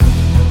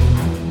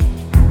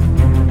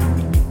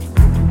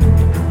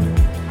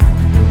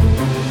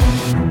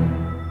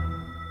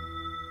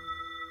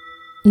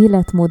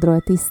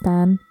Életmódról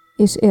tisztán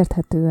és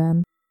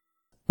érthetően.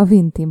 A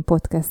Vintim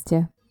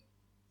podcastje.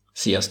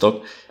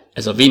 Sziasztok!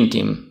 Ez a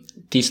Vintim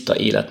tiszta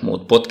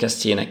életmód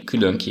podcastjének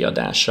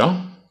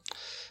különkiadása,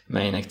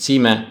 melynek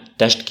címe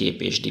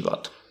Testkép és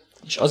divat.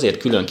 És azért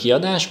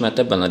különkiadás, mert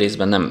ebben a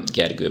részben nem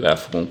Gergővel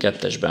fogunk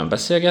kettesben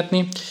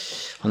beszélgetni,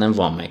 hanem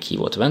van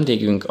meghívott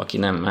vendégünk, aki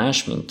nem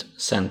más, mint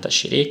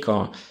Szentesi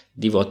Réka,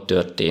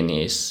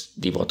 divattörténész,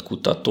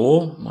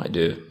 divatkutató, majd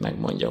ő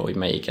megmondja, hogy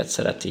melyiket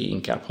szereti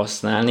inkább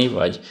használni,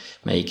 vagy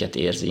melyiket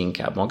érzi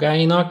inkább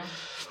magáinak.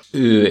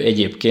 Ő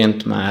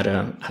egyébként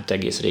már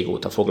egész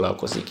régóta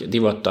foglalkozik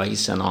divattal,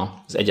 hiszen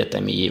az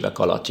egyetemi évek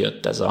alatt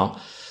jött ez a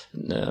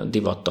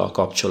divattal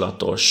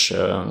kapcsolatos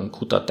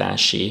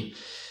kutatási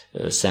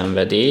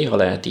szenvedély, ha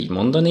lehet így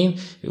mondani.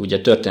 Ő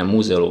ugye történelmi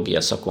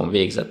múzeológia szakon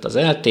végzett az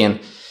ELTÉn,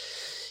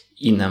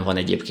 innen van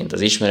egyébként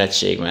az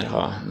ismeretség, mert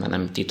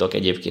nem titok,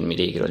 egyébként mi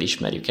régről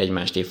ismerjük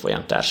egymást,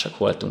 évfolyamtársak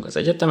voltunk az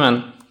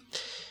egyetemen.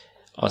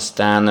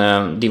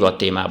 Aztán divat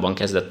témában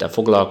kezdett el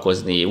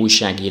foglalkozni,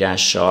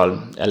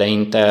 újságírással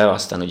eleinte,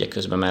 aztán ugye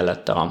közben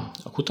mellette a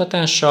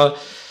kutatással,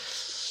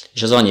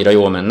 és az annyira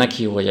jól ment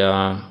neki, hogy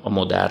a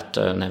Modárt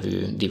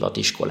nevű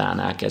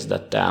divatiskolánál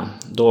kezdett el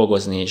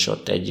dolgozni, és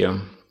ott egy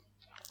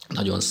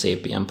nagyon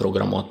szép ilyen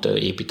programot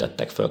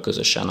építettek fel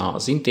közösen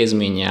az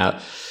intézménnyel,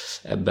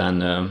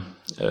 ebben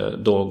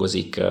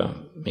dolgozik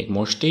még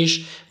most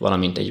is,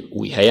 valamint egy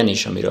új helyen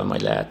is, amiről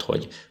majd lehet,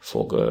 hogy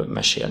fog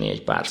mesélni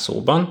egy pár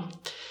szóban.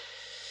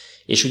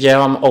 És ugye,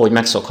 ahogy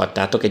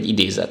megszokhattátok, egy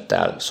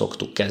idézettel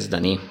szoktuk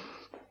kezdeni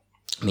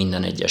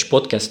minden egyes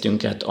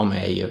podcastünket,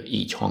 amely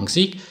így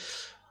hangzik.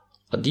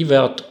 A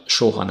divat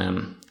soha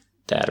nem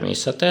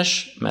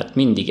természetes, mert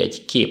mindig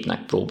egy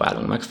képnek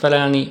próbálunk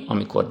megfelelni,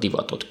 amikor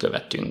divatot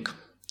követünk.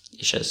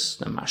 És ez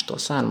nem mástól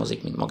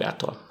származik, mint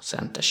magától,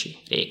 Szentesi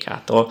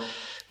Rékától.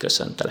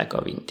 Köszöntelek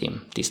a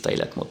Vintim tiszta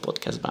életmód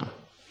podcastben.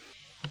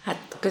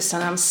 Hát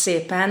köszönöm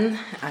szépen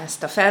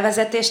ezt a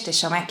felvezetést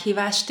és a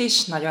meghívást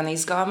is, nagyon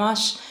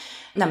izgalmas.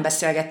 Nem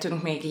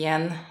beszélgettünk még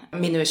ilyen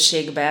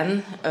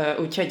minőségben,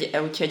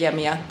 úgyhogy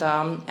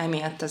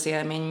emiatt az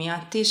élmény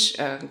miatt is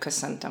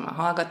köszöntöm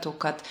a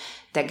hallgatókat,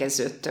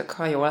 tegeződtök,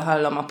 ha jól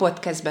hallom a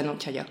podcastben,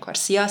 úgyhogy akkor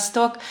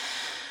sziasztok!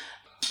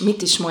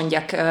 Mit is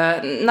mondjak,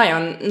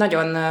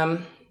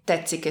 nagyon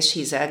tetszik és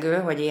hízelgő,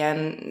 hogy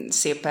ilyen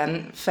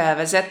szépen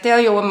felvezettél.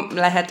 Jó,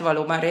 lehet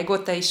valóban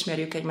régóta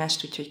ismerjük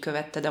egymást, úgyhogy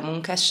követted a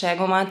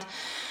munkásságomat.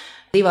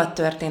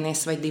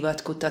 Divattörténész vagy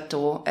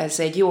divatkutató, ez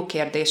egy jó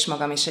kérdés,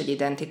 magam is egy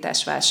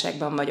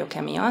identitásválságban vagyok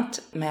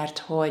emiatt,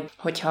 mert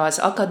hogyha az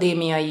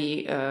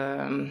akadémiai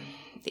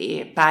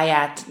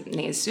pályát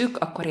nézzük,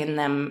 akkor én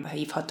nem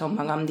hívhatom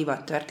magam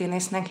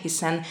divattörténésznek,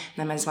 hiszen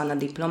nem ez van a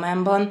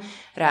diplomámban,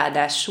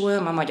 ráadásul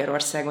ma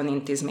Magyarországon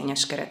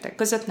intézményes keretek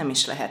között nem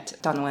is lehet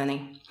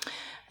tanulni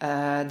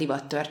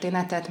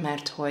divattörténetet,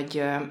 mert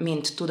hogy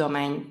mint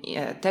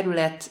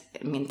tudományterület,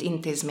 mint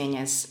intézmény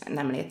ez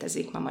nem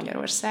létezik ma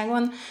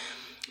Magyarországon.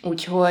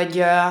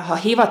 Úgyhogy ha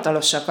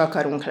hivatalosak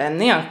akarunk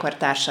lenni, akkor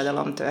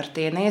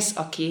társadalomtörténész,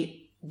 aki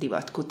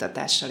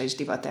divatkutatással és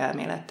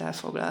divatelmélettel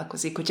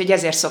foglalkozik. Úgyhogy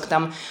ezért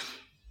szoktam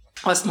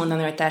azt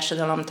mondani, hogy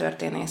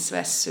társadalomtörténész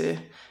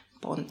vessző,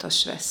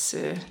 pontos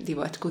vessző,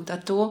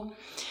 divatkutató.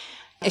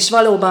 És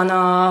valóban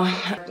a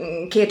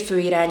két fő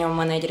irányom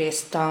van,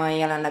 egyrészt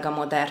jelenleg a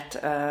Modárt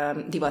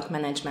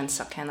divatmenedzsment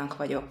szakának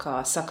vagyok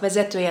a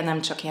szakvezetője,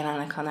 nem csak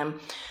jelenleg, hanem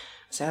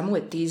az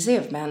elmúlt 10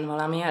 évben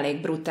valami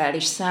elég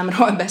brutális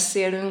számról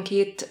beszélünk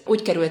itt.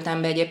 Úgy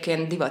kerültem be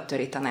egyébként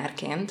divattöri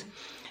tanárként,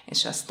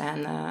 és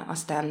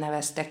aztán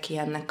neveztek ki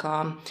ennek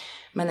a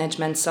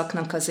menedzsment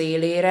szaknak az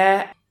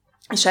élére.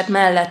 És hát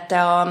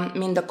mellette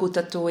mind a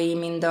kutatói,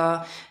 mind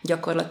a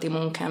gyakorlati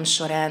munkám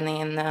során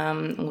én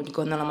úgy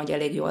gondolom, hogy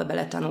elég jól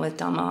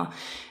beletanultam a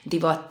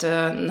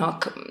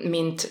divatnak,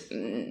 mint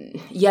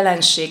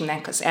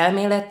jelenségnek az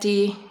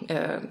elméleti,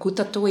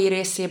 kutatói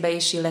részébe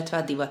is, illetve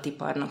a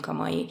divatiparnak a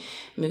mai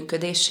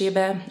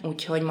működésébe.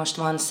 Úgyhogy most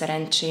van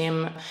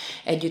szerencsém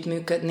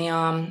együttműködni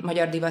a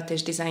Magyar Divat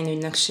és Design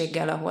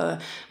Ügynökséggel, ahol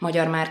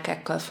magyar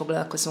márkákkal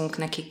foglalkozunk,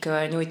 nekik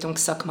nyújtunk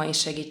szakmai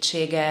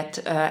segítséget,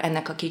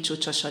 ennek a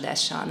kicsúcsosodása,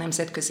 a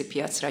nemzetközi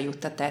piacra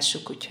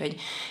juttatásuk, úgyhogy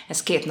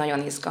ez két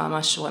nagyon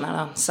izgalmas vonal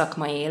a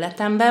szakmai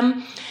életemben.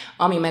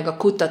 Ami meg a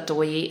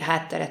kutatói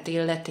hátteret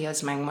illeti,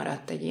 az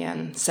megmaradt egy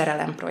ilyen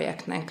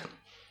szerelemprojektnek.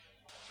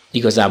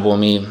 Igazából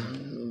mi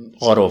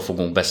arról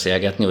fogunk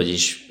beszélgetni,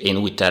 vagyis én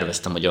úgy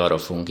terveztem, hogy arról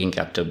fogunk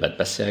inkább többet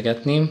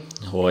beszélgetni,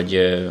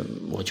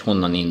 hogy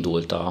honnan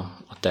indult a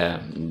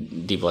te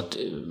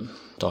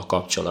divattal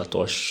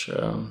kapcsolatos,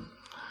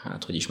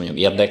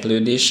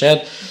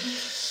 érdeklődésed.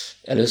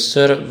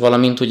 Először,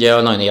 valamint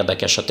ugye nagyon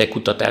érdekes a te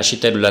kutatási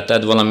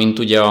területed, valamint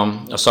ugye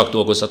a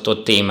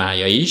szakdolgozatod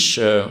témája is.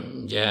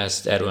 Ugye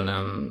erről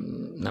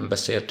nem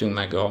beszéltünk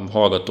meg, a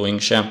hallgatóink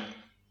se.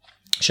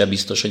 se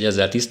biztos, hogy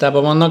ezzel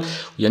tisztában vannak,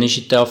 ugyanis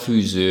itt a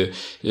fűző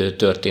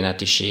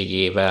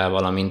történetiségével,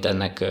 valamint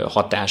ennek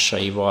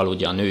hatásaival,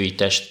 ugye a női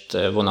test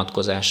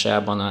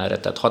vonatkozásában erre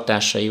tett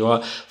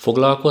hatásaival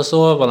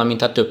foglalkozol,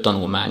 valamint hát több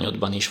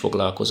tanulmányodban is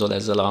foglalkozol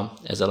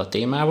ezzel a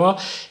témával,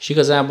 és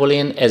igazából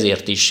én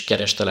ezért is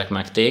kerestelek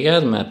meg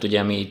téged, mert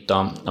ugye mi itt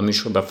a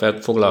műsorban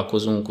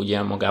foglalkozunk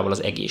ugye magával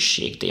az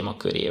egészség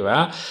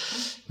témakörével,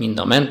 mind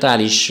a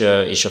mentális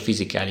és a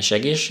fizikális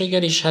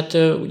egészséggel is, hát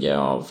ugye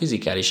a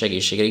fizikális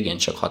egészségre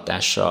igencsak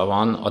hatással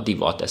van a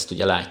divat, ezt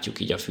ugye látjuk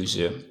így a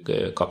fűző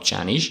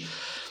kapcsán is.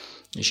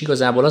 És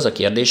igazából az a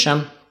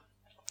kérdésem,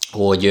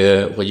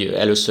 hogy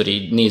először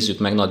így nézzük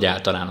meg nagy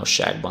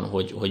általánosságban,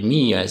 hogy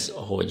mi ez,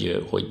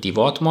 hogy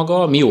divat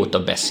maga,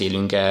 mióta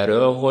beszélünk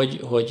erről,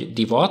 hogy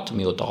divat,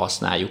 mióta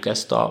használjuk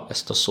ezt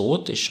a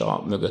szót és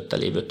a mögötte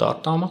lévő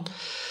tartalmat,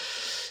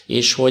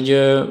 és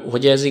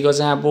hogy ez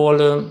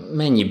igazából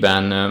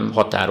mennyiben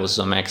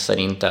határozza meg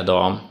szerinted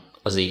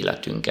az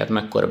életünket,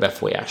 mekkora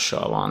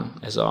befolyással van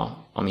ez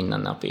a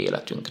mindennapi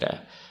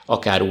életünkre.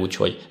 Akár úgy,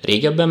 hogy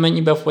régebben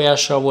mennyi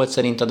befolyással volt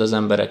szerinted az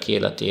emberek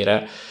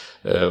életére,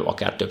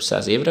 akár több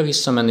száz évre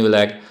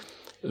visszamenőleg,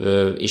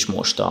 és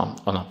most a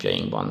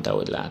napjainkban, te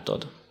hogy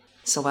látod?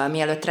 Szóval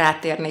mielőtt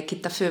rátérnék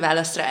itt a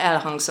főválaszra,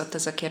 elhangzott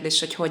ez a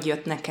kérdés, hogy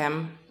jött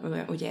nekem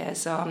ugye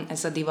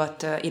ez a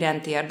divat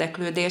iránti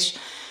érdeklődés.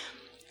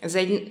 Ez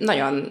egy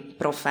nagyon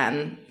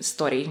profán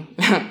sztori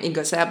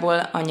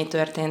igazából. Annyi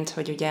történt,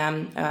 hogy ugye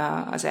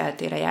az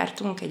ELTE-re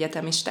jártunk,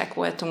 egyetemisták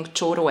voltunk,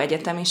 csóró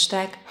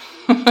egyetemisták,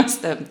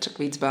 azt csak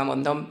viccből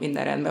mondom,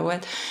 minden rendben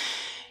volt.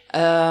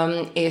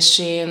 És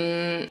én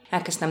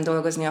elkezdtem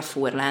dolgozni a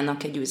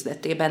Furlának egy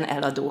üzletében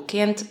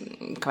eladóként,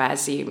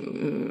 kvázi,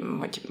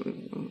 hogy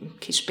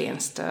kis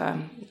pénzt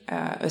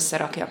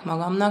összerakjak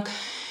magamnak,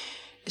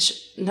 és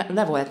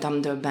le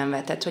voltam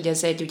döbbenve, tehát, hogy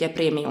ez egy ugye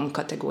prémium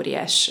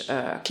kategóriás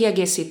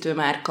kiegészítő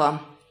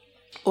márka,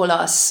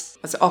 olasz,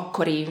 az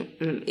akkori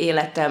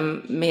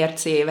életem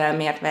mércével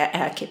mérve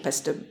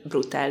elképesztő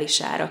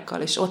brutális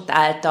árakkal, és ott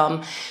álltam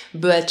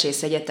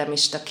bölcsész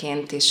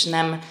egyetemistaként, és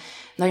nem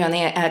nagyon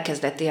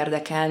elkezdett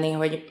érdekelni,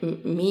 hogy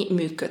mi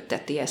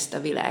működteti ezt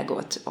a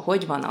világot.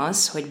 Hogy van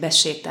az, hogy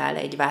besétál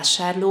egy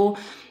vásárló,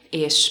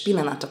 és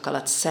pillanatok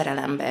alatt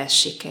szerelembe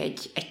esik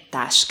egy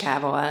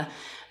táskával,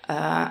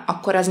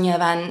 akkor az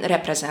nyilván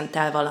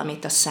reprezentál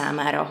valamit a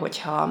számára,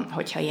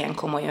 hogyha ilyen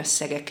komoly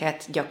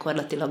összegeket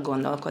gyakorlatilag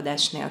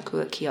gondolkodás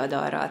nélkül kiad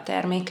arra a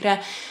termékre,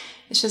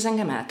 és ez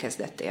engem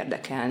elkezdett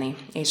érdekelni.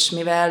 És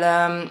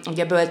mivel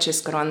ugye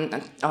bölcsészkaron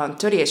a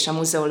töri és a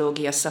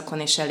muzeológia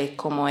szakon is elég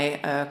komoly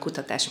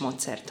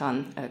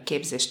kutatásmódszertan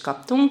képzést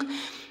kaptunk,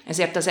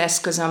 ezért az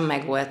eszközöm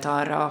megvolt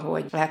arra,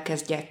 hogy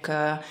elkezdjek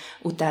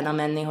utána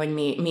menni, hogy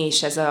mi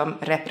is ez a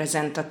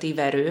reprezentatív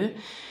erő.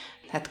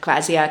 Hát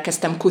kvázi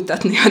elkezdtem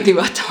kutatni a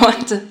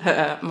divatot,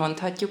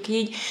 mondhatjuk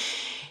így.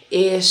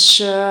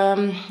 És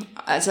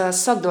ez a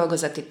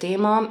szakdolgozati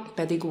téma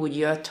pedig úgy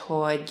jött,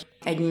 hogy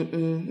egy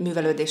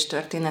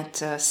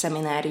művelődéstörténet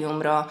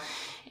szemináriumra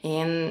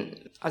én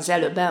az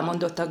előbb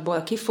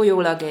elmondottakból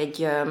kifolyólag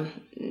egy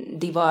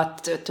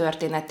divat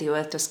történeti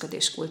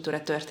öltözködés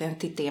kultúra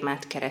történeti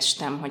témát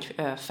kerestem, hogy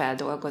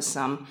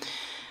feldolgozzam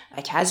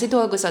egy házi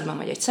dolgozatban,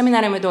 vagy egy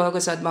szemináriumi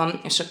dolgozatban,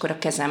 és akkor a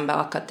kezembe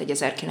akadt egy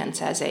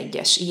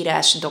 1901-es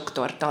írás,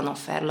 dr.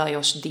 Tanoffer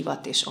Lajos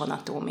Divat és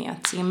anatómia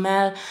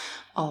címmel,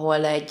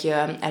 ahol egy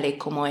elég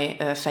komoly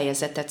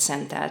fejezetet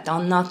szentelt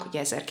annak, ugye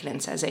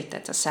 1901,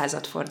 tehát a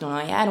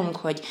századfordulón járunk,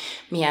 hogy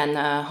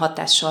milyen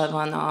hatással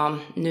van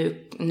a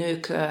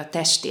nők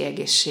testi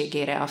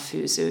egészségére a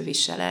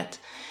fűzőviselet.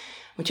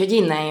 Úgyhogy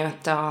innen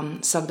jött a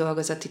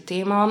szakdolgozati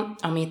téma,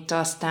 amit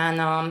aztán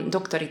a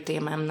doktori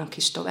témámnak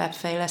is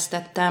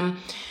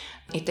továbbfejlesztettem.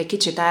 Itt egy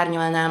kicsit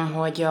árnyalnám,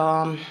 hogy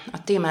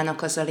a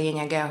témának az a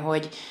lényege,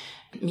 hogy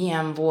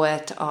milyen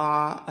volt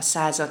a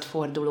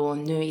századforduló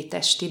női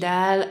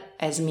testideál,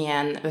 ez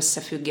milyen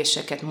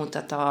összefüggéseket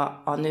mutat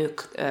a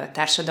nők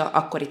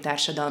akkori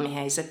társadalmi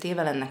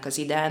helyzetével, ennek az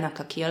ideálnak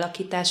a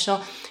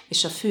kialakítása,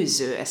 és a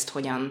fűző ezt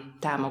hogyan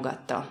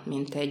támogatta,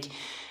 mint egy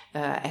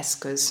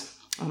eszköz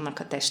annak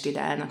a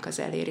testideálnak az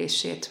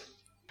elérését.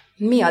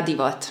 Mi a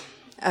divat?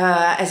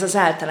 Ez az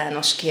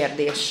általános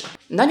kérdés.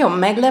 Nagyon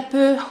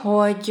meglepő,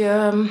 hogy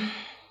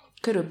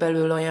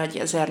körülbelül olyan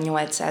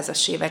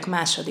 1800-as évek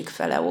második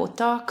fele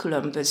óta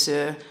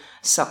különböző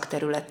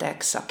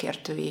szakterületek,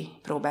 szakértői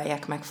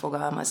próbálják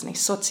megfogalmazni.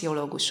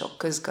 Szociológusok,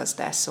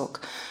 közgazdászok,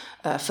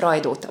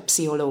 freudóta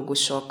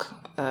pszichológusok,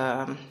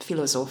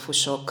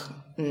 filozófusok,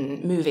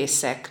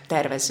 művészek,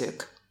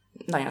 tervezők,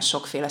 nagyon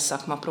sokféle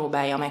szakma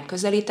próbálja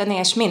megközelíteni,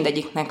 és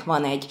mindegyiknek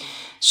van egy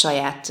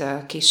saját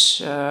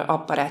kis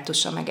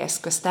apparátusa meg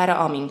eszköztára,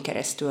 amin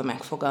keresztül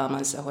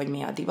megfogalmazza, hogy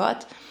mi a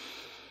divat.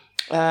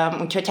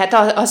 Úgyhogy hát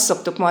azt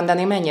szoktuk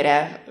mondani,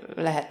 mennyire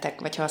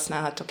lehetek, vagy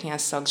használhatok ilyen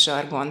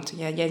szakzsargont.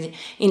 Ugye egy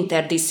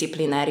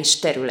interdisziplináris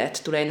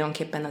terület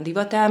tulajdonképpen a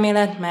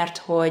divatelmélet, mert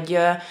hogy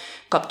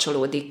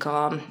kapcsolódik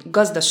a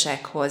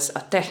gazdasághoz,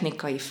 a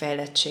technikai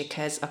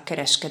fejlettséghez, a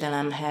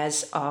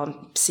kereskedelemhez, a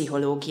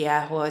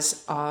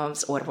pszichológiához,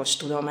 az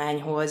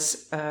orvostudományhoz,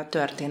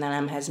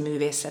 történelemhez,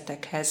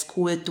 művészetekhez,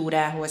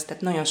 kultúrához,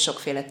 tehát nagyon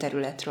sokféle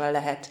területről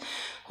lehet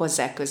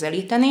hozzá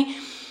közelíteni.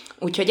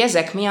 Úgyhogy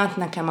ezek miatt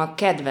nekem a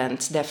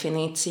kedvenc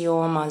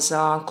definícióm az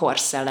a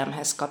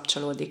korszellemhez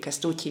kapcsolódik.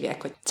 Ezt úgy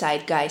hívják, hogy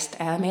Zeitgeist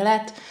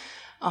elmélet,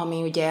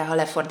 ami ugye, ha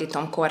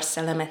lefordítom,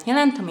 korszellemet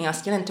jelent, ami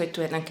azt jelenti, hogy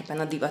tulajdonképpen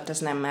a divat az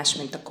nem más,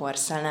 mint a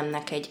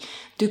korszellemnek egy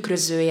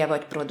tükrözője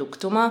vagy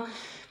produktuma.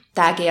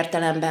 Tág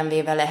értelemben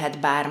véve lehet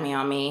bármi,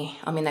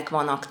 aminek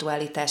van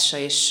aktualitása,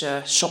 és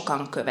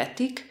sokan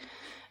követik.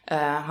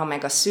 Ha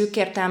meg a szűk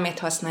értelmét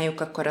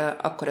használjuk,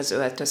 akkor az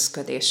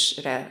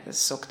öltözködésre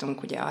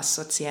szoktunk ugye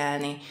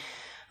asszociálni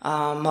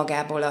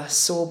magából a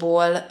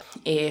szóból,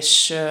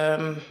 és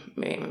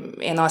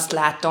én azt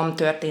látom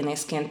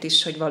történészként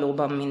is, hogy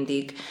valóban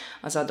mindig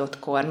az adott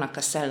kornak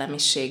a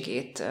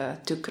szellemiségét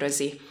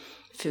tükrözi,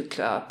 függ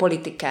a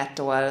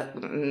politikától,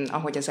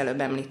 ahogy az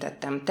előbb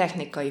említettem,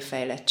 technikai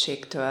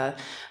fejlettségtől,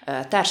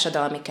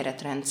 társadalmi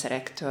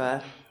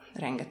keretrendszerektől,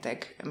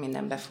 rengeteg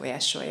minden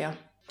befolyásolja.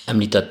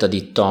 Említetted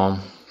itt a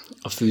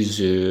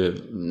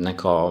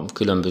fűzőnek a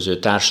különböző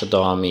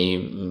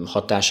társadalmi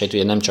hatásait,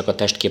 ugye nem csak a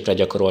testképre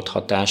gyakorolt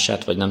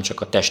hatását, vagy nem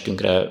csak a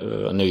testünkre,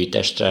 a női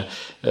testre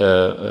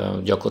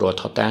gyakorolt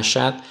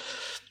hatását,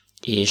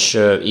 és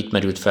itt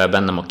merült fel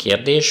bennem a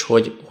kérdés,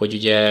 hogy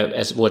ugye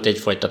ez volt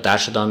egyfajta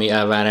társadalmi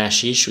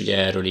elvárás is, ugye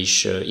erről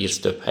is írsz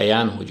több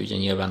helyen, hogy ugye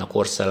nyilván a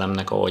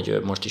korszellemnek,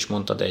 ahogy most is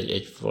mondtad,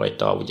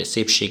 egyfajta ugye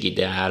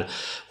szépségideál,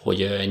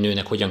 hogy egy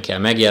nőnek hogyan kell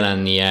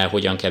megjelennie,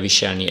 hogyan kell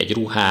viselni egy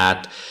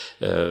ruhát,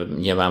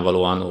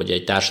 nyilvánvalóan, hogy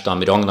egy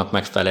társadalmi rangnak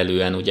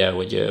megfelelően, ugye,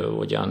 hogy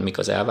hogyan, mik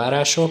az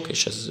elvárások,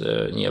 és ez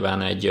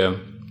nyilván egy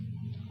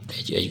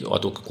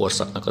adott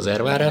korszaknak az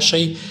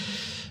elvárásai,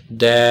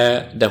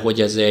 de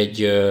hogy ez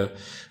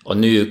a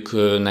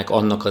nőknek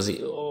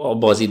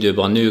abban az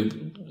időben a nők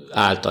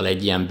által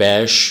egy ilyen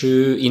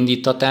belső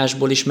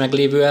indítatásból is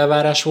meglévő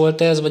elvárás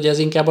volt ez, vagy ez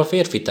inkább a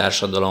férfi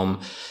társadalom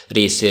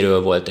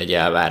részéről volt egy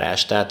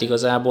elvárás? Tehát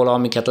igazából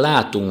amiket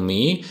látunk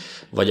mi,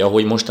 vagy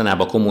ahogy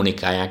mostanában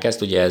kommunikálják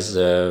ezt, ugye ez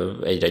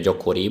egyre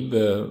gyakoribb,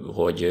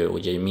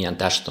 hogy milyen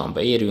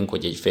társadalomba érünk,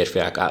 hogy egy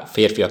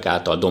férfiak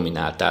által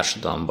dominált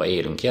társadalomba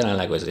érünk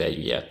jelenleg, ez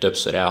ugye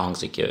többször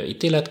elhangzik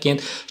ítéletként,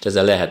 és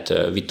ezzel lehet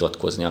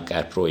vitatkozni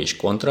akár pro és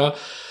kontra,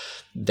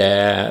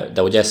 de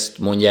hogy ezt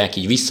mondják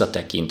így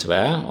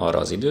visszatekintve arra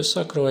az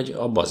időszakra, hogy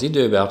abban az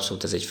időben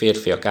abszolút ez egy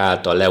férfiak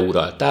által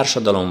leuralt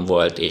társadalom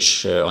volt,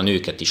 és a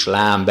nőket is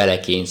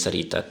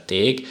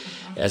belekényszerítették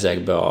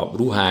ezekbe a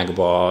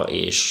ruhákba,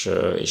 és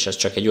ez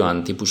csak egy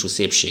olyan típusú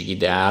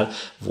szépségideál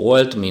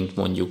volt, mint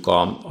mondjuk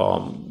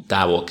a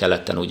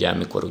távol-keleten, ugye,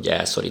 amikor ugye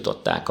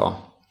elszorították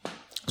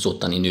az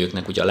ottani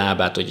nőknek ugye a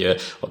lábát, hogy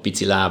a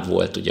pici láb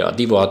volt ugye a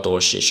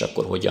divatos, és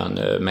akkor hogyan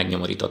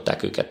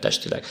megnyomorították őket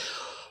testileg.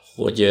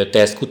 Hogy te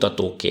ezt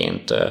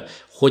kutatóként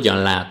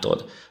hogyan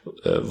látod?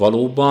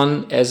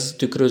 Valóban ez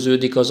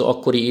tükröződik az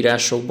akkori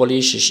írásokból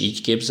is, és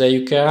így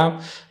képzeljük el,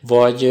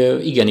 vagy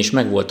igenis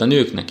megvolt a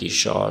nőknek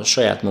is a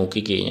saját maguk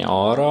igénye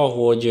arra,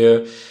 hogy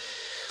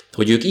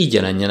ők így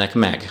jelenjenek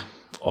meg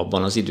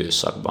abban az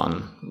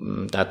időszakban.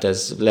 Tehát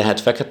ez lehet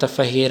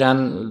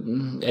fekete-fehéren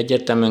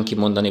egyértelműen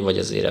kimondani, vagy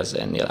azért ez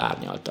ennél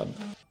árnyaltabb?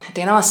 Hát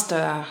én azt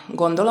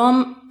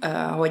gondolom,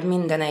 hogy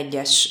minden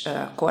egyes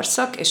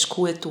korszak és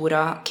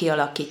kultúra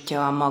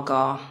kialakítja a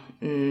maga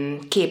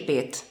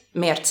képét,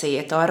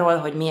 mércéjét arról,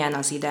 hogy milyen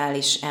az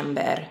ideális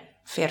ember,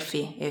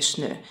 férfi és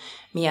nő.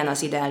 Milyen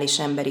az ideális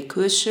emberi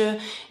külső,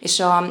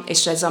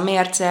 és ez a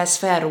mérce ez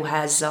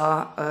felruházza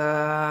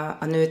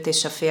a nőt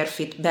és a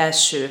férfit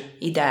belső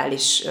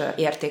ideális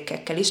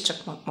értékekkel is, csak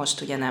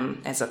most ugye nem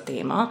ez a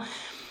téma.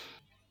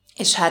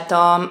 És hát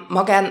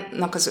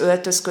magának az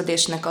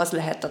öltözködésnek az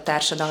lehet a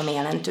társadalmi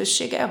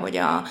jelentősége, hogy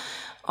a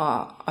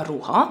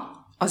ruha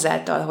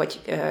azáltal, hogy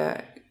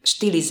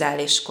stilizál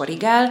és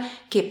korrigál,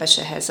 képes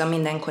ehhez a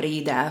mindenkori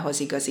ideálhoz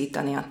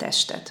igazítani a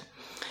testet.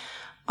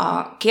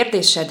 A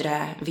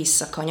kérdésedre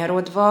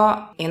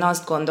visszakanyarodva, én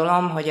azt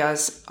gondolom, hogy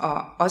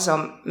az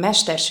a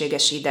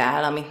mesterséges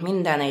ideál, amit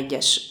minden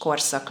egyes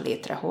korszak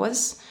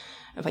létrehoz,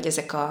 vagy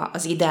ezek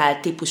az ideál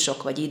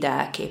típusok, vagy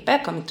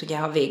ideálképek, amit ugye,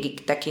 ha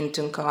végig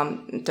tekintünk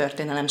a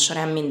történelem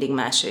során, mindig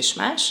más és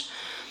más,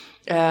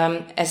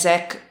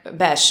 ezek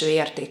belső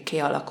értékké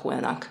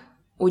alakulnak.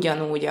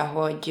 Ugyanúgy,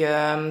 ahogy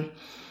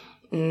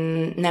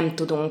nem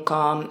tudunk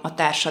a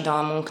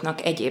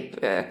társadalmunknak egyéb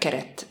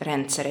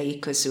keretrendszerei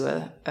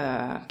közül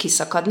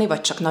kiszakadni,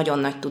 vagy csak nagyon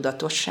nagy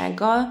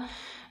tudatossággal.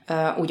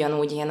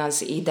 Ugyanúgy én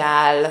az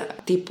ideál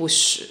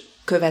típus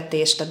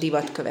követést, a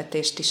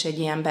divatkövetést is egy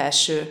ilyen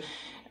belső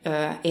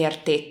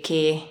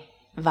értékké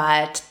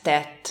vált,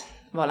 tett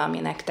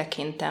valaminek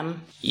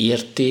tekintem.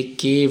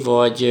 Értékké,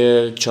 vagy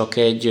csak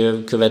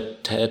egy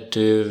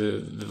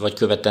követhető, vagy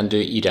követendő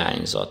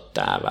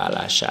irányzattá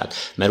válását?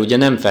 Mert ugye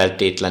nem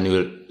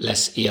feltétlenül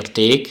lesz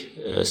érték,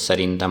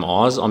 szerintem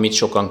az, amit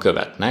sokan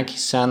követnek,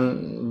 hiszen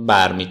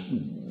bármit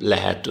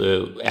lehet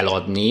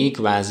eladni,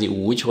 kvázi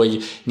úgy,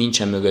 hogy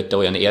nincsen mögötte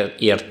olyan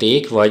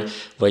érték,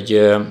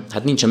 vagy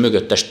hát nincsen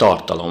mögöttes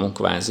tartalom,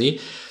 kvázi.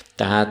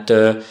 Tehát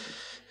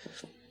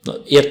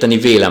érteni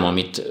vélem,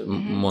 amit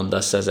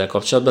mondasz ezzel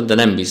kapcsolatban, de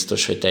nem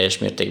biztos, hogy teljes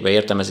mértékben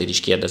értem, ezért is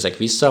kérdezek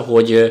vissza,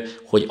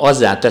 hogy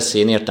azzá teszi,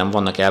 én értem,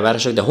 vannak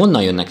elvárások, de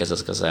honnan jönnek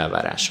ezek az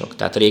elvárások?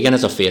 Tehát régen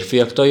ez a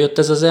férfiaktól jött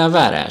ez az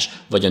elvárás?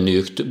 Vagy a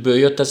nőkből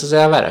jött ez az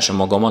elvárás? A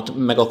magamat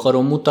meg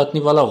akarom mutatni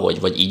valahogy?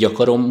 Vagy így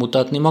akarom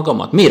mutatni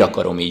magamat? Miért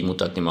akarom így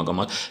mutatni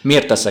magamat?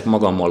 Miért teszek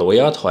magammal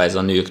olyat, ha ez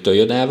a nőktől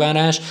jön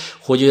elvárás,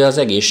 hogy az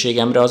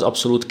egészségemre az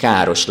abszolút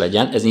káros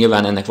legyen? Ez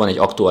nyilván ennek van egy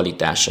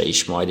aktualitása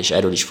is majd, és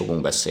erről is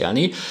fogunk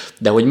beszélni.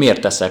 De hogy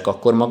miért teszek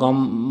akkor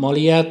magammal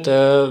ilyet,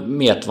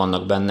 miért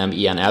vannak bennem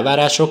ilyen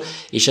elvárások,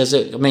 és ez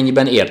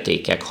mennyiben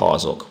értékek, ha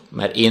azok?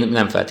 Mert én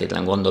nem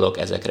feltétlen gondolok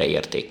ezekre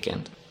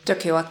értékként.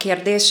 Tök jó a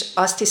kérdés.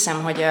 Azt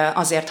hiszem, hogy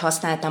azért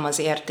használtam az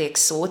érték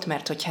szót,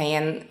 mert hogyha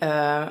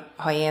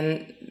ha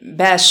én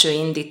belső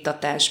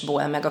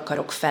indítatásból meg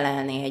akarok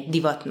felelni egy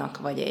divatnak,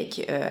 vagy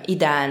egy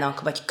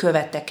ideálnak, vagy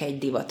követek egy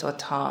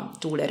divatot, ha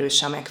túl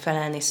erős a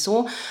megfelelni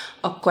szó,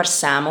 akkor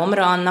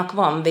számomra annak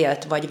van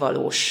vélt vagy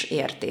valós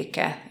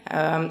értéke.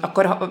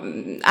 Akkor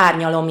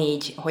árnyalom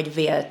így, hogy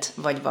vélt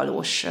vagy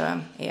valós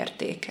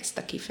érték, ezt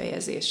a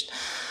kifejezést.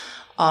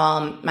 A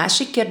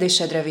másik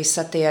kérdésedre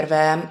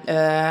visszatérve,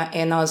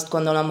 én azt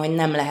gondolom, hogy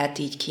nem lehet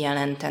így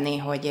kijelenteni,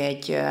 hogy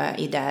egy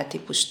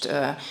ideáltípust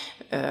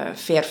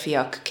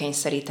férfiak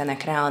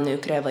kényszerítenek rá a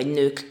nőkre, vagy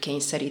nők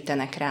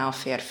kényszerítenek rá a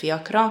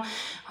férfiakra,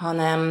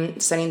 hanem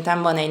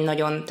szerintem van egy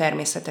nagyon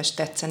természetes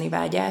tetszeni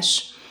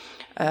vágyás,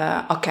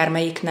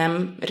 akármelyik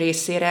nem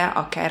részére,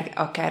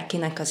 akár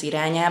kinek az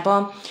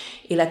irányába,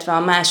 illetve a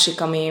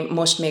másik, ami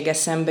most még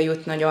eszembe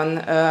jut, nagyon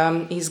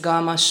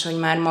izgalmas, hogy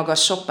már maga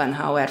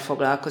Schopenhauer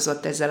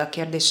foglalkozott ezzel a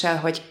kérdéssel,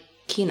 hogy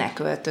kinek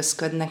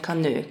öltözködnek a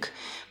nők.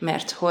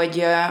 Mert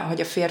hogy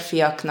a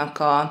férfiaknak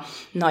a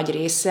nagy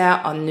része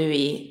a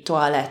női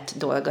toalett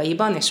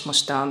dolgaiban, és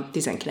most a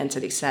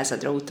 19.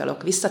 századra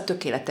utalok vissza,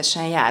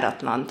 tökéletesen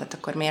járatlan. Tehát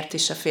akkor miért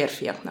is a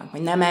férfiaknak?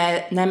 Hogy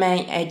nem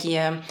egy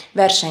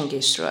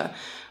versengésről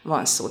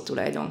van szó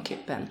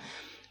tulajdonképpen.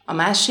 A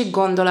másik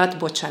gondolat,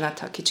 bocsánat,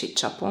 ha kicsit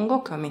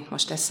csapongok, amit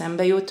most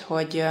eszembe jut,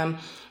 hogy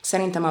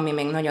szerintem ami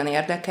még nagyon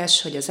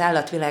érdekes, hogy az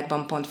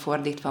állatvilágban pont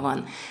fordítva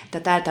van.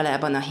 Tehát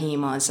általában a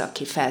hím az,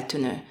 aki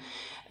feltűnő.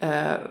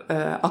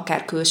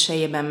 Akár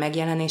külsejében,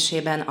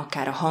 megjelenésében,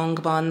 akár a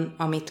hangban,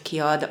 amit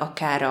kiad,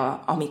 akár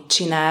amit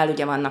csinál.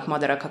 Ugye vannak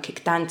madarak,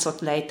 akik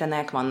táncot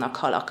lejtenek, vannak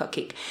halak,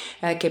 akik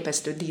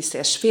elképesztő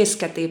díszes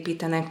fészket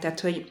építenek, tehát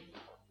hogy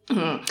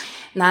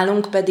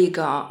nálunk pedig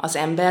az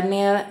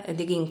embernél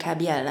eddig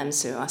inkább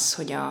jellemző az,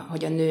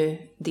 hogy a nő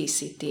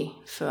díszíti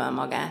föl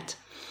magát.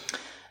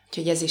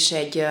 Úgyhogy ez is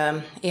egy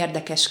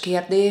érdekes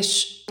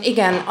kérdés.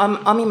 Igen,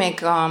 ami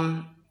még a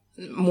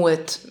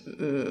múlt,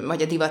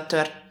 vagy a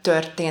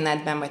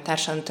divattörténetben, vagy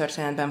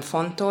társadalomtörténetben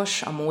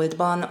fontos a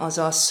múltban, az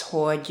az,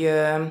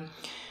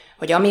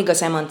 hogy amíg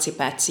az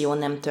emancipáció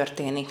nem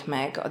történik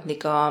meg,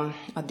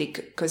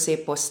 addig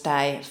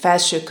középosztály,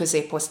 felső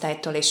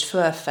középosztálytól és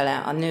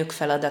fölfele a nők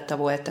feladata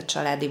volt a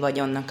családi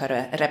vagyonnak a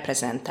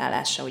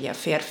reprezentálása. Ugye a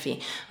férfi,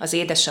 az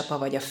édesapa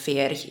vagy a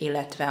férj,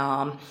 illetve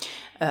a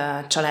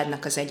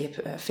családnak az egyéb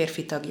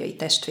férfi tagjai,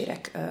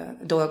 testvérek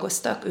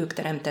dolgoztak, ők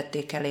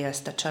teremtették elé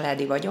ezt a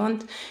családi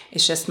vagyont,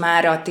 és ezt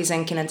már a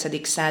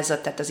 19. század,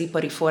 tehát az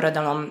ipari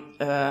forradalom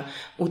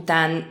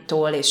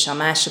utántól és a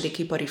második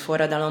ipari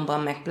forradalomban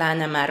meg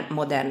pláne már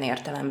modern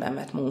értelemben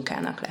vett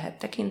munkának lehet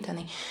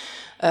tekinteni.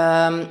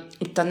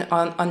 Itt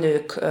a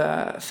nők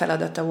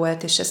feladata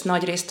volt, és ezt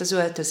nagyrészt az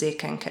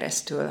öltözéken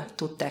keresztül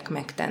tudták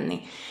megtenni.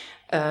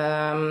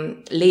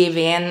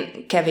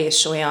 Lévén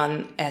kevés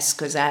olyan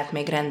eszköz állt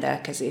még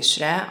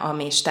rendelkezésre,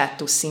 ami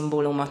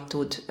státuszszimbólumot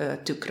tud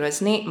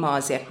tükrözni. Ma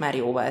azért már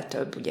jóval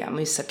több, ugye a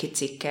műszaki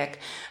cikkek,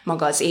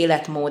 maga az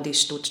életmód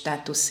is tud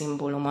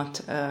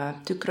státuszszimbólumot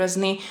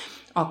tükrözni,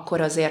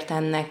 akkor azért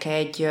ennek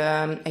egy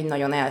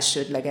nagyon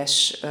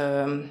elsődleges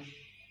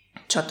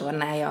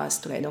csatornája az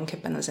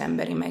tulajdonképpen az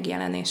emberi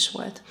megjelenés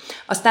volt.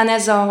 Aztán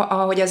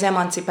ahogy az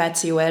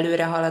emancipáció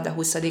előre halad a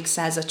 20.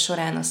 század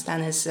során,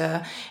 aztán ez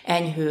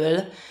enyhül,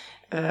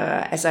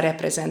 ez a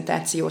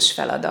reprezentációs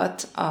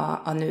feladat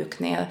a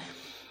nőknél.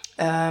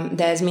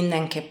 De ez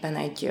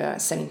mindenképpen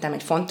szerintem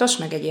egy fontos,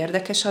 meg egy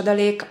érdekes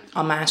adalék.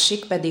 A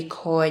másik pedig,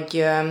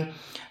 hogy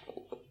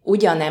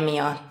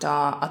ugyanemiatt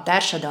a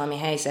társadalmi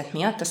helyzet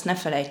miatt, azt ne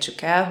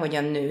felejtsük el, hogy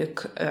a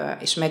nők,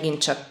 és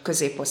megint csak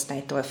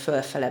középosztálytól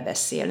fölfele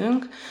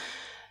beszélünk,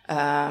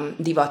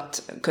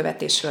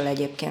 divatkövetésről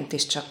egyébként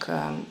is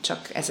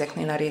csak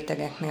ezeknél a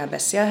rétegeknél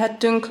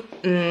beszélhettünk.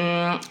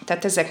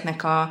 Tehát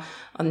ezeknek a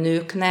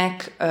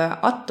nőknek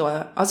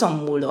azon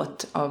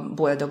múlott a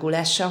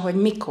boldogulása, hogy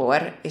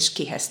mikor és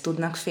kihez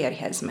tudnak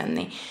férjhez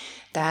menni.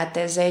 Tehát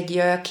ez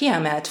egy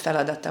kiemelt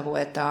feladata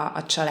volt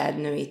a család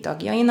női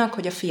tagjainak,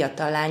 hogy a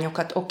fiatal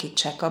lányokat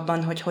okítsák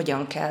abban, hogy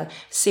hogyan kell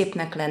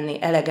szépnek lenni,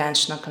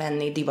 elegánsnak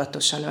lenni,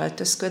 divatosan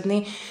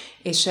öltözködni,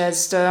 és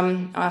ez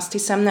azt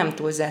hiszem nem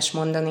túlzás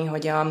mondani,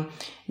 hogy a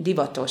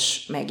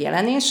divatos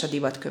megjelenés, a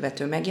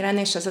divatkövető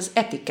megjelenés, az az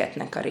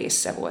etikettnek a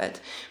része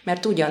volt.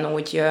 Mert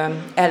ugyanúgy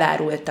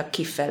elárultak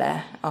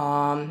kifele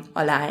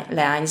a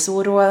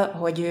leányzóról,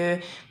 hogy ő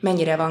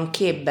mennyire van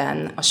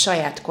képben a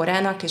saját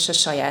korának és a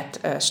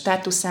saját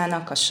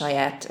státuszának, a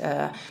saját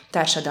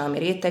társadalmi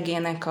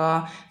rétegének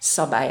a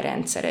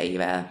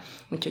szabályrendszereivel.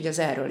 Úgyhogy az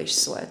erről is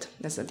szólt,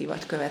 ez a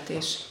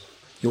divatkövetés.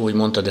 Jó, hogy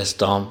mondtad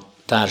ezt a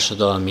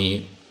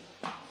társadalmi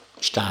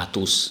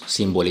státusz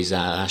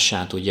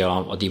szimbolizálását ugye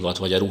a divat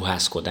vagy a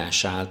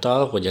ruházkodás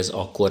által, hogy ez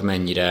akkor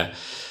mennyire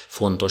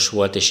fontos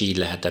volt, és így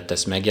lehetett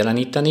ezt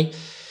megjeleníteni.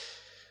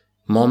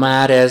 Ma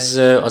már ez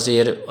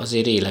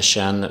azért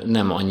élesen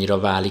nem annyira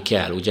válik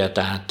el, ugye?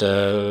 Tehát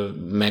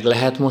meg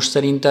lehet most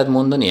szerinted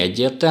mondani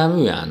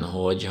egyértelműen,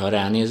 hogy ha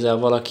ránézel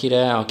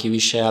valakire, aki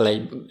visel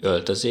egy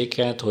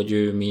öltözéket, hogy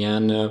ő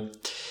milyen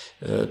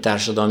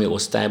társadalmi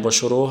osztályba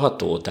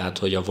sorolható? Tehát,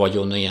 hogy a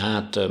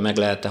vagyonját meg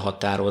lehet-e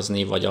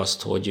határozni, vagy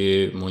azt, hogy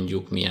ő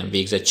mondjuk milyen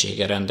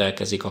végzettséggel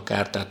rendelkezik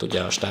akár, tehát ugye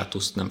a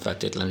státuszt nem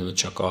feltétlenül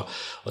csak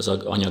az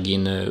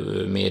anyagin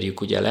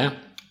mérjük ugye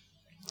le.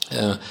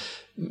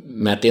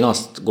 Mert én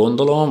azt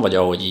gondolom, vagy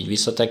ahogy így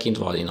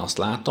visszatekintve, én azt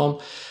látom,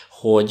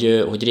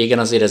 hogy régen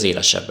azért ez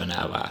élesebben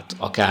elvált.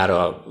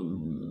 Akár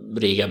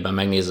régebben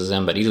megnéz az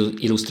ember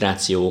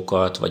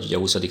illusztrációkat, vagy ugye a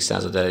 20.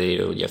 század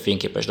elejére ugye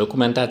fényképes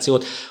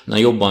dokumentációt, na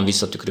jobban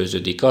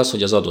visszatükröződik az,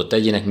 hogy az adott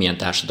egyének milyen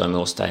társadalmi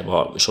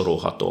osztályba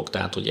sorolhatók.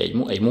 Tehát ugye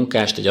egy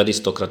munkást, egy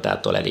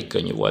arisztokratától elég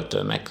könnyű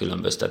volt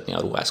megkülönböztetni a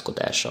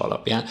ruházkodása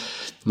alapján.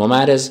 Ma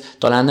már ez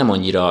talán nem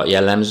annyira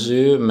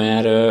jellemző,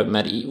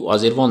 mert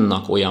azért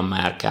vannak olyan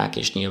márkák,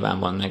 és nyilván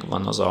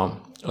megvan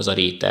az a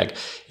réteg,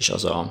 és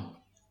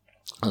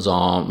az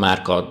a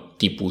márka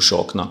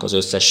típusoknak az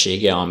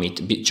összessége,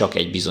 amit csak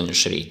egy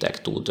bizonyos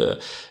réteg tud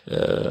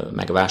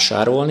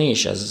megvásárolni,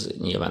 és ez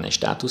nyilván egy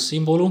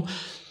státuszszimbólum,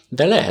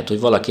 de lehet, hogy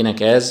valakinek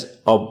ez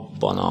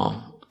abban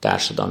a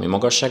társadalmi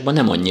magasságban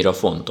nem annyira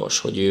fontos,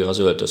 hogy ő az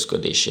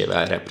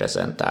öltözködésével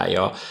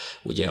reprezentálja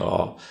ugye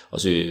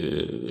az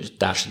ő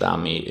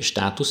társadalmi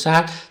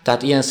státuszát.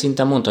 Tehát ilyen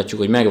szinten mondhatjuk,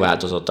 hogy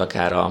megváltozott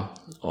akár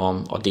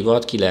a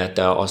divat, ki lehet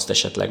azt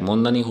esetleg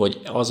mondani, hogy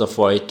az a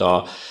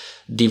fajta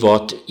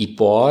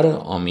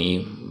divatipar,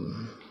 ami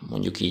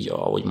mondjuk így,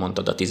 ahogy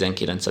mondtad, a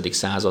 19.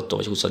 századtól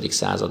vagy 20.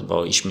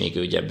 században is még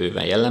ugye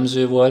bőven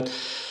jellemző volt,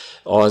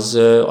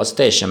 az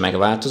teljesen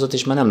megváltozott,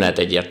 és már nem lehet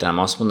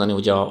egyértelműen azt mondani,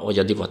 hogy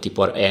a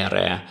divatipar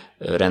erre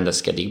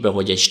rendezkedik be,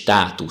 hogy egy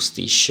státuszt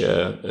is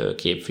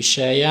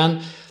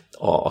képviseljen,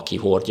 aki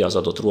hordja az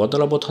adott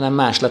ruhadarabot, hanem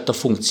más lett a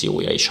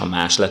funkciója is. Ha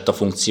más lett a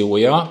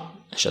funkciója,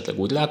 esetleg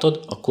úgy látod,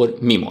 akkor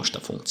mi most a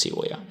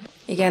funkciója?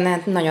 Igen,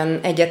 hát nagyon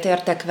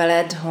egyetértek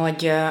veled,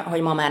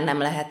 hogy ma már nem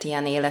lehet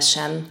ilyen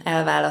élesen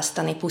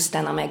elválasztani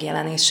pusztán a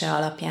megjelenése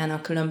alapján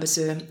a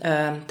különböző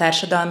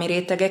társadalmi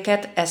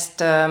rétegeket.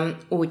 Ezt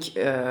úgy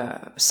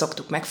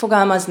szoktuk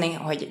megfogalmazni,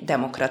 hogy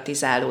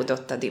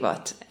demokratizálódott a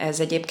divat. Ez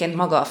egyébként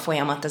maga a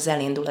folyamat az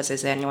elindul az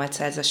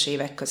 1800-as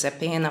évek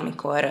közepén,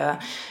 amikor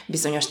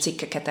bizonyos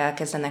cikkeket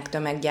elkezdenek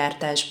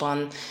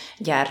tömeggyártásban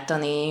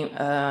gyártani,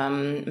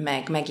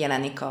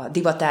 megjelenik a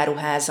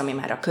divatáruház, ami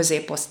már a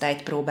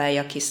középosztályt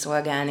próbálja kiszolgálni,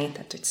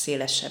 tehát hogy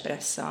szélesebb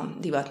lesz a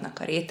divatnak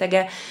a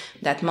rétege.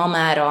 De hát ma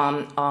már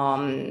a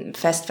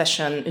fast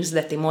fashion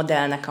üzleti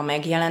modellnek a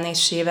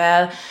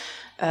megjelenésével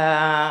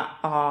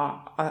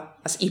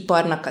az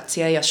iparnak a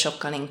célja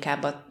sokkal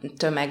inkább a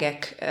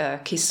tömegek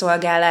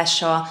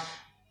kiszolgálása,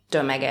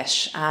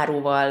 tömeges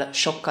áruval,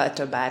 sokkal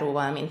több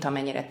áruval, mint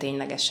amennyire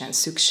ténylegesen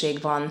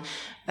szükség van,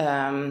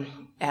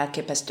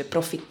 elképesztő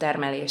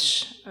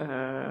profittermelés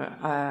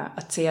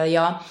a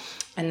célja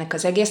ennek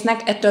az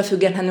egésznek. Ettől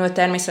függetlenül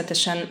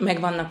természetesen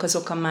megvannak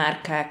azok a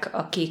márkák,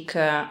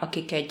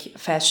 akik egy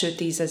felső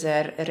 10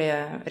 000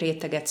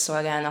 réteget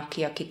szolgálnak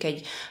ki, akik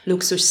egy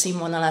luxus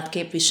színvonalat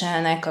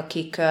képviselnek,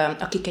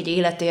 akik egy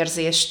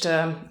életérzést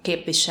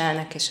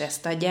képviselnek, és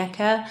ezt adják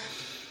el.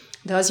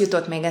 De az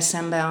jutott még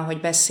eszembe, ahogy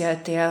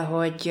beszéltél,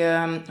 hogy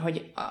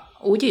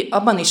úgy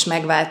abban is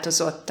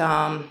megváltozott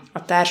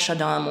a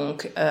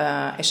társadalmunk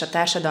és a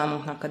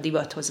társadalmunknak a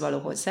divathoz való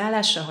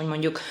hozzáállása, hogy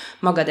mondjuk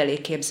magad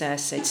elé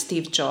képzelsz egy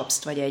Steve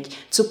Jobst, vagy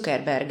egy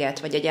Zuckerberget,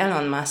 vagy egy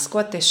Elon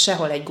Muskot, és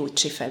sehol egy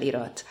Gucci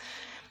felirat.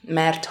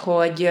 Mert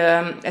hogy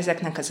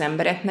ezeknek az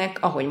embereknek,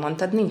 ahogy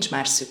mondtad, nincs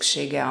már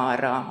szüksége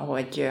arra,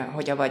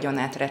 hogy a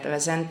vagyonát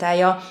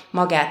reprezentálja,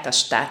 magát a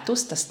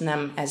státuszt, azt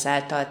nem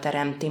ezáltal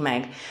teremti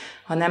meg,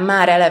 hanem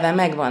már eleve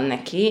megvan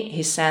neki,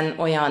 hiszen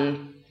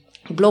olyan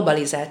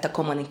globalizált a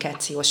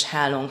kommunikációs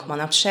hálónk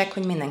manapság,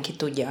 hogy mindenki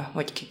tudja,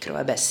 hogy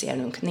kikről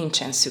beszélünk.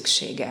 Nincsen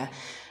szüksége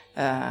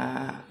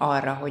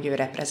arra, hogy ő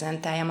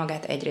reprezentálja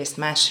magát, egyrészt,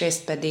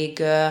 másrészt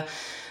pedig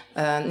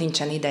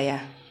nincsen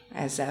ideje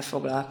ezzel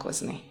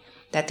foglalkozni.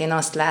 Tehát én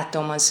azt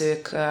látom az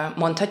ők,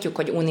 mondhatjuk,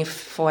 hogy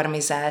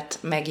uniformizált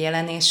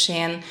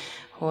megjelenésén,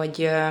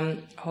 hogy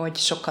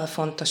sokkal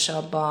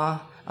fontosabb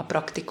a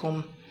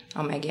praktikum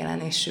a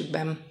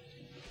megjelenésükben.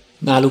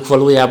 Náluk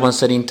valójában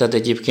szerinted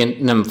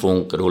egyébként nem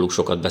fogunk róluk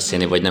sokat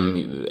beszélni, vagy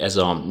nem ez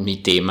a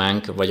mi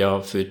témánk, vagy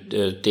a fő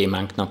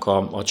témánknak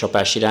a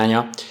csapás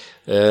iránya,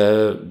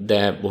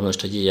 de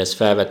most, hogy így ezt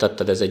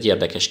felvetetted, ez egy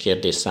érdekes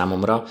kérdés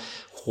számomra,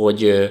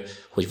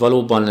 hogy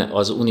valóban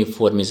az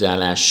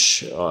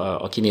uniformizálás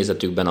a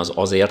kinézetükben az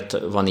azért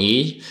van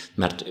így,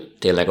 mert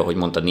tényleg, ahogy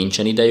mondtad,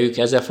 nincsen idejük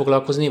ezzel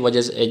foglalkozni, vagy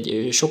ez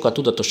egy sokkal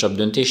tudatosabb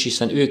döntés,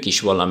 hiszen ők is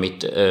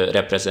valamit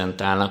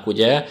reprezentálnak,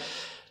 ugye?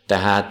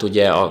 Tehát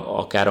ugye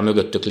akár a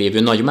mögöttük lévő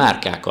nagy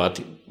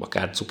márkákat,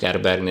 akár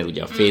Zuckerbergnél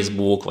ugye a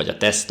Facebook, vagy a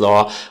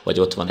Tesla, vagy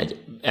ott van egy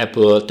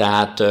Apple,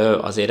 tehát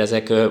azért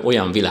ezek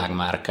olyan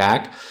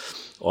világmárkák,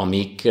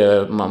 amik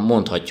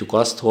mondhatjuk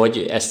azt,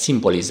 hogy ezt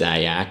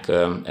szimbolizálják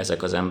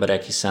ezek az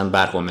emberek, hiszen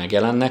bárhol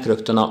megjelennek,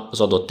 rögtön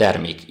az adott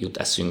termék jut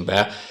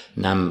eszünkbe,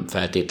 nem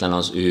feltétlen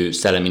az ő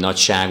szellemi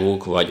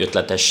nagyságuk, vagy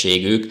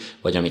ötletességük,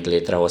 vagy amit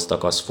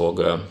létrehoztak, az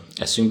fog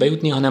eszünkbe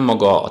jutni, hanem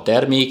maga a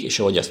termék, és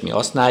ahogy azt mi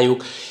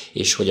használjuk,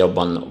 és hogy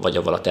abban, vagy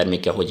avval a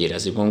termékkel hogy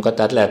érezzük magunkat.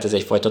 Tehát lehet ez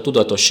egyfajta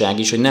tudatosság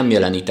is, hogy nem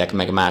jelenítek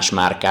meg más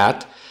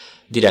márkát,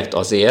 direkt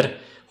azért,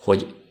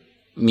 hogy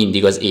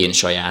mindig az én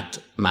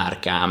saját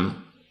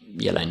márkám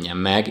jelenjen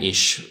meg,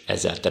 és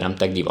ezzel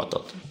teremtek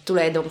divatot.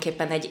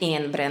 Tulajdonképpen egy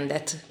én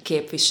brandet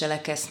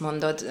képviselek, ezt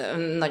mondod.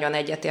 Nagyon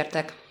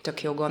egyetértek,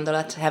 tök jó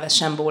gondolat.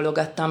 Hevesen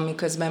bólogattam,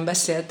 miközben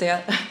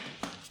beszéltél.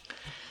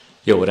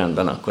 Jó,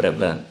 rendben, akkor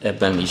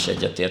ebben is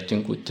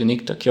egyetértünk, úgy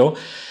tűnik, tök jó.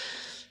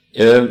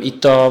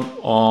 Itt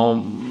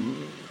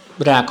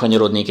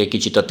rákanyarodnék egy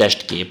kicsit a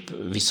testkép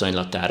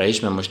viszonylatára is,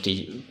 mert most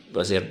így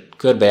azért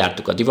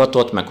körbejártuk a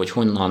divatot, meg hogy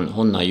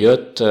honnan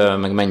jött,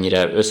 meg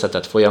mennyire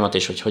összetett folyamat,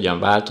 és hogy hogyan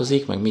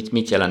változik, meg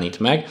mit jelenít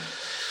meg.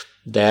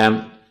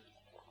 De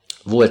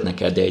volt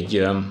neked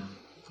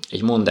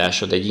egy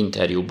mondásod, egy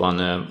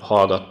interjúban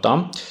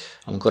hallgattam,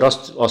 amikor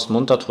azt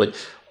mondtad, hogy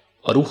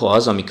a ruha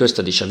az, ami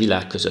közted és a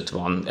világ között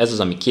van. Ez az,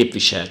 ami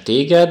képvisel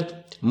téged,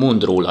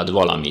 mond rólad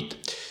valamit.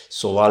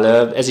 Szóval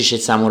ez is egy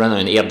számomra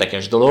nagyon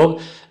érdekes dolog.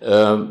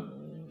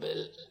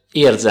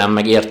 Érzem,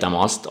 meg értem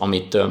azt,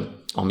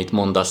 amit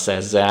mondasz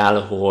ezzel,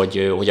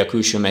 hogy a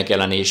külső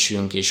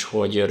megjelenésünk is,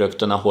 hogy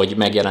rögtön, ahogy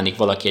megjelenik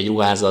valaki egy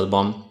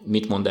ruházatban,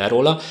 mit mond el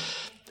róla.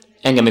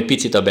 Engem egy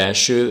picit a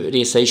belső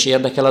része is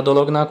érdekel a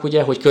dolognak,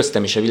 ugye, hogy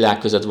köztem és a világ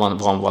között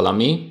van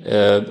valami,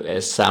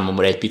 ez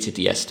számomra egy picit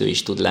ijesztő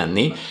is tud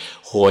lenni,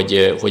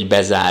 hogy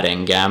bezár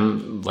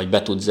engem, vagy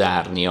be tud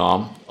zárni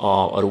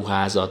a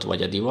ruházat,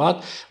 vagy a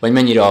divat, vagy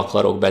mennyire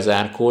akarok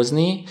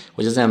bezárkózni,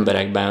 hogy az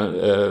emberekben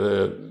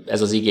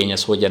ez az igény,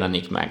 ez hogy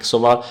jelenik meg.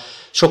 Szóval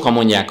sokan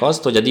mondják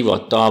azt, hogy a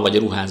divattal, vagy a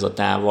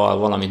ruházatával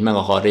valamit meg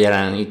akar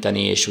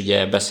jeleníteni, és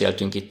ugye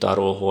beszéltünk itt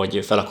arról,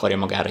 hogy fel akarja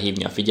magára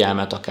hívni a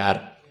figyelmet,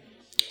 akár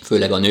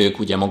főleg a nők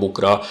ugye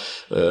magukra,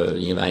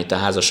 nyilván itt a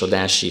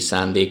házasodási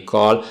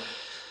szándékkal,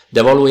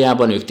 de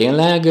valójában ők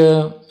tényleg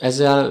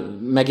ezzel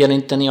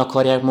megjeleníteni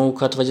akarják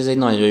magukat, vagy ez egy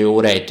nagyon jó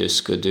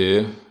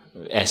rejtőzködő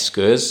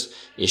eszköz,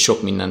 és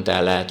sok mindent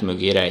el lehet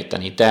mögé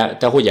rejteni.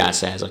 Te hogy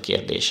állsz ehhez a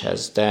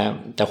kérdéshez?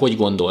 Te hogy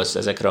gondolsz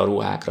ezekre a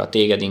ruhákra?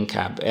 Téged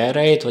inkább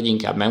elrejt, vagy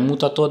inkább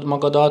megmutatod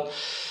magadat,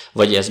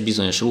 vagy ez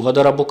bizonyos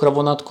ruhadarabokra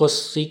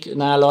vonatkozik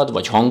nálad,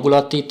 vagy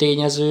hangulati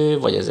tényező,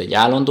 vagy ez egy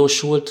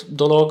állandósult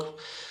dolog?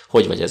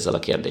 Hogy vagy ezzel a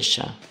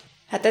kérdéssel?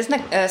 Hát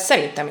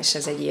szerintem is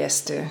ez egy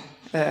ijesztő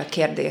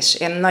kérdés.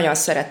 Én nagyon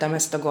szeretem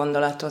ezt a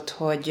gondolatot,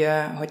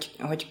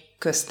 hogy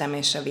köztem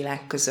és a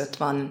világ között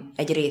van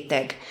egy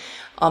réteg,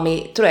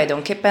 ami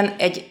tulajdonképpen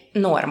egy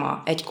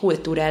norma, egy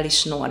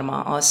kulturális norma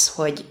az,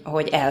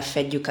 hogy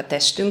elfedjük a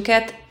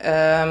testünket.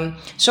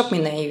 Sok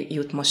minden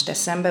jut most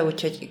eszembe,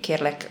 úgyhogy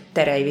kérlek,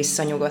 terelj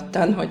vissza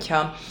nyugodtan,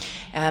 hogyha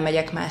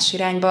elmegyek más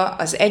irányba.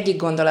 Az egyik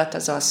gondolat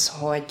az,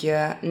 hogy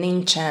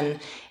nincsen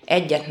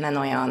egyetlen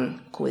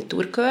olyan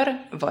kultúrkör,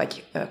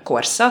 vagy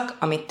korszak,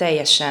 amit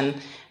teljesen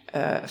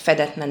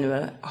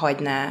fedetlenül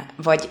hagyná,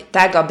 vagy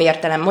tágabb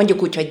értelem,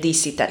 mondjuk úgy, hogy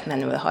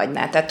díszítetlenül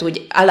hagyná. Tehát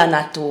úgy a la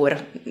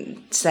nature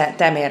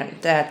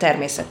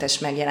természetes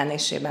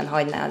megjelenésében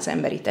hagyná az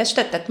emberi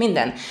testet. Tehát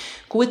minden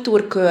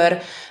kultúrkör,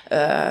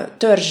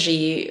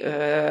 törzsi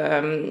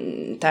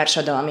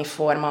társadalmi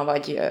forma,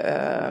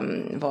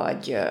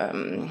 vagy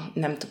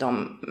nem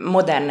tudom,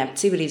 modernebb,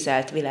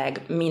 civilizált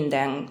világ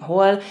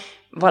mindenhol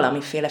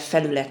valamiféle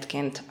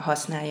felületként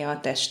használja a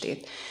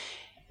testét.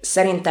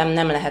 Szerintem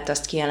nem lehet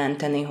azt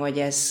kijelenteni, hogy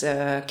ez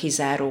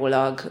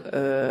kizárólag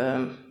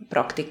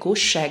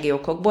praktikussági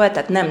okokból,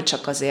 tehát nem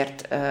csak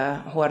azért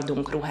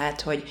hordunk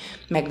ruhát, hogy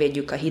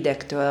megvédjük a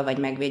hidegtől, vagy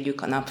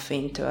megvédjük a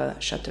napfénytől,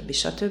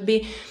 stb.,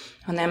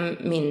 hanem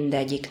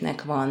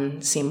mindegyiknek van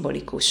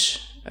szimbolikus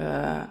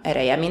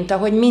ereje, mint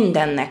ahogy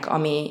mindennek,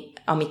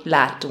 amit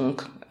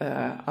látunk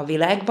a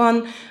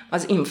világban,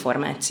 az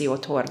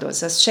információt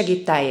hordoz. Az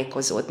segít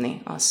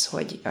tájékozódni az,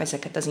 hogy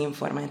ezeket az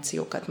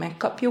információkat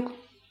megkapjuk.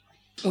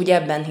 Úgy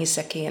ebben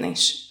hiszek én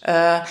is.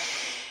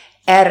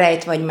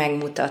 Elrejt vagy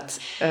megmutat.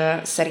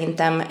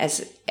 Szerintem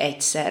ez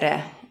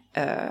egyszerre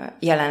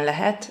jelen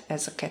lehet,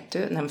 ez a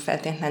kettő, nem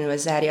feltétlenül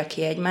zárja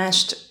ki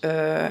egymást.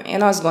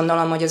 Én azt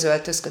gondolom, hogy az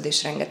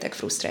öltözködés rengeteg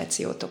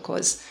frusztrációt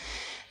okoz.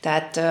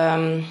 Tehát,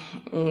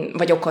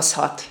 vagy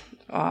okozhat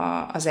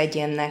az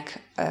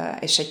egyénnek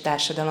és egy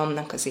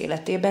társadalomnak az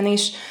életében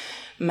is,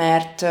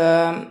 mert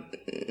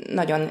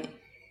nagyon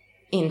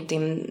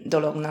intim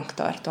dolognak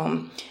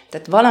tartom.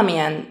 Tehát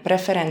valamilyen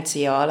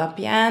preferencia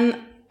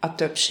alapján a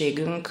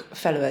többségünk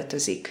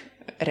felöltözik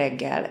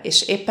reggel.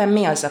 És éppen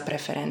mi az a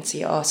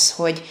preferencia? Az,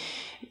 hogy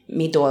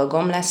mi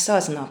dolgom lesz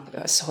aznap?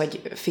 Az,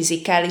 hogy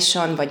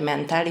fizikálisan vagy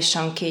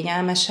mentálisan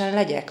kényelmesen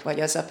legyek? Vagy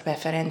az a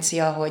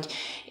preferencia, hogy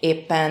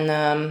éppen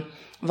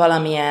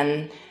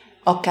valamilyen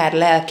akár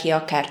lelki,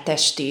 akár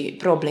testi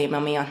probléma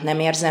miatt nem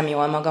érzem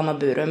jól magam a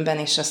bőrömben,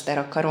 és azt el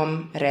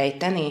akarom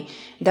rejteni?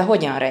 De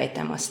hogyan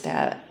rejtem azt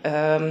el?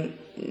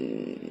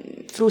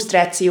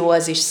 Frusztráció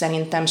az is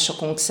szerintem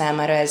sokunk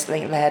számára, ez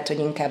lehet, hogy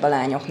inkább a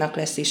lányoknak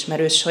lesz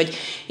ismerős, hogy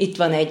itt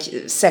van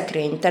egy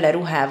szekrény tele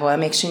ruhával,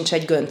 még sincs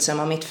egy göncöm,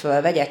 amit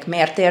fölvegyek.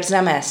 Miért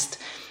érzem ezt?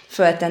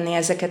 Föltenni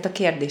ezeket a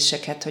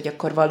kérdéseket, hogy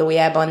akkor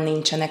valójában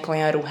nincsenek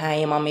olyan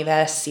ruháim,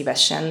 amivel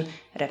szívesen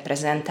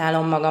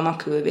reprezentálom magam a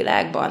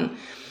külvilágban.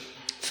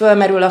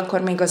 Fölmerül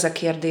akkor még az a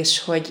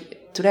kérdés, hogy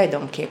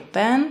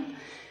tulajdonképpen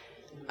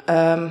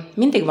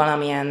mindig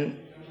valamilyen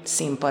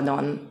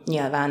színpadon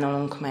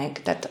nyilvánulunk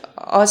meg. Tehát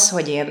az,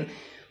 hogy én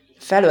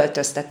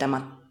felöltöztetem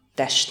a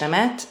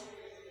testemet,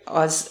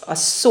 az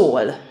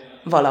szól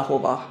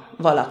valahova,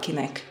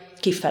 valakinek,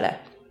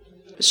 kifele.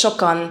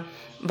 Sokan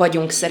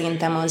vagyunk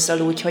szerintem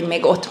azzal úgy, hogy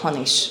még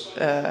otthon is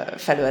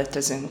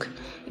felöltözünk.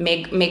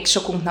 Még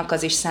sokunknak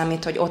az is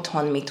számít, hogy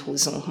otthon mit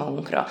húzunk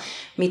magunkra,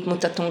 mit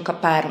mutatunk a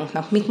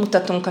párunknak, mit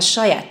mutatunk a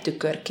saját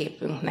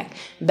tükörképünknek.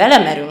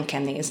 Belemerünk-e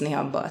nézni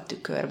abba a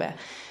tükörbe?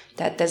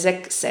 Tehát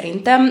ezek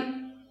szerintem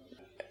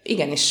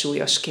igenis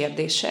súlyos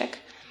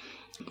kérdések.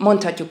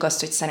 Mondhatjuk azt,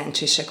 hogy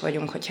szerencsések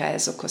vagyunk, hogyha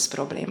ez okoz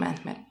problémát,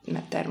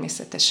 mert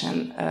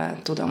természetesen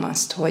tudom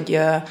azt,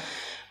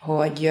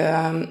 hogy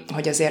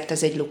azért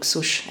ez egy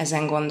luxus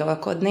ezen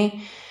gondolkodni,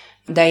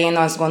 de én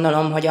azt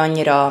gondolom, hogy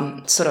annyira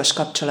szoros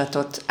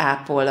kapcsolatot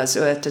ápol az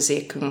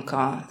öltözékünk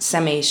a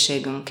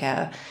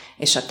személyiségünkkel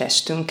és a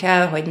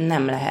testünkkel, hogy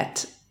nem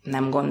lehet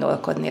nem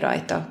gondolkodni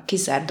rajta.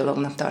 Kizárt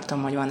dolognak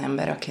tartom, hogy van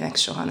ember, akinek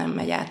soha nem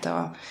megy át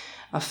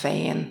a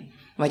fején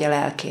vagy a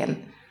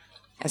lelkén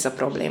ez a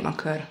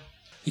problémakör.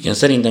 Igen,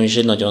 szerintem is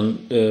egy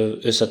nagyon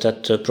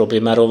összetett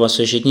problémáról van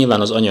szó, és itt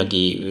nyilván az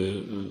anyagi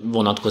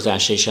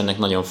vonatkozása is ennek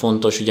nagyon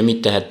fontos. Ugye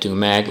mit tehettünk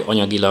meg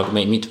anyagilag,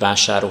 mit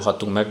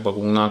vásárolhatunk meg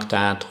magunknak,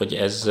 tehát hogy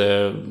ez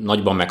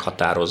nagyban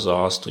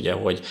meghatározza azt, ugye,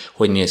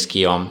 hogy néz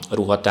ki a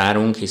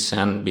ruhatárunk,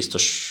 hiszen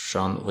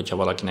biztosan, hogyha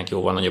valakinek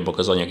jóval nagyobbak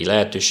az anyagi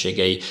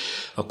lehetőségei,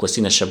 akkor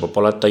színesebb a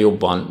paletta,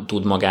 jobban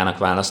tud magának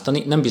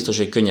választani. Nem biztos,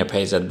 hogy könnyebb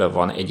helyzetben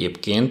van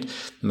egyébként,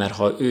 mert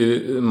ha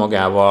ő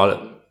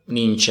magával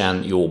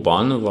nincsen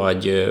jóban,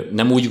 vagy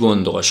nem úgy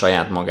gondol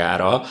saját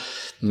magára,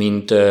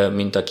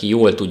 mint aki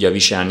jól tudja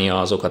viselni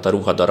azokat a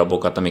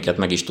ruhadarabokat, amiket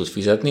meg is tud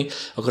fizetni,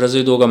 akkor az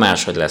ő dolga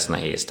máshogy lesz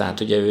nehéz. Tehát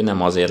ugye ő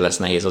nem azért lesz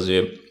nehéz az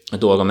ő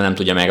dolga, mert nem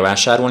tudja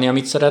megvásárolni,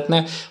 amit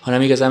szeretne,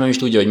 hanem igazán nem is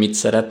tudja, hogy mit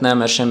szeretne,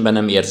 mert semben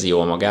nem érzi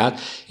jól magát.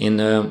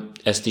 Én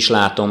ezt is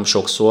látom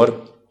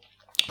sokszor,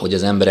 hogy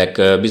az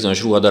emberek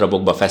bizonyos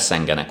ruhadarabokba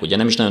fesszengenek. Ugye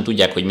nem is nagyon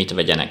tudják, hogy mit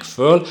vegyenek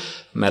föl,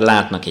 mert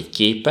látnak egy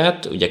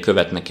képet, ugye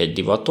követnek egy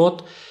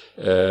divatot,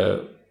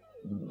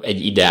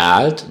 egy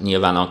ideált,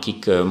 nyilván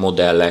akik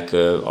modellek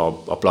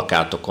a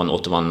plakátokon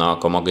ott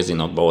vannak, a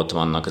magazinokban ott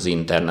vannak, az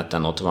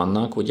interneten ott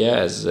vannak, ugye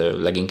ez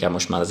leginkább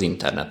most már az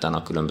interneten,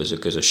 a különböző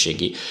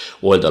közösségi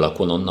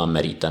oldalakon onnan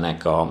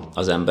merítenek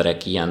az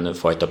emberek ilyen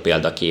fajta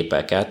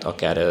példaképeket,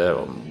 akár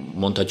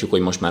mondhatjuk,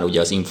 hogy most már ugye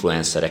az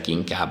influencerek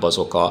inkább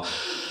azok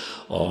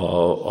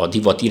a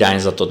divat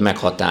irányzatot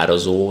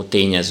meghatározó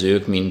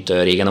tényezők, mint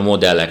régen a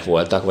modellek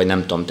voltak, vagy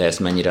nem tudom, te ezt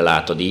mennyire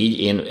látod így.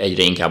 Én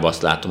egyre inkább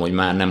azt látom, hogy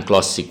már nem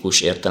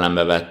klasszikus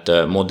értelembe vett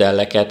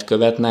modelleket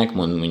követnek,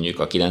 mondjuk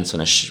a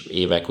 90-es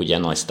évek ugye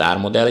nagy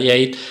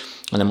sztármodelljeit,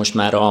 hanem most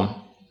már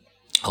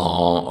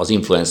az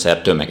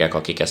influencer tömegek,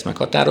 akik ezt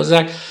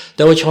meghatározzák.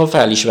 De hogyha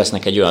fel is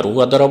vesznek egy olyan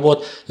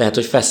ruhadarabot, lehet,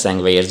 hogy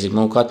feszengve érzik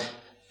magukat.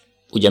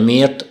 Ugye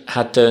miért?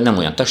 Hát nem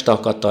olyan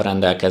testalkattal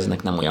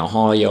rendelkeznek, nem olyan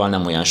hajjal,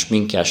 nem olyan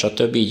sminkkel,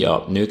 stb. Így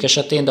a nők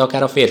esetén, de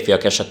akár a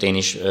férfiak esetén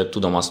is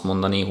tudom azt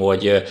mondani,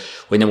 hogy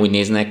nem úgy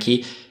néznek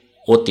ki.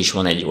 Ott is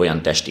van egy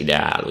olyan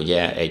testideál,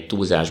 ugye egy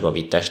túlzásba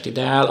vitt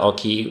testideál,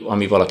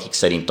 ami valakik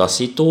szerint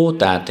taszító,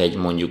 tehát egy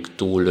mondjuk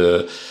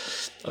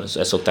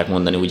ezt szokták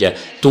mondani, ugye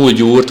túl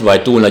gyúrt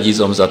vagy túl nagy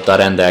izomzattal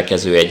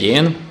rendelkező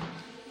egyén,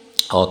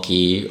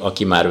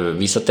 aki már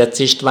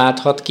visszatetszést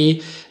válthat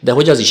ki, de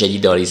hogy az is egy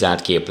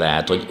idealizált kép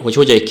lehet, hogy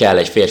hogyan kell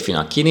egy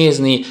férfinak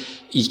kinézni,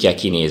 így kell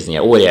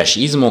kinéznie,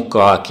 óriási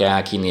izmokkal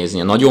kell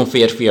kinéznie, nagyon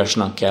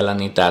férfiasnak kell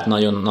lenni, tehát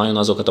nagyon, nagyon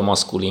azokat a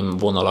maszkulin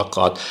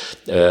vonalakat,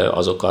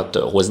 azokat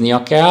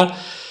hoznia kell,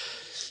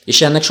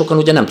 és ennek sokan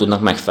ugye nem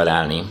tudnak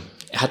megfelelni.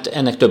 Hát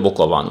ennek több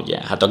oka van, ugye.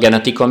 Hát a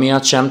genetika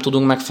miatt sem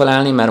tudunk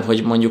megfelelni, mert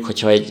hogy mondjuk,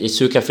 hogyha egy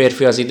szőke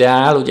férfi az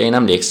ideál, ugye én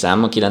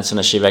emlékszem, a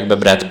 90-es években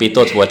Brad Pitt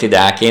ott volt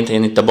ideálként,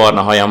 én itt a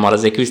barna hajammal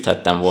azért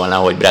küzdhettem volna,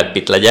 hogy Brad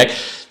Pitt legyek.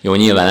 Jó,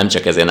 nyilván nem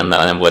csak ezért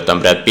nem voltam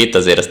Brad Pitt,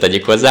 azért ezt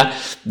tegyük hozzá,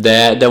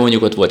 de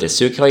mondjuk ott volt egy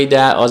szőke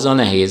ideál, azzal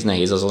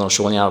nehéz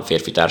azonosulni a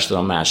férfi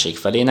társadalom másik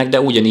felének,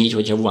 de ugyanígy,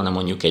 hogyha volna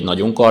mondjuk egy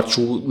nagyon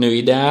karcsú nő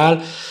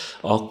ideál,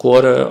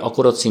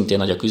 akkor ott szintén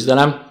nagy a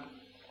küzdelem.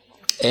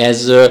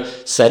 Ez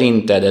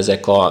szerinted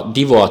ezek a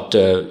divat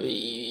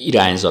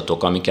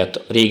irányzatok,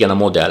 amiket régen a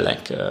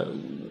modellek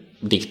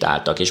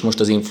diktáltak, és most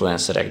az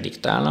influencerek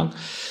diktálnak,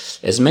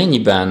 ez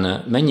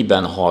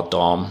mennyiben hat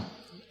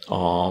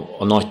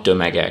a nagy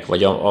tömegek,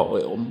 vagy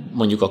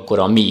mondjuk akkor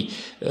a mi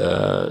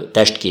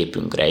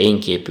testképünkre, én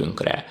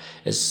képünkre?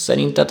 Ez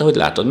szerinted, hogy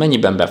látod,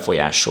 mennyiben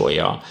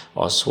befolyásolja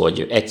az,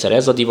 hogy egyszer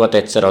ez a divat,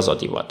 egyszer az a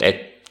divat?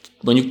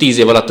 Mondjuk 10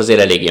 év alatt azért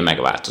eléggé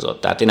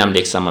megváltozott. Tehát én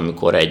emlékszem,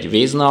 amikor egy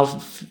vézna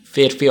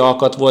férfi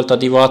alkat volt a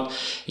divat,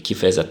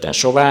 kifejezetten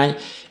sovány,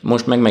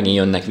 most megint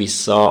jönnek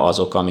vissza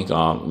azok, amik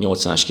a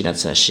 80-as,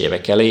 90-es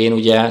évek elején,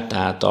 ugye,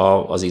 tehát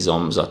az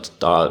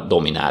izomzattal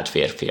dominált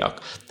férfiak.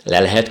 Le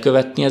lehet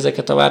követni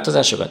ezeket a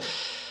változásokat?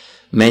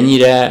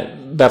 Mennyire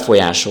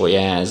befolyásolja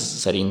ez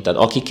szerinted?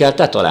 Akikkel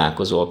te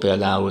találkozol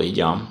például így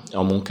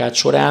a munkád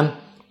során,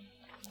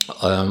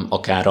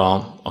 akár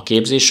a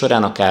képzés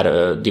során,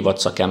 akár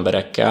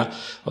divatszakemberekkel,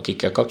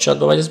 akikkel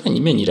kapcsolatban vagy, ez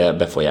mennyire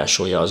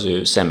befolyásolja az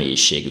ő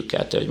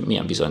személyiségüket, hogy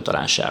milyen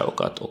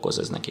bizonytalanságokat okoz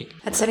ez nekik?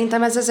 Hát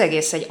szerintem ez az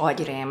egész egy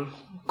agyrém,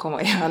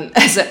 komolyan.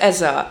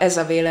 Ez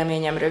a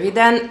véleményem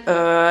röviden,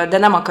 de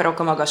nem akarok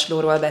a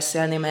magaslóról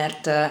beszélni,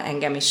 mert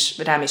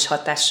rám is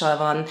hatással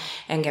van,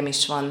 engem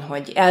is van,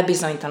 hogy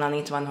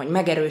elbizonytalanít, van, hogy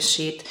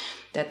megerősít,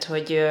 tehát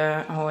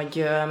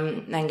hogy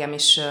engem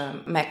is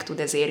meg tud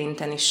ez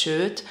érinteni,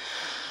 sőt,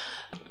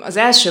 az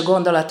első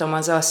gondolatom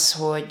az,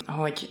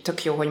 hogy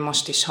tök jó, hogy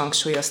most is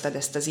hangsúlyoztad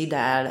ezt az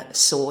ideál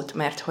szót,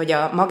 mert hogy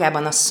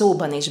magában a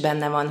szóban is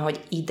benne van, hogy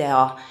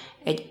idea,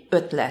 egy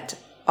ötlet,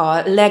 a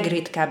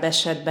legritkább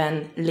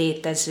esetben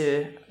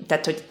létező,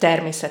 tehát hogy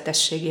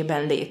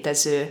természetességében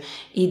létező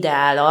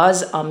ideál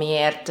az,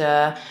 amiért,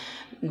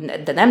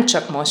 de nem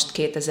csak most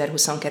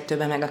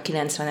 2022-ben, meg a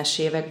 90-es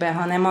években,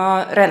 hanem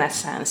a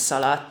reneszánsz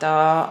alatt,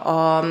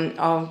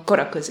 a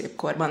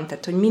koraközépkorban,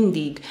 tehát hogy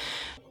mindig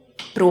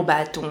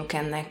próbáltunk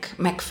ennek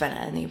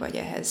megfelelni,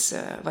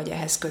 vagy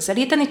ehhez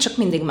közelíteni, csak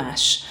mindig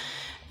más.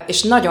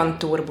 És nagyon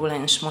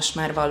turbulens most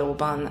már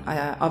valóban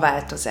a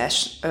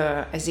változás.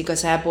 Ez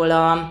igazából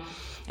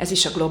ez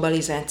is a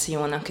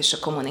globalizációnak és a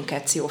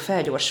kommunikáció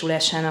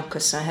felgyorsulásának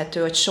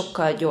köszönhető, hogy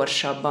sokkal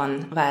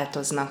gyorsabban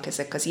változnak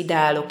ezek az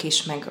ideálok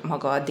is, meg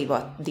maga a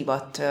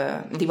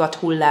divat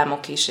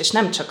hullámok is, és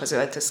nem csak az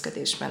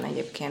öltözködésben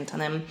egyébként,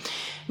 hanem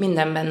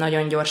mindenben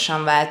nagyon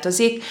gyorsan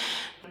változik.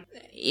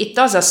 Itt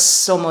az a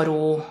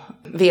szomorú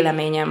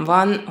véleményem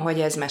van, hogy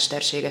ez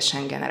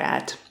mesterségesen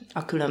generált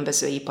a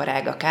különböző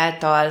iparágak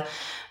által,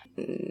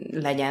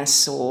 legyen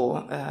szó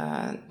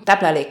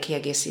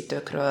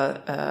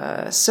táplálékkiegészítőkről,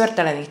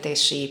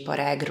 szőrtelenítési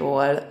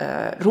iparágról,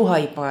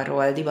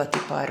 ruhaiparról,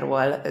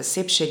 divatiparról,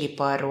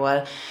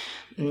 szépségiparról,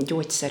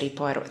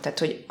 gyógyszeriparról. Tehát,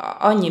 hogy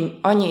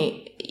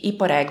annyi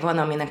iparág van,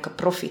 aminek a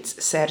profit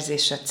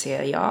szerzése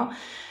célja,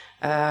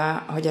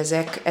 hogy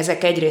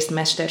ezek egyrészt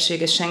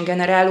mesterségesen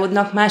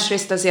generálódnak,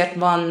 másrészt azért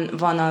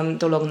van a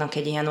dolognak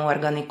egy ilyen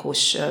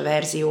organikus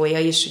verziója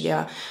is, ugye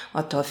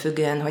attól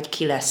függően, hogy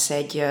ki lesz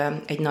egy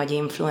nagy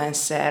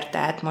influencer,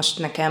 tehát most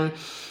nekem,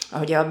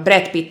 ahogy a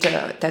Brad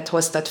Pittet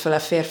hoztad fel a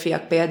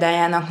férfiak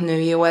példájának,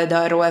 női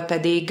oldalról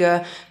pedig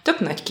tök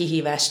nagy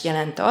kihívást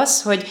jelent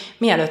az, hogy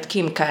mielőtt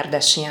Kim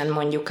Kardashian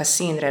mondjuk a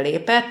színre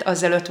lépett,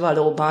 azelőtt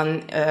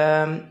valóban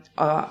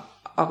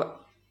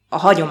a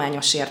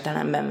hagyományos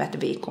értelemben vett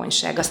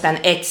vékonyság. Aztán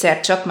egyszer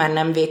csak már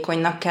nem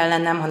vékonynak kell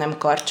lennem, hanem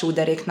karcsú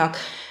deréknak,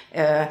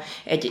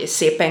 egy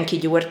szépen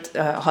kigyúrt,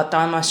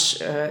 hatalmas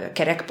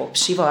kerek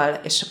popsival,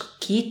 és akkor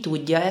ki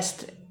tudja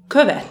ezt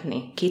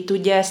követni, ki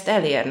tudja ezt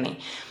elérni.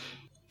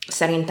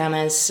 Szerintem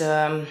ez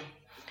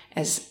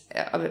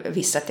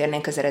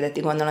visszatérnénk az eredeti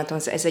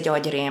gondolatomhoz, ez egy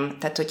agyrém.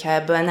 Tehát, hogyha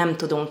ebből nem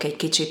tudunk egy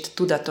kicsit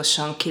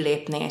tudatosan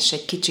kilépni, és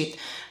egy kicsit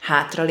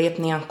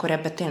hátralépni, akkor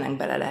ebbe tényleg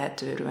bele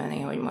lehet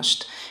őrülni, hogy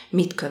most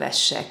mit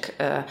kövessek,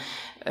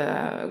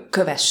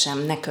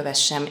 kövessem, ne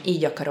kövessem,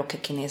 így akarok-e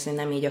kinézni,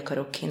 nem így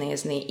akarok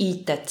kinézni,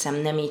 így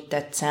tetszem, nem így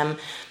tetszem.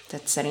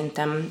 Tehát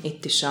szerintem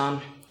itt is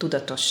a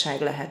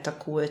tudatosság lehet a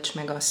kulcs,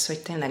 meg az, hogy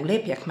tényleg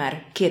lépjek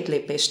már 2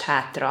 lépést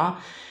hátra,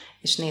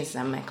 és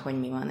nézzem meg, hogy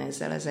mi van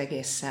ezzel az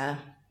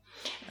egésszel.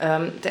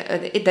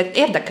 De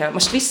érdekel,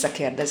 most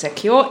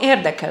visszakérdezek, jó?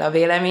 Érdekel a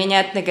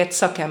véleményed, neked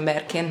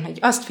szakemberként, hogy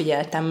azt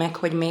figyeltem meg,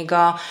 hogy még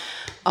a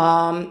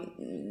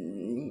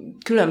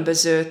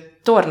különböző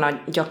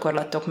torna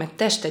gyakorlatok, meg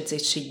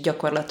testedzési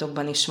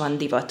gyakorlatokban is van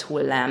divat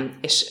hullám,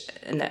 és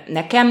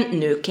nekem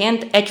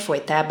nőként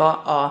egyfolytában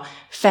a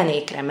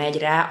fenékre megy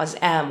rá az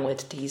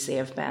elmúlt 10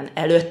 évben.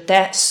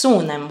 Előtte szó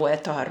nem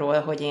volt arról,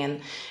 hogy én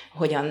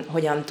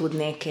hogyan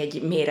tudnék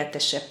egy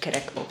méretesebb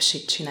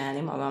kerekpopsit csinálni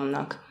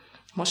magamnak.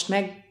 Most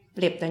meg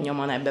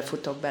lépten-nyomon ebbe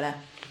futok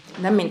bele.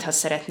 Nem mintha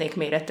szeretnék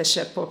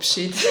méretesebb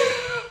popsit.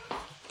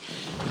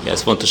 Igen,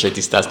 ez fontos, hogy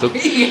tisztáztuk.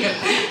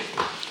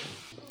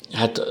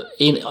 Hát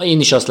én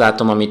is azt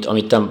látom,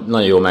 amit te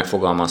nagyon jól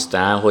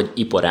megfogalmaztál, hogy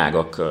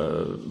iparágak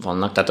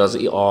vannak, tehát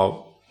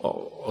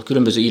a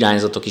különböző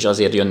irányzatok is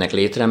azért jönnek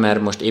létre,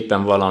 mert most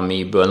éppen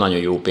valamiből nagyon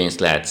jó pénzt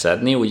lehet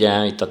szedni.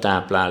 Ugye itt a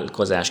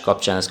táplálkozás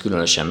kapcsán ez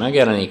különösen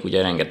megjelenik,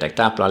 ugye rengeteg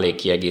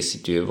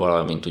táplálékkiegészítő,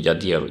 valamint ugye a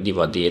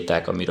divat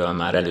diéták, amiről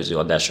már előző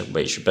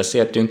adásokban is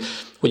beszéltünk,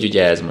 hogy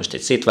ugye ez most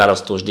egy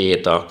szétválasztós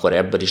diéta, akkor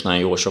ebből is nagyon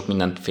jó sok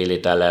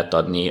mindenfélét el lehet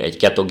adni, egy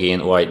ketogén,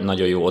 vagy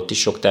nagyon jó, ott is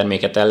sok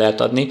terméket el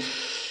lehet adni.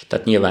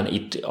 Tehát nyilván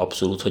itt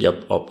abszolút, hogy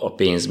a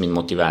pénz, mint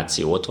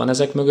motiváció ott van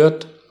ezek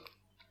mögött.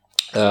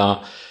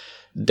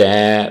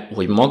 De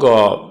hogy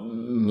maga,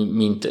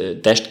 mint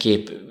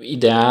testkép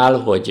ideál,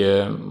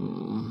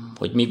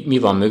 hogy mi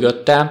van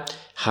mögötte,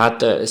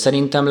 hát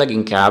szerintem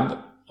leginkább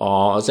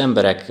az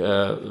emberek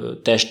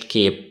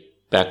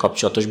testképpel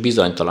kapcsolatos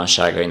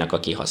bizonytalanságainak a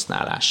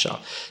kihasználása.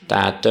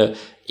 Tehát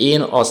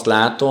én azt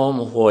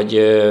látom, hogy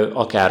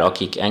akár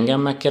akik engem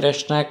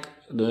megkeresnek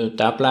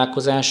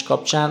táplálkozás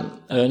kapcsán,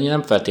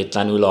 nem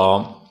feltétlenül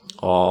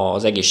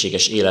az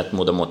egészséges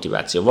életmód a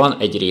motiváció. Van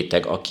egy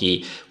réteg,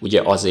 aki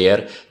ugye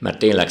azért, mert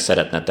tényleg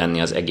szeretne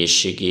tenni az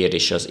egészségért,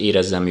 és az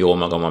érezzem jól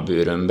magam a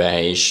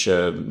bőrömbe, és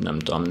nem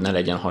tudom, ne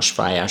legyen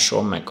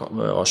hasfájásom, meg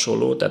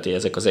hasonló, tehát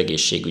ezek az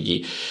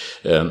egészségügyi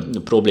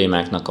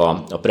problémáknak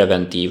a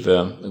preventív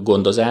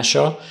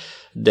gondozása,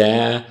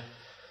 de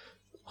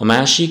a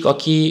másik,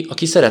 aki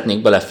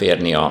szeretnék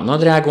beleférni a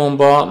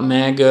nadrágomba,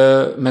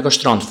 meg a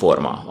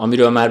strandforma,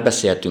 amiről már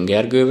beszéltünk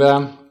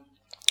Gergővel,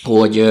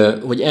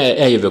 hogy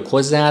eljövök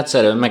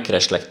hozzád,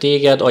 megkereslek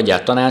téged,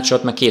 adjál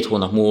tanácsot, meg 2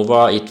 hónap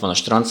múlva itt van a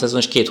strandszezon,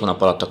 és 2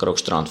 hónap alatt akarok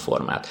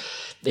strandformát.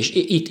 És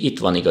itt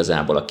van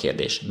igazából a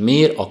kérdés.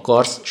 Miért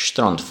akarsz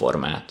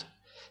strandformát?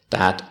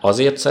 Tehát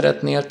azért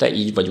szeretnél te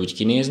így vagy úgy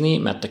kinézni,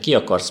 mert te ki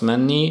akarsz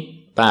menni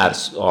pár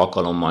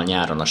alkalommal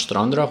nyáron a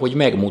strandra, hogy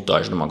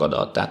megmutasd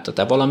magadat. Tehát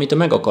te valamit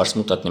meg akarsz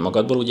mutatni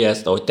magadból, ugye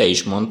ezt, ahogy te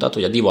is mondtad,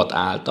 hogy a divat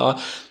által,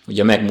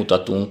 ugye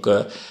megmutatunk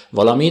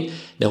valamit,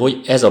 de hogy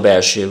ez a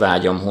belső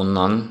vágyam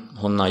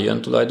honnan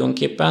jön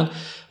tulajdonképpen,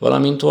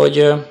 valamint,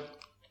 hogy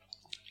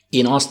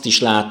én azt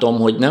is látom,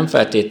 hogy nem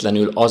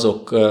feltétlenül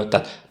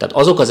tehát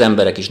azok az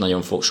emberek is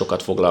nagyon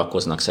sokat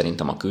foglalkoznak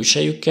szerintem a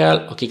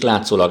külsejükkel, akik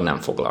látszólag nem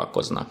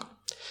foglalkoznak.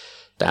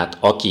 Tehát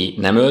aki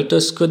nem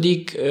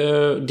öltözködik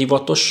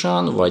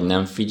divatosan, vagy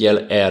nem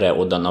figyel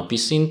erre-oda napi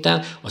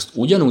szinten, azt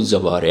ugyanúgy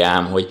zavarja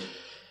ám, hogy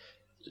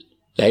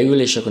leül,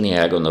 és akkor néha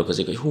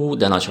elgondolkozik, hogy hú,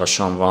 de nagy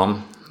hasam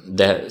van,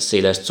 de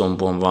széles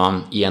combom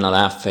van, ilyen a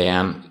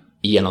lábfejem,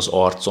 ilyen az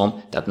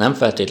arcom, tehát nem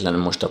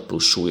feltétlenül most a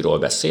plusz súlyról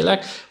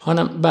beszélek,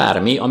 hanem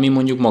bármi, ami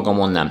mondjuk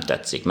magamon nem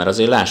tetszik, mert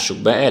azért lássuk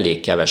be, elég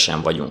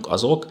kevesen vagyunk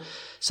azok,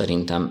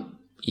 szerintem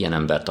ilyen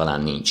ember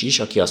talán nincs is,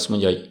 aki azt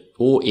mondja,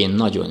 hogy én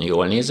nagyon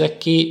jól nézek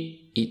ki,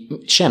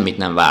 semmit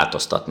nem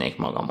változtatnék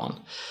magamon.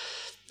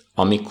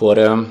 Amikor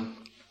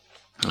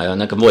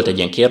nekem volt egy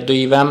ilyen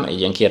kérdőívem, egy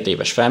ilyen 2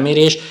 éves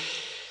felmérés,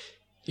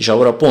 és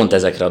arra pont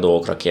ezekre a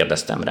dolgokra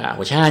kérdeztem rá,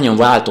 hogy hányan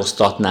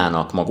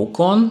változtatnának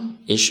magukon,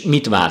 és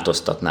mit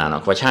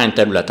változtatnának, vagy hány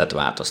területet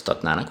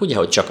változtatnának. Ugye,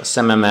 hogy csak a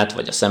szememet,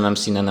 vagy a szemem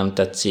színe nem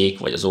tetszik,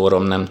 vagy az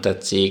orrom nem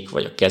tetszik,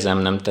 vagy a kezem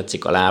nem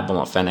tetszik, a lábam,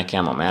 a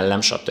fenekem, a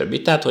mellem,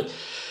 stb. Tehát, hogy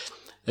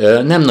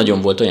nem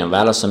nagyon volt olyan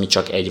válasz, ami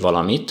csak egy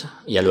valamit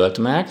jelölt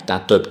meg,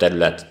 tehát több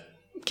terület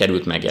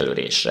került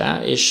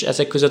megjelölésre, és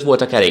ezek között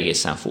voltak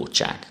egészen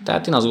furcsák.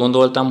 Tehát én azt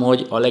gondoltam,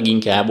 hogy a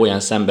leginkább olyan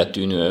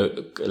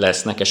szembetűnők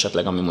lesznek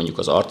esetleg, ami mondjuk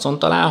az arcon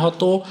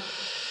található,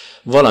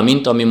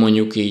 valamint ami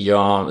mondjuk így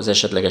az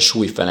esetleges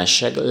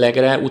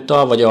súlyfeleslegre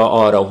utal, vagy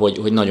arra,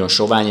 hogy nagyon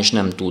sovány, és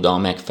nem tud a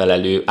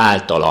megfelelő,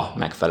 általa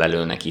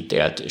megfelelőnek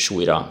ítélt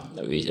súlyra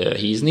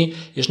hízni,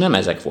 és nem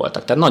ezek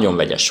voltak. Tehát nagyon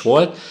vegyes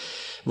volt.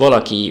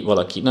 Valaki,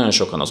 nagyon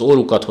sokan az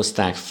orrukat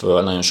hozták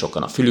föl, nagyon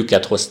sokan a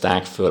fülüket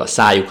hozták föl, a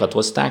szájukat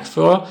hozták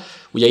föl.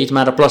 Ugye itt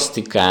már a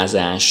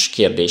plastikázás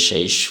kérdése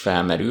is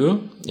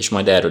felmerül, és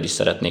majd erről is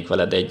szeretnék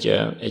veled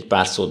egy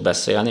pár szót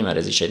beszélni, mert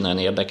ez is egy nagyon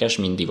érdekes,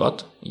 mint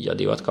divat, így a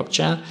divat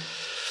kapcsán.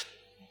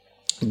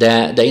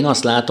 De én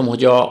azt látom,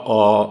 hogy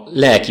a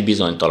lelki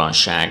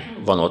bizonytalanság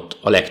van ott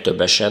a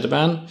legtöbb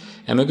esetben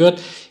emögött,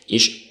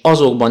 és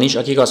azokban is,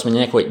 akik azt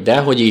mondják, hogy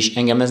dehogy is,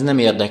 engem ez nem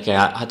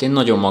érdekel, hát én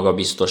nagyon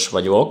magabiztos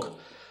vagyok,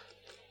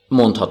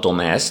 mondhatom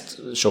ezt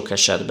sok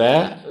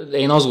esetben, de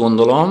én azt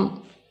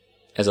gondolom,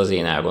 ez az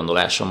én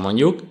elgondolásom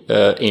mondjuk,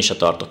 én se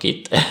tartok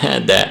itt,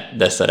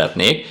 de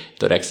szeretnék,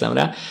 törekszem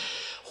rá,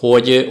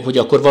 hogy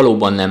akkor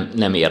valóban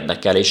nem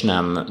érdekel, és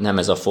nem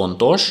ez a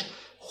fontos,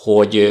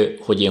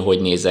 hogy én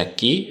hogy nézek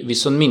ki,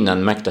 viszont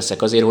mindent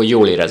megteszek azért, hogy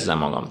jól érezzem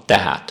magam.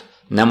 Tehát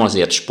nem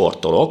azért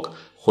sportolok,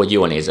 hogy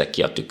jól nézek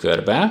ki a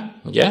tükörbe,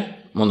 ugye?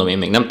 Mondom, én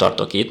még nem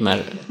tartok itt,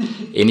 mert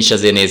én is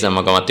azért nézem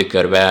magam a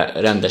tükörbe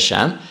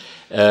rendesen,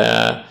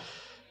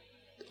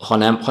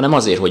 hanem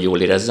azért, hogy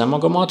jól érezzem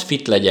magamat,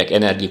 fit legyek,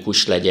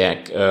 energikus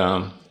legyek,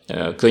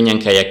 könnyen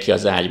keljek ki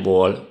az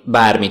ágyból,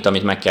 bármit,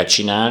 amit meg kell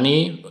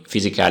csinálni,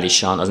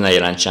 fizikálisan, az ne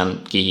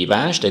jelentsen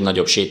kihívást, egy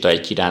nagyobb séta,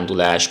 egy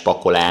kirándulás,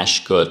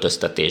 pakolás,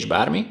 költöztetés,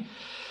 bármi,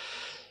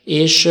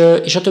 és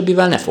a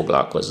többivel ne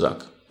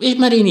foglalkozzak. És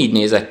mert én így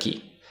nézek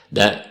ki.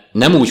 De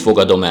nem úgy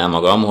fogadom el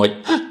magam, hogy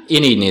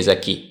én így nézek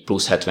ki,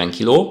 plusz 70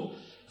 kiló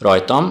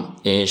rajtam,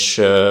 és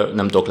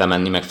nem tudok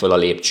lemenni meg föl a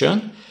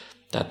lépcsőn,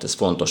 tehát ez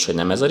fontos, hogy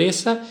nem ez a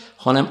része,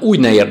 hanem úgy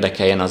ne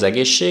érdekeljen az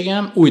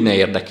egészségem, úgy ne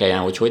érdekeljen,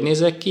 hogy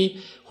nézek ki,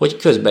 hogy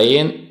közben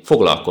én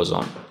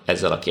foglalkozom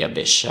ezzel a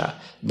kérdéssel.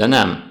 De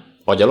nem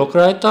agyalok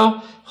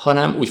rajta,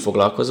 hanem úgy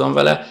foglalkozom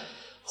vele,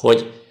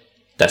 hogy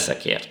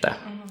teszek érte.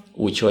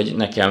 Úgyhogy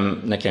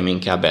nekem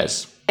inkább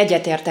ez.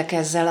 Egyetértek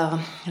ezzel a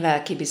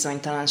lelki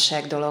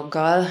bizonytalanság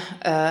dologgal.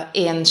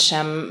 Én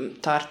sem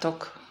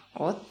tartok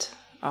ott,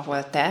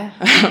 ahol te,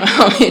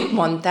 amit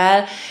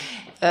mondtál,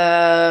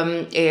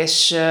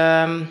 és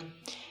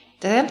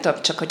de nem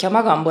tudom, csak hogyha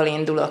magamból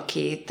indulok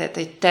ki, tehát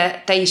hogy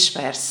te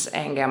ismersz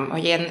engem,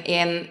 hogy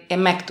én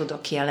meg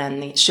tudok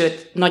jelenni,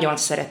 sőt, nagyon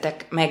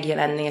szeretek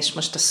megjelenni, és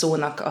most a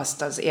szónak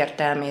azt az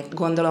értelmét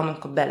gondolom,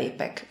 amikor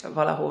belépek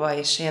valahova,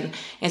 és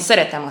én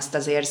szeretem azt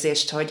az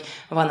érzést, hogy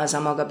van az a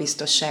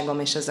magabiztosságom,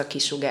 és az a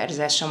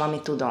kisugárzásom, ami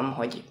tudom,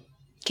 hogy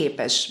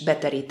képes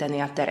beteríteni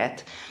a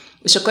teret.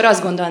 És akkor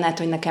azt gondolnád,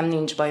 hogy nekem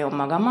nincs bajom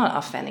magammal,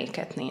 a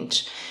fenéket nincs.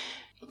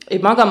 Én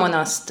magamon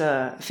azt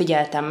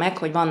figyeltem meg,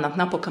 hogy vannak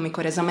napok,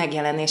 amikor ez a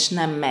megjelenés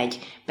nem megy,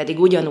 pedig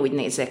ugyanúgy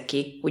nézek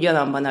ki,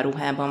 ugyanabban a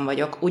ruhában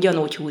vagyok,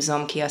 ugyanúgy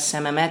húzom ki a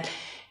szememet,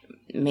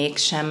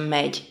 mégsem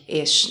megy,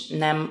 és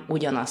nem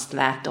ugyanazt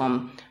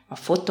látom a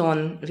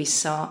fotón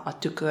vissza, a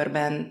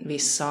tükörben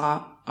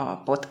vissza,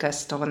 a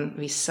podcaston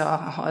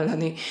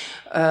visszahallani,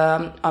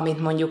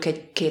 amit mondjuk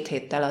egy 2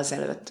 héttel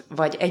azelőtt,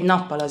 vagy egy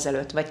nappal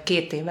azelőtt, vagy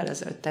 2 évvel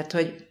ezelőtt. Tehát,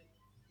 hogy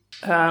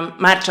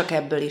már csak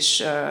ebből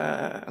is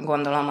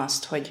gondolom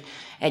azt, hogy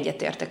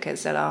egyetértek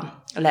ezzel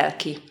a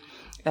lelki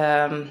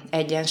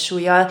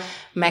egyensúllyal.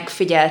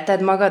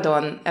 Megfigyelted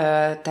magadon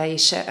te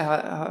is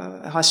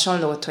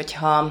hasonlót,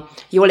 hogyha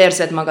jól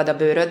érzed magad a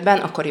bőrödben,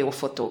 akkor jó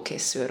fotó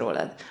készül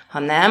rólad. Ha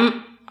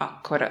nem,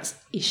 akkor az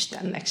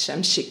Istennek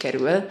sem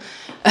sikerül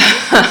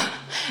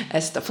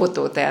ezt a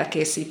fotót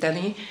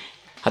elkészíteni.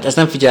 Hát ezt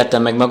nem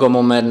figyeltem meg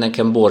magamon, mert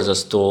nekem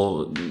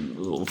borzasztó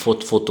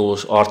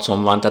fotós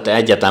arcom van, tehát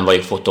egyáltalán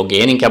vagyok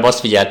fotogén. Inkább azt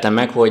figyeltem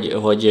meg,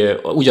 hogy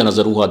ugyanaz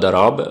a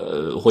ruhadarab,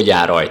 hogy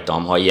áll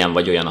rajtam, ha ilyen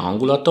vagy olyan a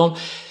hangulatom,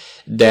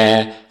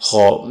 de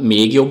ha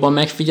még jobban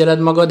megfigyeled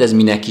magad, ez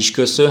minek is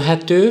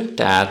köszönhető,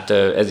 tehát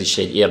ez is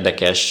egy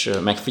érdekes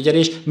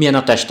megfigyelés. Milyen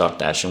a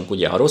testtartásunk,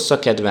 ugye? Ha rossz a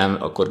kedvem,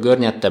 akkor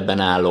görnyettebben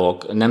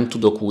állok, nem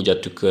tudok úgy a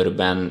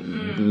tükörben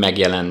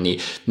megjelenni,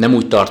 nem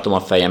úgy tartom a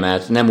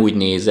fejemet, nem úgy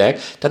nézek,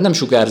 tehát nem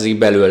sugárzik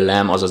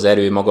belőlem az az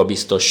erő,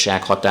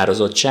 magabiztosság,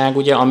 határozottság,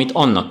 ugye, amit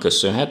annak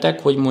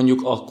köszönhetek, hogy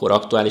mondjuk akkor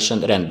aktuálisan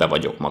rendben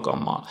vagyok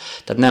magammal.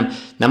 Tehát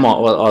nem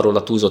arról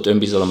a túlzott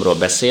önbizalomról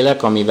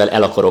beszélek, amivel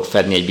el akarok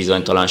fedni egy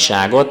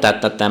bizonytalanságot,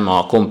 tehát nem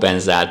a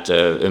kompenzált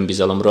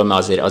önbizalomról, mert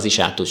azért az is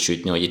át tud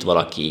sütni, hogy itt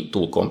valaki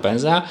túl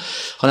kompenzál,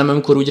 hanem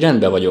amikor úgy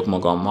rendben vagyok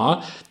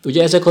magammal.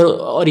 Ugye ezek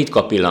a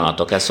ritka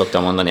pillanatok, ezt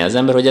szoktam mondani az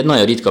ember, hogy egy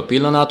nagyon ritka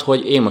pillanat,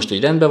 hogy én most úgy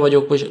rendben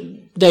vagyok,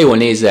 de jól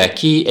nézel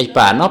ki egy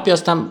pár napja,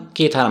 aztán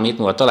 2-3 hét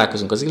múlva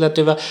találkozunk az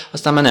illetővel,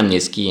 aztán már nem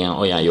néz ki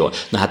olyan jól.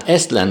 Na hát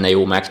ezt lenne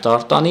jó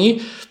megtartani,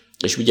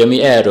 és ugye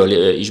mi erről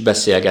is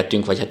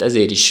beszélgettünk, vagy hát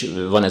ezért is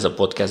van ez a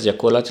podcast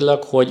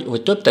gyakorlatilag,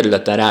 hogy több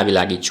területen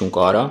rávilágítsunk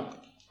arra,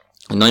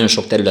 hogy nagyon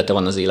sok területe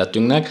van az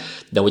életünknek,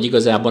 de hogy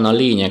igazából a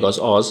lényeg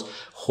az,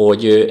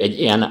 hogy egy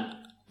ilyen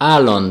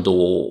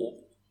állandó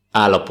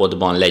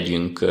állapotban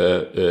legyünk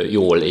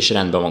jól és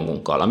rendben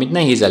magunkkal. Amit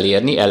nehéz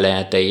elérni, el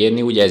lehet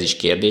érni, ugye ez is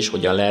kérdés,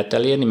 hogyan lehet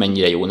elérni,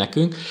 mennyire jó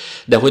nekünk,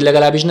 de hogy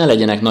legalábbis ne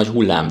legyenek nagy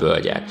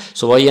hullámvölgyek.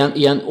 Szóval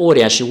ilyen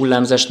óriási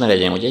hullámzás ne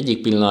legyen, hogy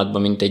egyik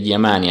pillanatban, mint egy ilyen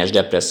mániás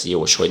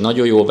depressziós, hogy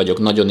nagyon jól vagyok,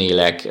 nagyon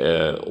élek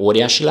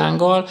óriási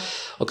lánggal,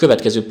 a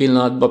következő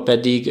pillanatban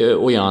pedig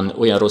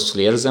olyan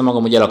rosszul érzem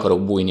magam, hogy el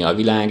akarok bújni a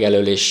világ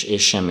elől, és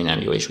semmi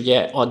nem jó. És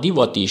ugye a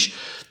divat is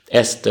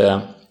ezt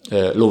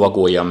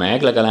lovagolja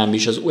meg,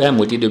 legalábbis az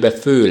elmúlt időben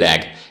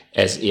főleg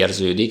ez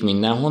érződik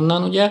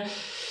mindenhonnan, ugye,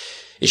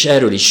 és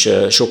erről is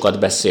sokat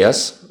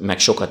beszélsz, meg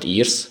sokat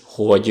írsz,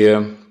 hogy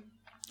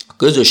a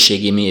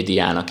közösségi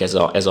médiának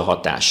ez a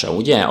hatása,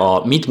 ugye,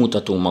 mit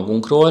mutatunk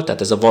magunkról,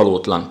 tehát ez a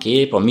valótlan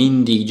kép, a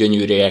mindig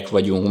gyönyörűek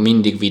vagyunk,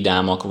 mindig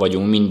vidámak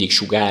vagyunk, mindig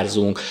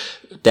sugárzunk,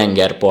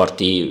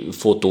 tengerparti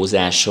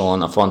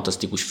fotózáson, a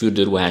fantasztikus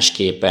fürdőruhás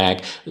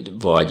képek,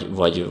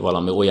 vagy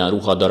valami olyan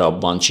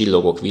ruhadarabban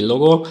csillogok,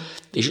 villogok,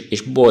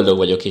 és boldog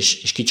vagyok,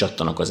 és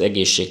kicsattanok az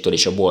egészségtől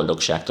és a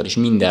boldogságtól, és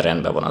minden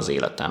rendben van az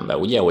életemben,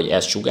 ugye, hogy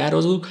ezt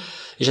sugározunk,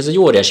 és ez egy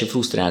óriási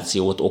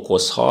frusztrációt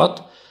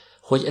okozhat,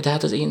 hogy de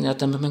hát az én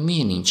életemben meg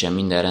miért nincsen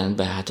minden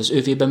rendben, hát az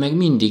övében meg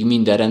mindig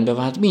minden rendben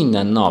van, hát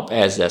minden nap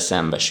ezzel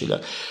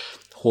szembesülök.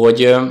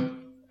 Hogy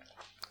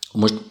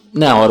most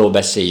ne arról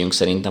beszéljünk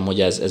szerintem,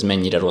 hogy ez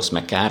mennyire rossz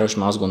meg káros,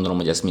 mert azt gondolom,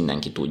 hogy ezt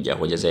mindenki tudja,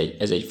 hogy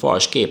ez egy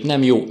fals kép,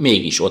 nem jó,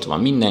 mégis ott van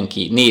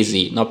mindenki,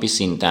 nézi napi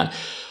szinten.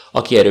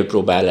 Aki erről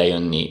próbál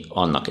lejönni,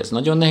 annak ez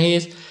nagyon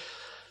nehéz.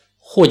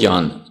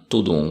 Hogyan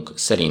tudunk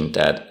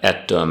szerinted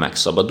ettől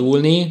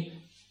megszabadulni,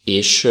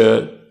 és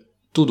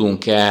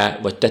tudunk-e,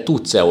 vagy te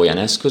tudsz-e olyan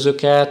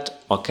eszközöket,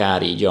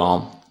 akár így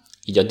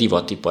a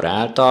divatipar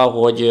által,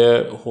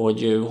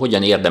 hogy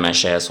hogyan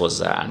érdemes ehhez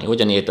hozzáállni,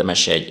 hogyan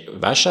érdemes egy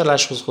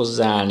vásárláshoz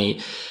hozzáállni,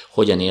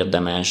 hogyan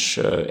érdemes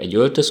egy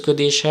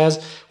öltözködéshez,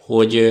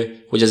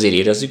 hogy azért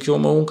érezzük jól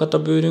magunkat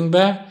a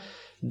bőrünkbe,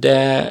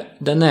 de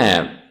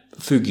ne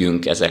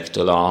függjünk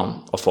ezektől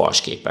a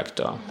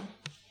falskképektől.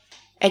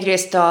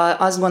 Egyrészt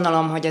azt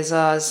gondolom, hogy ez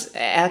az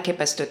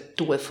elképesztő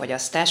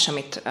túlfogyasztás,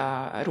 amit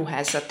a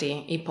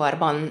ruházati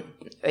iparban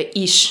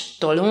is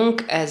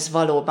tolunk, ez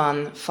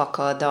valóban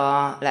fakad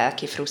a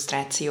lelki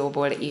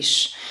frusztrációból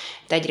is.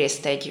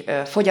 Egyrészt egy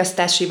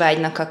fogyasztási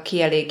vágynak a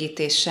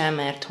kielégítése,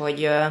 mert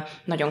hogy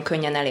nagyon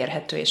könnyen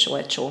elérhető és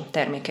olcsó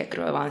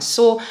termékekről van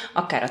szó,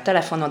 akár a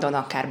telefonodon,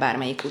 akár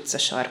bármelyik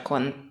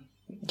utcasarkon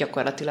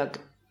gyakorlatilag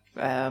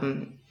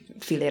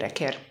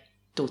fillérekért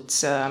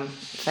tudsz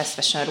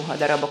feszvesen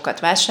ruhadarabokat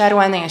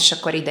vásárolni, és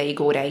akkor ideig,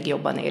 óráig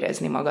jobban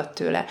érezni magad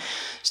tőle.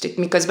 És itt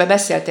miközben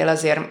beszéltél,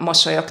 azért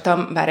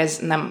mosolyogtam, bár ez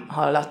nem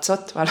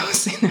hallatszott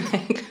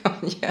valószínűleg,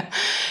 hogy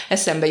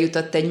eszembe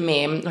jutott egy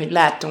mém, hogy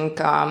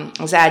látunk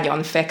az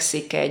ágyon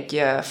fekszik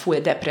egy full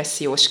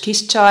depressziós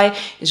kis csaj,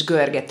 és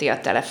görgeti a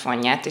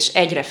telefonját, és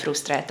egyre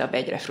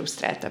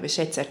frusztráltabb, és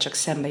egyszer csak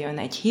szembe jön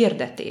egy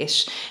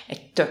hirdetés,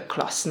 egy tök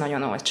klassz,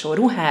 nagyon olcsó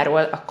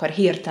ruháról, akkor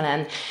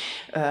hirtelen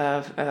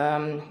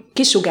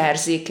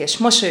kisugárzik, és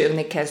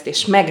mosolyogni kezd,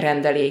 és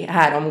megrendeli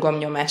 3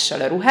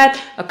 gombnyomással a ruhát.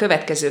 A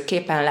következő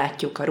képen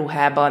látjuk a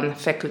ruhában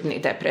feküdni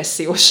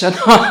depressziósan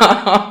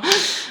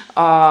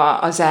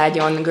az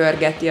ágyon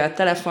görgeti a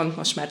telefont.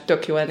 Most már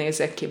tök jól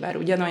nézek ki, bár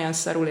ugyanolyan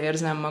szarul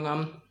érzem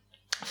magam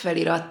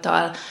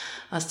felirattal.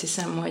 Azt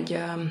hiszem, hogy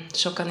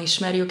sokan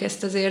ismerjük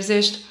ezt az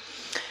érzést.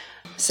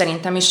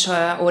 Szerintem is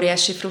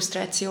óriási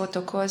frusztrációt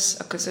okoz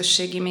a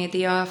közösségi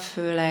média,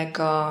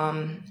 főleg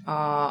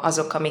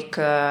azok, amik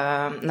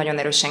nagyon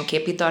erősen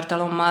képi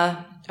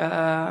tartalommal,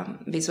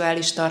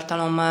 vizuális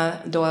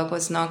tartalommal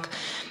dolgoznak,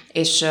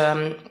 és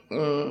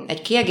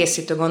egy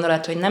kiegészítő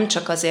gondolat, hogy nem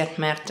csak azért,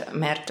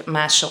 mert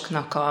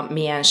másoknak a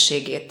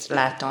mienségét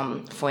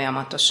látom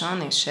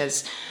folyamatosan, és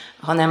ez,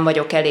 ha nem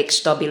vagyok elég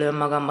stabil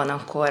önmagamban,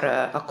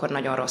 akkor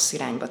nagyon rossz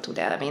irányba tud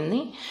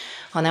elvinni,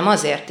 hanem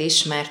azért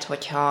is, mert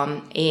hogyha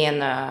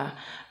én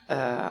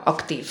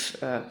aktív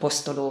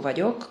posztoló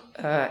vagyok,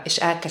 és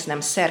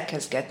elkezdem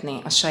szerkezgetni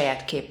a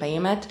saját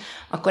képeimet,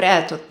 akkor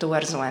el tud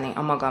torzulni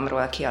a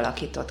magamról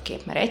kialakított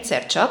kép. Mert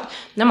egyszer csak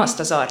nem azt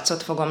az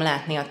arcot fogom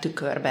látni a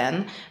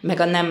tükörben, meg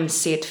a nem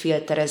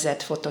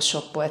szétfilterezett,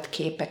 photoshopolt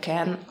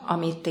képeken,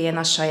 amit én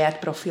a saját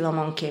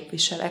profilomon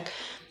képviselek.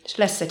 És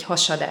lesz egy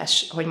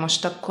hasadás, hogy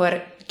most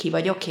akkor ki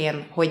vagyok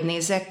én, hogy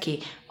nézek ki,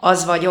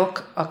 az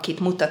vagyok, akit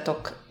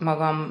mutatok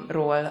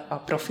magamról a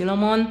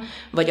profilomon,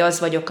 vagy az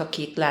vagyok,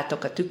 akit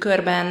látok a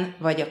tükörben,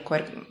 vagy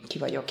akkor ki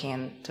vagyok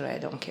én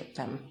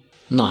tulajdonképpen.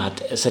 Na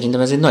hát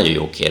szerintem ez egy nagyon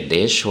jó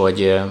kérdés,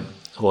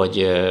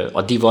 hogy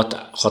a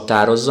divat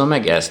határozza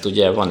meg ezt.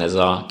 Ugye van ez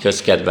a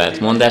közkedvelt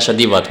mondás, a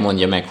divat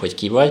mondja meg, hogy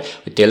ki vagy,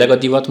 hogy tényleg a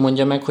divat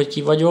mondja meg, hogy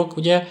ki vagyok,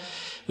 ugye?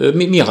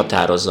 Mi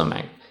határozza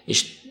meg?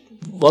 És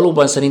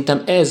valóban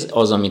szerintem ez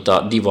az, amit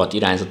a divat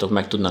irányzatok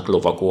meg tudnak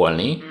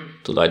lovagolni,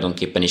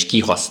 tulajdonképpen is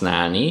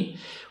kihasználni,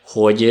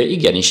 hogy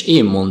igenis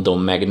én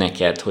mondom meg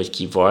neked, hogy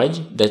ki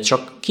vagy, de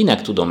csak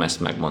kinek tudom ezt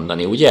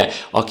megmondani, ugye?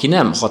 Aki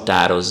nem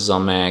határozza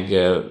meg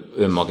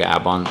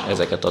önmagában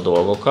ezeket a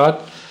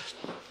dolgokat,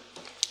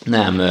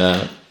 nem.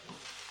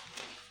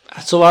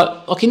 Hát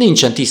szóval, aki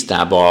nincsen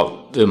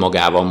tisztában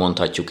önmagával,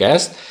 mondhatjuk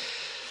ezt,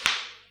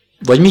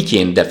 vagy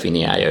miként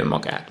definiálja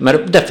önmagát.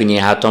 Mert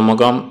definiálhatom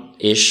magam,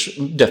 és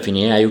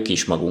definiáljuk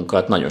is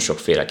magunkat nagyon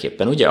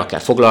sokféleképpen, ugye?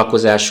 Akár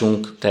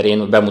foglalkozásunk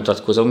terén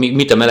bemutatkozom,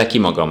 mit emelek ki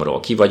magamról,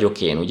 ki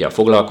vagyok én, ugye a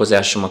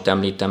foglalkozásomat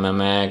említem-e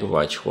meg,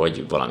 vagy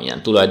hogy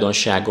valamilyen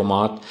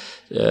tulajdonságomat,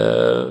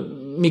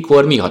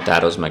 mikor mi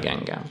határoz meg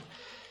engem.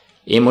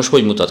 Én most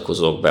hogy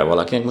mutatkozok be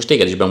valakinek? Most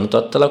téged is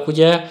bemutattalak,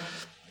 ugye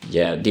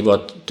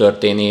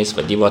divattörténész,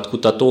 vagy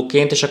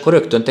divatkutatóként, és akkor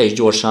rögtön te is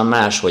gyorsan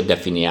máshogy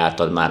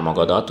definiáltad már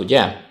magadat,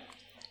 ugye?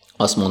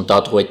 Azt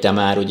mondtad, hogy te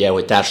már ugye,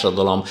 hogy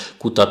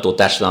társadalomkutató,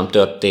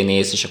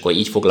 társadalomtörténész, és akkor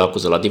így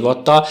foglalkozol a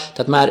divattal,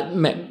 tehát már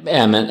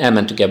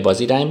elmentünk ebbe az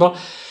irányba,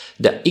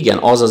 de igen,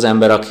 az az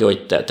ember, aki,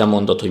 hogy te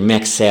mondod, hogy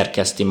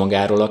megszerkeszti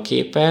magáról a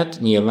képet,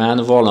 nyilván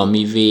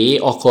valamivé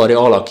akarja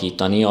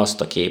alakítani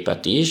azt a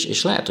képet is,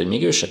 és lehet, hogy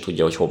még ő se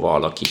tudja, hogy hova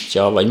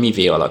alakítja, vagy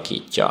mivé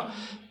alakítja.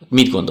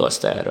 Mit gondolsz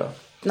te erről?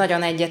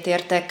 Nagyon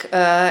egyetértek.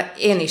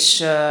 Én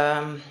is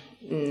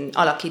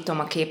alakítom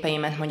a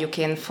képeimet, mondjuk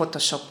én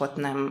Photoshopot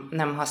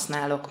nem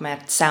használok,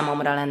 mert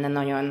számomra lenne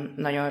nagyon,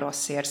 nagyon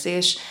rossz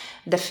érzés,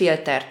 de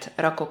filtert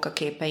rakok a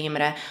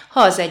képeimre. Ha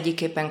az egyik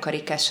képen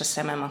karikás a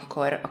szemem,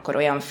 akkor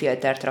olyan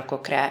filtert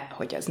rakok rá,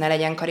 hogy az ne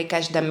legyen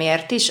karikás, de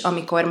miért is?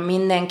 Amikor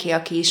mindenki,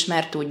 aki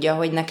ismer, tudja,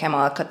 hogy nekem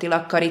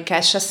alkatilag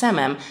karikás a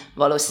szemem?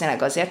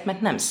 Valószínűleg azért,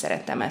 mert nem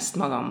szeretem ezt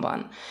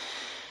magamban.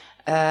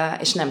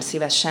 És nem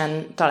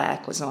szívesen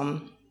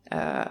találkozom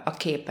a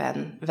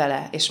képen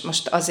vele. És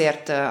most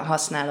azért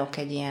használok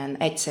egy ilyen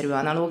egyszerű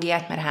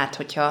analógiát, mert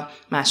hogyha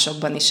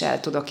másokban is el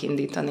tudok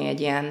indítani egy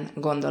ilyen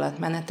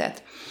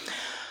gondolatmenetet.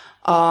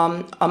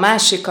 A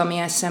másik, ami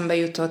eszembe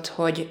jutott,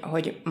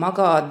 hogy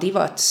maga a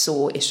divat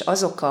szó, és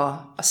azok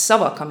a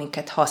szavak,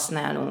 amiket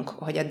használunk,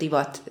 hogy a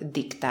divat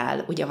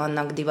diktál, ugye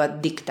vannak divat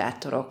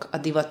diktátorok, a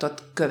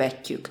divatot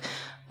követjük,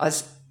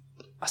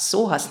 a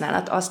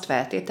szóhasználat azt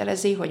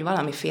feltételezi, hogy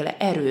valamiféle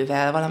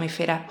erővel,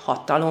 valamiféle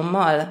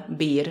hatalommal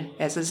bír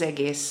ez az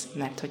egész,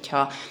 mert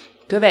hogyha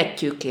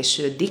követjük, és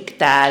ő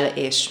diktál,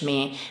 és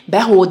mi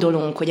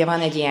behódolunk, ugye van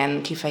egy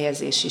ilyen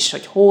kifejezés is,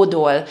 hogy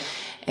hódol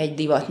egy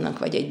divatnak,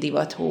 vagy egy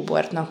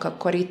divathóbortnak,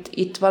 akkor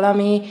itt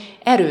valami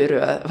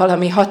erőről,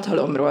 valami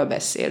hatalomról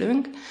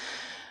beszélünk.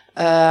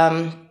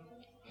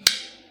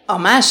 A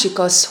másik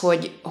az,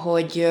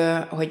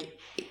 hogy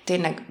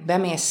tényleg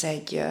bemész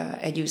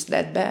egy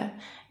üzletbe,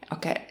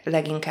 akár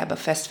leginkább a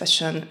fast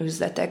fashion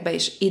üzletekbe,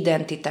 és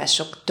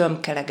identitások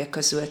tömkelege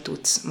közül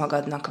tudsz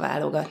magadnak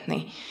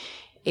válogatni.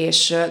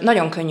 És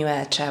nagyon könnyű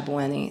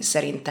elcsábulni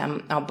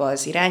szerintem abba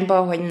az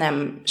irányba, hogy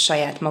nem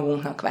saját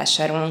magunknak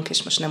vásárolunk,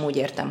 és most nem úgy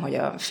értem, hogy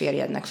a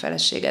férjednek,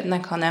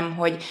 feleségednek, hanem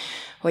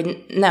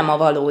hogy nem a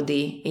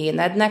valódi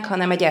énednek,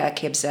 hanem egy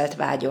elképzelt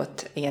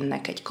vágyott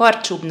énnek, egy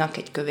karcsúbbnak,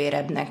 egy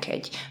kövérebbnek,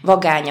 egy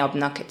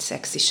vagányabbnak, egy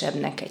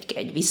szexisebbnek,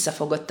 egy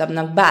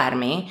visszafogottabbnak,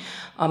 bármi,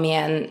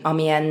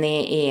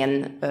 amilyenné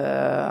én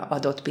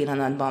adott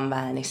pillanatban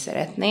válni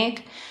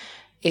szeretnék.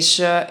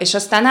 És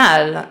aztán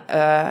áll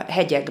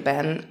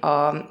hegyekben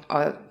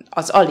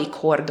az alig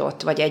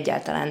hordott, vagy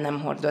egyáltalán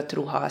nem hordott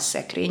ruha a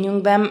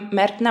szekrényünkben,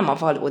 mert nem a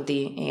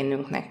valódi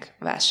énünknek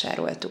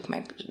vásároltuk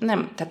meg.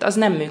 Tehát az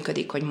nem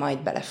működik, hogy majd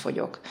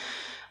belefogyok.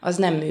 Az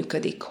nem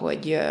működik,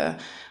 hogy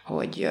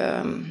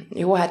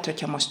jó, hát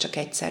hogyha most csak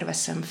egyszer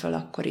veszem föl,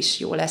 akkor is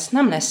jó lesz.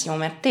 Nem lesz jó,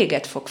 mert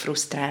téged fog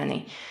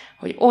frusztrálni,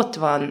 hogy ott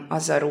van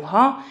az a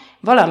ruha,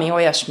 valami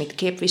olyasmit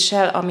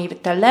képvisel, amit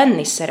te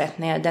lenni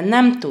szeretnél, de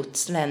nem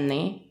tudsz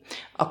lenni,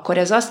 akkor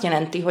ez azt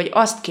jelenti, hogy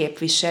azt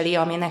képviseli,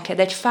 ami neked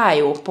egy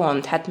fájó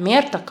pont. Hát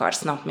miért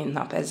akarsz nap mint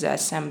nap ezzel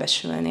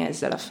szembesülni,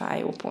 ezzel a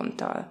fájó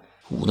ponttal?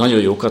 Nagyon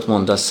jókat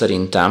mondasz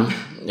szerintem,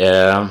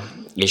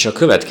 és a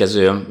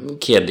következő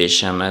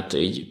kérdésemet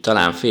így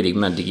talán félig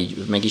meddig így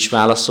meg is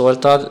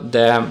válaszoltad,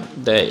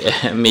 de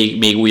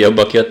még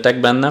újabbak jöttek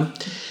bennem.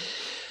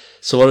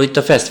 Szóval itt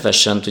a fast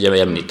fashion-t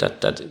ugye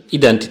említetted.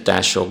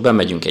 Identitások,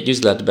 bemegyünk egy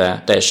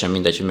üzletbe, teljesen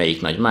mindegy, hogy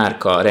melyik nagy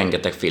márka,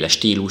 rengetegféle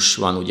stílus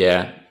van,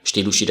 ugye,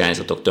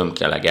 stílusirányzatok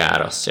tömkelege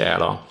árasztja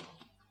el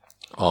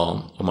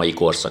a mai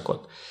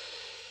korszakot.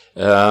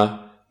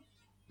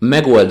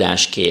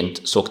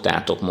 Megoldásként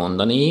szoktátok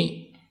mondani,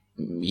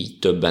 így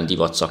többen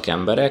divat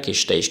szakemberek,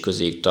 és te is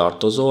közéjük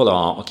tartozol,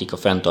 akik a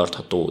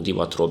fenntartható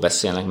divatról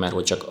beszélnek, mert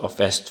hogy csak a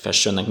fast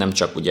fashionnek nem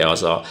csak ugye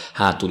az a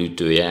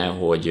hátulütője,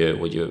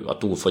 hogy a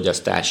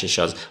túlfogyasztás és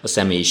az a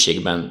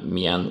személyiségben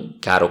milyen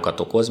károkat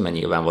okoz, mert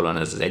nyilvánvalóan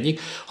ez az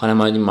egyik, hanem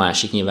a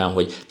másik nyilván,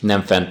 hogy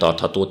nem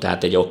fenntartható,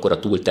 tehát egy akkora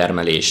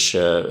túltermelés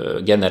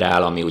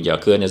generál, ami ugye a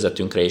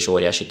környezetünkre is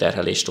óriási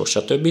terhelést,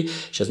 stb.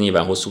 És ez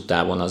nyilván hosszú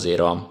távon azért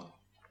a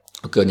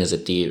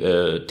környezeti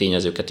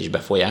tényezőket is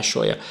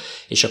befolyásolja.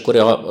 És akkor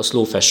a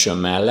slow fashion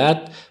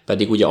mellett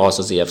pedig ugye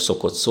az érv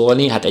szokott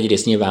szólni, hát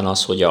egyrészt nyilván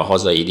az, hogy a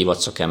hazai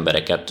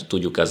divatszakembereket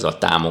tudjuk ezzel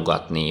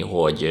támogatni,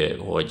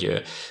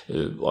 hogy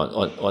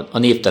a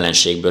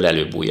névtelenségből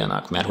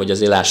előbújjanak, mert hogy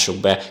azért lássuk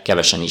be,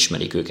 kevesen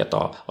ismerik őket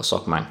a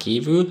szakmán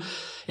kívül.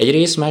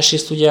 Egyrészt,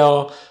 másrészt ugye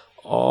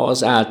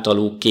az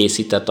általuk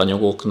készített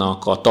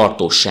anyagoknak a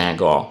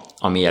tartósága,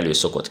 ami elő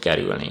szokott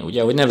kerülni.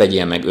 Ugye, hogy ne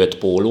vegyél meg 5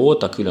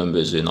 pólót a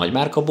különböző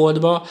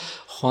nagymárkaboltba,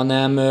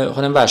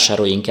 hanem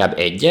vásárolj inkább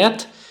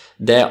egyet,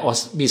 de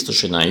az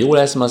biztos, hogy nagyon jó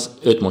lesz, mert az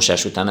 5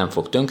 mosás után nem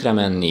fog tönkre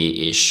menni,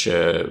 és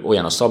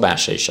olyan a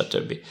szabása, és a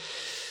többi.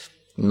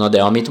 Na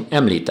de amit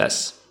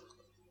említesz,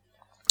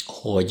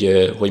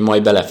 hogy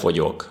majd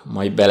belefogyok,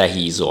 majd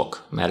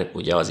belehízok, mert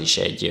ugye az is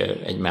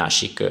egy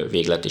másik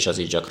véglet, és az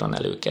is gyakran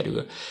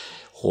előkerül.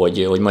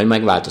 Hogy majd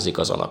megváltozik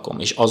az alakom.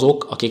 És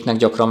azok, akiknek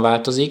gyakran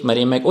változik, mert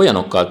én meg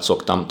olyanokkal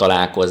szoktam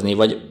találkozni,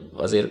 vagy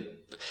azért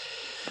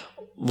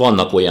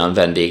vannak olyan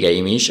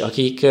vendégeim is,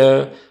 akik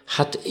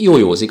hát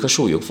jójózik a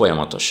súlyuk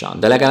folyamatosan,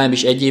 de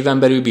legalábbis egy éven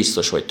belül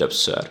biztos, hogy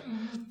többször.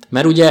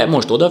 Mert ugye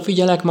most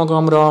odafigyelek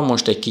magamra,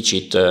 most egy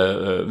kicsit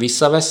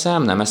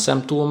visszaveszem, nem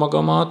eszem túl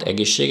magamat,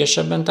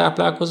 egészségesebben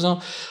táplálkozom,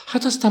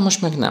 hát aztán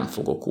most meg nem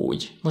fogok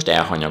úgy. Most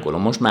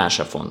elhanyagolom, most más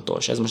a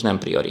fontos, ez most nem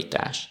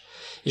prioritás.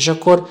 És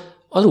akkor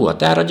a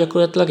ruhatárat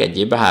gyakorlatilag egy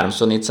évben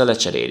 3-4-szer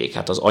lecserélik.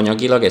 Hát az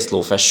anyagilag egy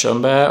slow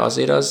fashionbe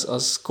azért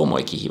az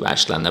komoly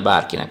kihívás lenne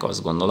bárkinek,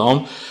 azt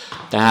gondolom.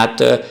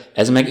 Tehát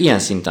ez meg ilyen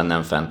szinten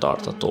nem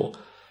fenntartható.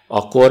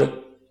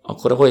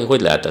 Akkor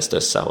hogy lehet ezt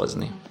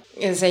összehozni?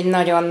 Ez egy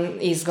nagyon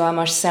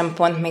izgalmas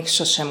szempont, még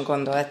sosem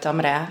gondoltam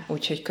rá,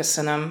 úgyhogy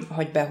köszönöm,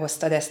 hogy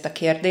behoztad ezt a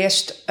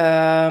kérdést.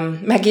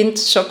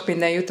 Megint sok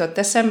minden jutott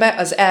eszembe.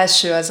 Az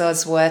első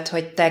az volt,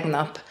 hogy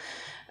tegnap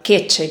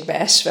kétségbe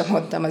esve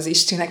mondtam az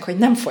Istinek, hogy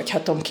nem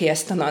fogyhatom ki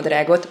ezt a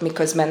nadrágot,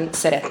 miközben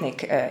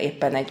szeretnék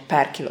éppen egy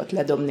pár kilót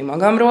ledobni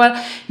magamról.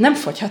 Nem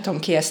fogyhatom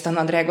ki ezt a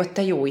nadrágot,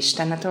 te jó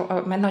Isten,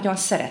 mert nagyon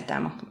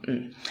szeretem.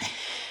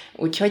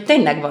 Úgyhogy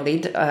tényleg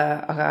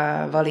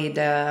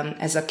valid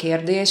ez a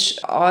kérdés.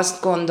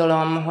 Azt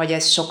gondolom, hogy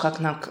ez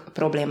sokaknak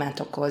problémát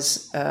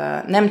okoz.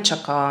 Nem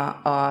csak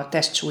a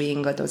testsúly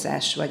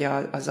ingadozás, vagy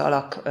az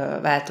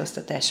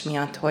alakváltoztatás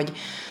miatt, hogy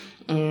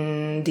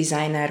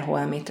designer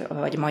holmit,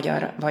 vagy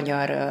magyar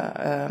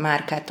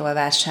márkától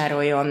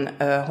vásároljon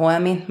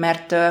holmit,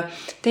 mert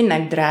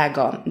tényleg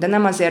drága. De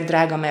nem azért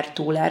drága, mert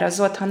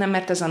túlárazott, hanem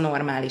mert ez a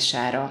normális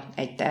ára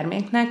egy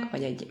terméknek,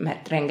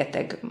 mert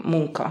rengeteg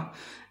munka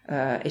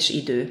és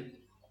idő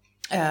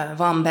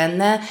van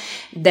benne,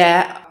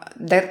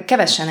 de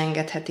kevesen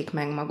engedhetik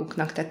meg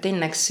maguknak. Tehát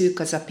tényleg szűk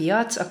az a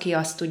piac, aki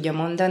azt tudja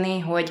mondani,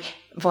 hogy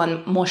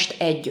van most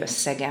egy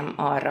összegem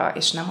arra,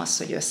 és nem az,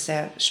 hogy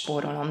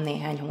összespórolom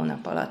néhány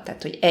hónap alatt,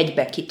 tehát hogy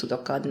egybe ki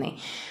tudok adni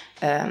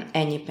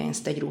ennyi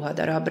pénzt egy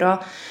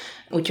ruhadarabra.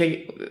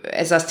 Úgyhogy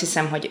ez azt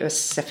hiszem, hogy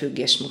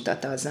összefüggést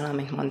mutat azzal,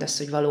 amit mondasz,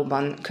 hogy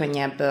valóban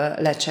könnyebb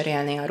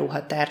lecserélni a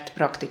ruhatárt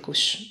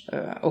praktikus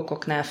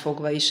okoknál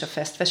fogva is a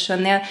fast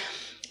fashionnél.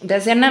 De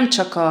ezért nem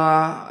csak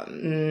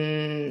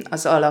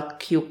az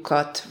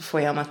alakjukat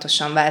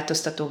folyamatosan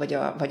változtató,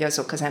 vagy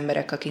azok az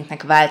emberek,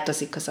 akiknek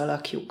változik az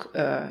alakjuk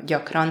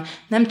gyakran,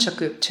 nem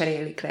csak ők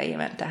cserélik le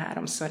évente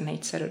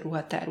 3-4-szer a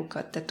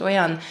ruhatárukat. Tehát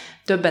olyan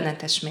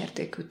döbbenetes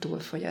mértékű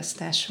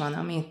túlfogyasztás van,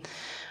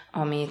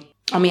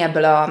 ami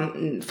ebből a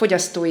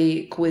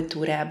fogyasztói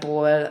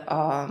kultúrából,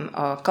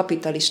 a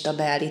kapitalista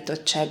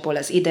beállítottságból,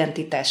 az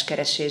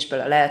identitáskeresésből,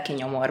 a lelki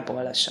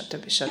nyomorból,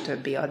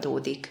 stb.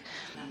 Adódik.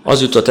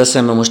 Az jutott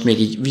eszembe most még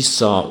így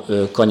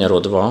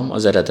visszakanyarodva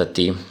az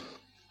eredeti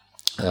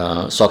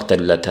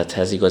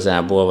szakterületedhez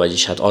igazából,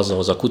 vagyis hát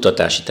azhoz a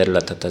kutatási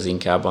területedhez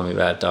inkább,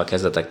 amivel te a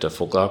kezdetektől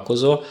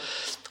foglalkozol,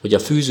 hogy a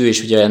fűző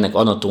és ugye ennek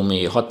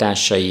anatómiai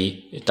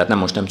hatásai,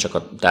 tehát nem csak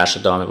a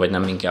társadalmi, vagy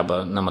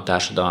nem a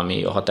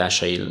társadalmi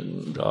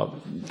hatásaira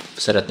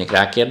szeretnék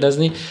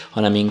rákérdezni,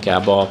 hanem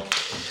inkább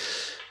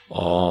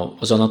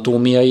az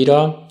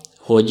anatómiaira,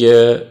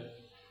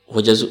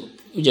 hogy ez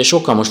ugye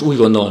sokan most úgy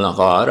gondolnak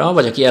arra,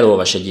 vagy aki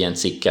elolvas egy ilyen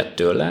cikket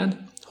tőled,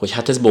 hogy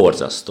hát ez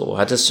borzasztó,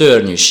 hát ez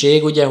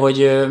szörnyűség, ugye,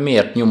 hogy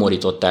miért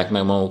nyomorították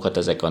meg magukat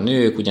ezek a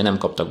nők, ugye nem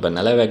kaptak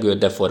benne levegőt,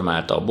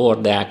 deformálta a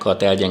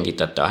bordákat,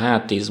 elgyengítette a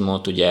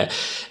hátizmot, ugye,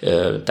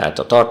 tehát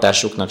a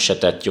tartásuknak se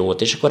tett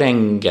jót, és akkor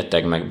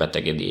rengeteg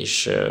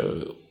megbetegedés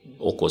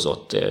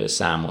okozott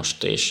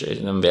számost, és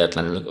nem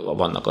véletlenül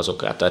vannak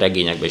azok, hát a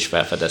regényekben is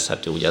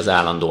felfedezhető, ugye az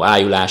állandó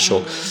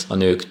ájulások a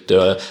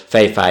nőktől,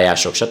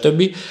 fejfájások,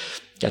 stb.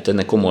 Tehát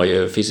ennek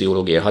komoly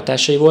fiziológiai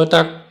hatásai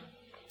voltak,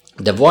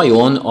 de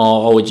vajon,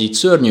 ahogy itt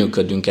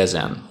szörnyűködünk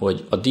ezen,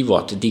 hogy a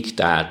divat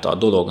diktálta a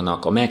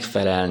dolognak a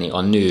megfelelni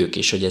a nők,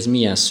 és hogy ez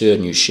milyen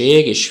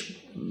szörnyűség, és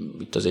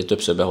itt azért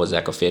többször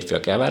behozzák a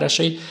férfiak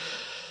elvárásait,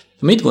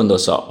 mit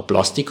gondolsz, a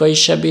plastikai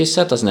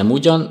sebészet, az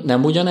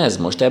nem ugyanez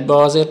most ebbe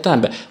az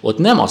értelemben? Ott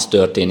nem az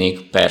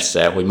történik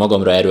persze, hogy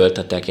magamra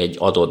erőltetek egy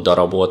adott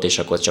darabot, és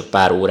akkor csak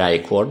pár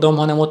óráig hordom,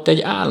 hanem ott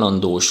egy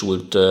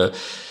állandósult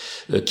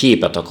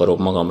képet akarok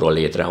magamról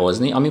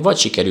létrehozni, ami vagy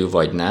sikerül,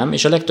 vagy nem,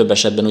 és a legtöbb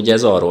esetben ugye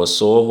ez arról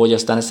szól, hogy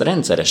aztán ezt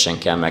rendszeresen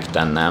kell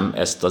megtennem,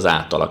 ezt az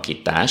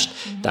átalakítást.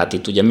 Tehát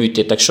itt ugye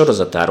műtétek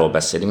sorozatáról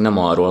beszélünk, nem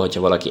arról,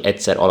 hogyha valaki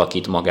egyszer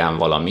alakít magán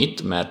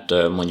valamit,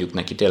 mert mondjuk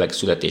neki tényleg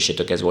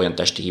születésétől kezdve olyan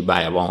testi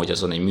hibája van, hogy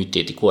azon egy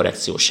műtéti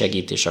korrekció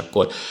segít, és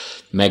akkor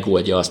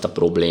megoldja azt a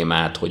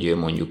problémát, hogy ő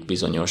mondjuk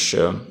bizonyos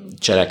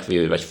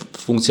cselekvő vagy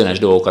funkcionális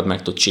dolgokat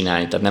meg tud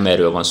csinálni, tehát nem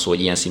erről van szó,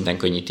 hogy ilyen szinten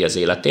könnyíti az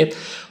életét,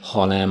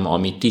 hanem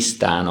ami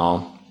tisztán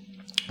a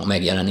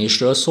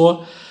megjelenésről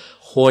szól,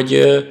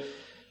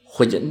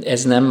 hogy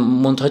ez nem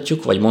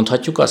mondhatjuk, vagy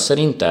mondhatjuk azt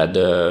szerinted,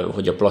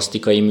 hogy a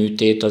plastikai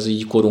műtét az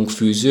így korunk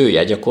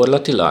fűzője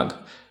gyakorlatilag?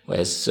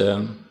 Ez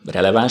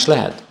releváns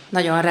lehet?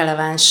 Nagyon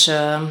releváns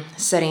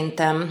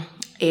szerintem,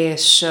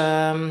 és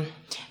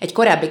egy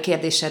korábbi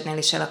kérdésednél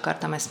is el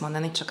akartam ezt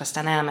mondani, csak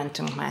aztán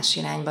elmentünk más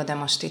irányba, de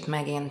most itt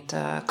megint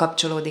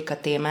kapcsolódik a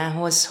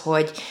témához,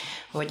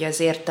 hogy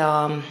azért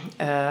a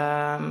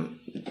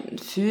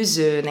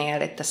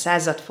fűzőnél, itt a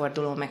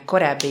századforduló, meg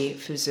korábbi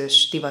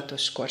fűzős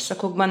divatos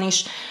korszakokban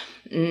is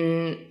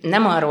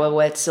nem arról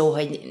volt szó,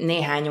 hogy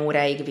néhány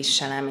óráig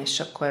viselem, és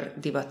akkor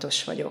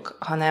divatos vagyok,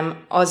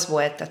 hanem az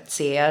volt a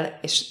cél,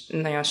 és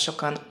nagyon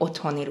sokan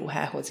otthoni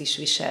ruhához is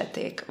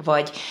viselték,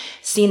 vagy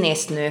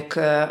színésznők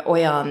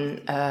olyan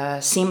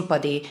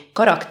színpadi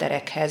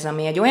karakterekhez,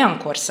 ami egy olyan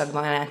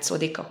korszakban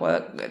látszódik,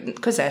 ahol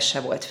közel se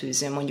volt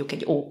fűző, mondjuk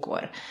egy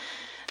ókor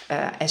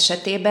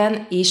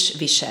esetében is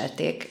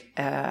viselték.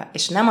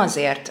 És nem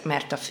azért,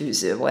 mert a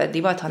fűző volt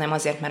divat, hanem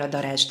azért, mert a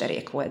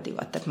darázsderék volt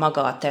divat. Tehát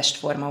maga a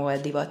testforma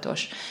volt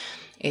divatos.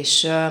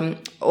 És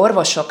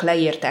orvosok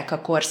leírták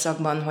a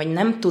korszakban, hogy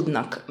nem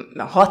tudnak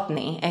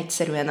hatni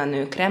egyszerűen a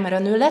nőkre, mert a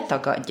nő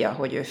letagadja,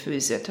 hogy ő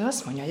fűzött. Ő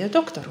azt mondja, hogy a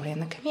doktor úr,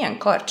 nekem milyen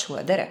karcsú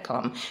a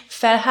derekam,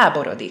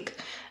 felháborodik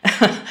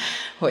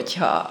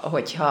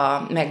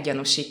hogyha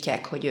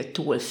meggyanúsítják, hogy ő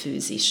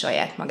túlfűzi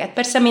saját magát.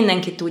 Persze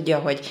mindenki tudja,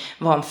 hogy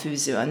van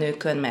fűző a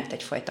nőkön, mert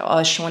egyfajta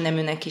alsó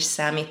neműnek is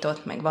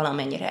számított, meg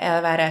valamennyire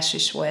elvárás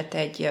is volt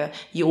egy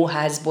jó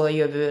házból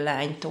jövő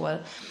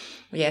lánytól,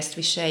 hogy ezt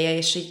viselje,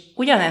 és így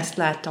ugyanezt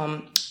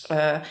látom,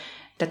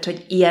 tehát,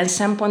 hogy ilyen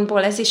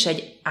szempontból ez is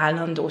egy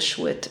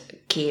állandósult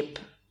kép,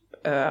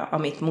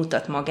 amit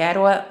mutat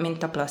magáról,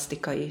 mint a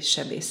plasztikai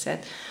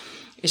sebészet.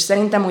 És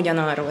szerintem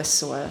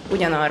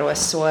ugyanarról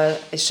szól,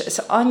 és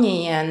ez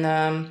annyi ilyen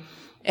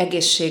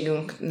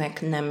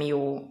egészségünknek nem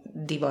jó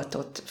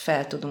divatot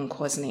fel tudunk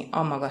hozni,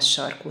 a magas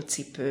sarkú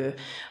cipő,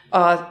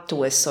 a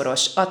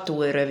túlszoros, a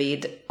túl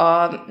rövid,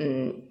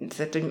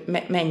 tehát, hogy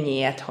mennyi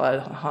ilyet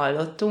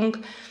hallottunk.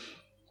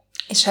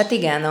 És hát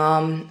igen,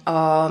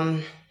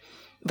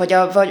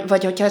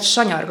 vagy hogyha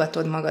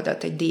sanyargatod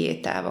magadat egy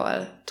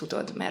diétával,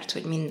 tudod, mert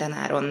hogy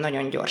mindenáron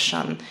nagyon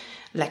gyorsan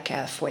le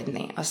kell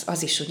fogyni,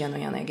 az is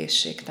ugyanolyan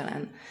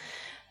egészségtelen.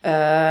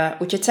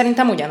 Úgyhogy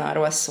szerintem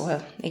ugyanarról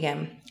szól,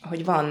 igen,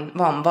 hogy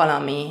van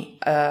valami,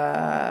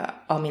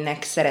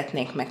 aminek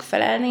szeretnék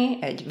megfelelni,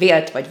 egy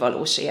vélt vagy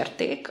valós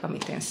érték,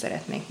 amit én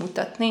szeretnék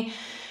mutatni,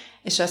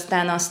 és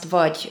aztán azt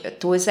vagy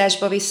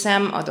túlzásba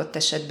viszem, adott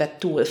esetben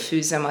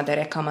túlfűzöm a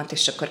derekamat,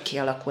 és akkor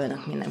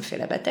kialakulnak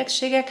mindenféle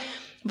betegségek,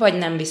 vagy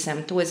nem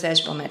viszem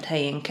túlzásba, mert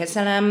helyén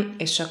kezelem,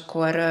 és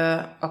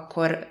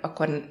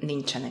akkor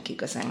nincsenek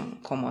igazán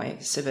komoly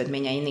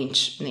szövődményei,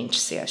 nincs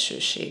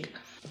szélsőség.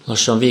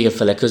 Lassan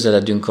végefele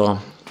közeledünk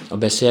a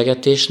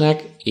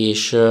beszélgetésnek,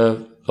 és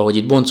ahogy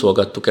itt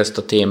boncolgattuk ezt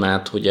a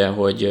témát, ugye,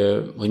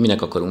 hogy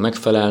minek akarunk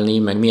megfelelni,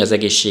 meg mi az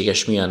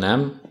egészséges, mi a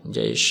nem,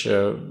 ugye, és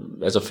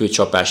ez a fő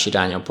csapás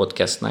iránya a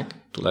podcastnek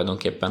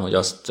tulajdonképpen, hogy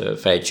azt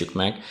fejtsük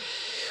meg,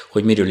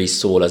 hogy miről is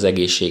szól az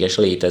egészséges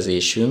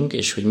létezésünk,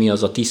 és hogy mi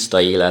az a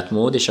tiszta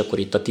életmód, és akkor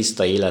itt a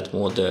tiszta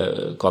életmód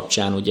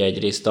kapcsán ugye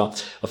egyrészt a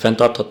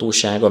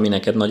fenntarthatóság, ami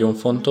neked nagyon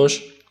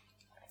fontos,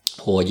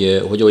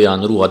 hogy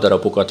olyan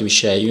ruhadarabokat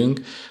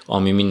viseljünk,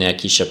 ami minél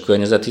kisebb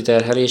környezeti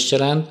terhelést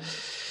jelent.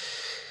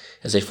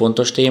 Ez egy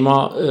fontos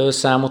téma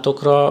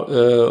számotokra,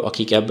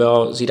 akik ebbe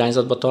az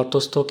irányzatba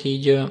tartoztok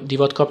így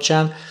divat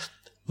kapcsán.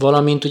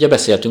 Valamint ugye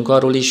beszéltünk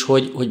arról is,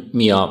 hogy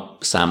mi a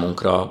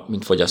számunkra,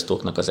 mint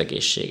fogyasztóknak az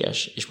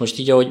egészséges. És most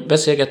így, ahogy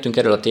beszélgettünk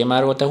erről a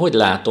témáról, te hogy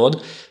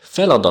látod,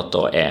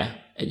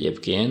 feladata-e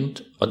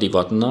egyébként a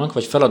divatnak,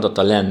 vagy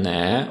feladata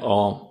lenne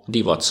a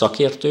divat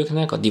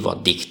szakértőknek, a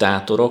divat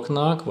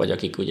diktátoroknak, vagy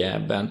akik ugye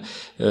ebben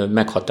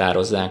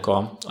meghatározzák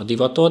a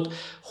divatot,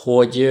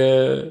 hogy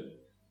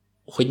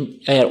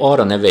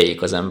arra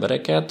neveljék az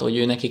embereket,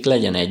 hogy nekik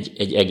legyen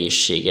egy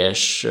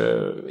egészséges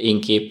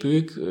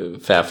énképük,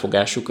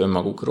 felfogásuk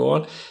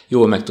önmagukról,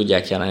 jól meg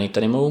tudják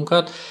jeleníteni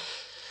magunkat.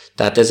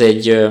 Tehát ez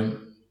egy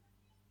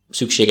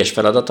szükséges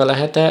feladata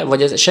lehet-e,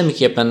 vagy ez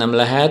semmiképpen nem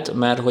lehet,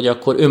 mert hogy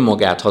akkor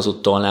önmagát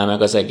hazudtolná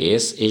meg az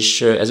egész,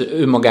 és ez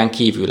önmagán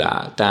kívül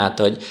áll.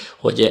 Tehát,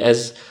 hogy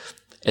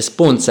ez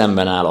pont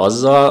szemben áll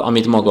azzal,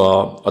 amit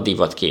maga a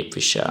divat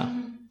képvisel.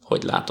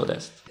 Hogy látod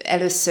ezt?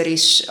 Először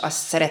is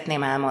azt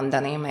szeretném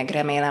elmondani, meg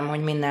remélem, hogy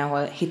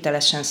mindenhol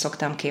hitelesen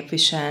szoktam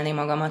képviselni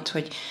magamat,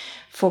 hogy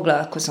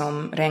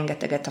foglalkozom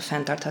rengeteget a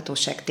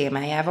fenntarthatóság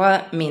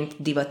témájával, mint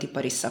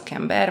divatipari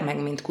szakember,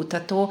 meg mint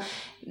kutató,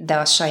 de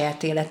a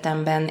saját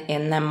életemben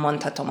én nem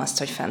mondhatom azt,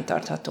 hogy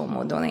fenntartható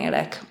módon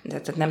élek.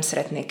 Tehát nem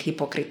szeretnék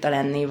hipokrita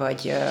lenni,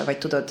 vagy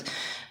tudod,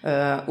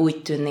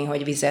 úgy tűnni,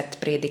 hogy vizet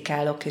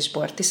prédikálok és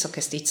bort iszok,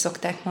 ezt így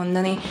szokták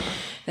mondani.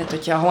 Tehát,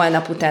 hogyha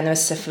holnap után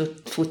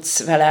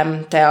összefutsz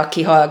velem, te,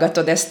 aki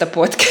hallgatod ezt a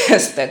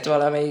podcastet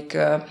valamelyik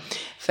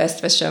fast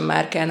fashion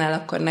márkánál,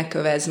 akkor ne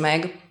kövezd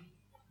meg.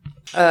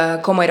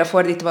 Komolyra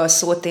fordítva a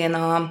szót, én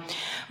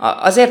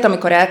azért,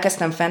 amikor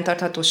elkezdtem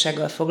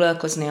fenntarthatósággal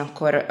foglalkozni,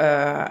 akkor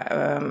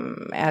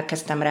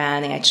elkezdtem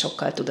ráállni egy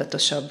sokkal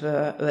tudatosabb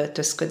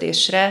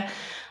öltözködésre,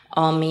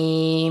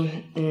 ami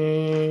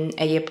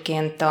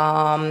egyébként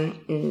a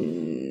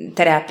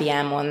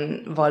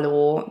terápiámon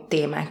való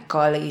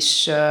témákkal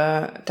is,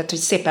 tehát hogy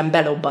szépen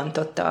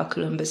belobbantotta a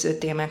különböző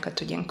témákat,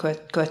 hogy ilyen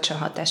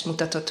kölcsönhatást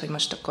mutatott, hogy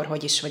most akkor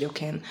hogy is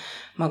vagyok én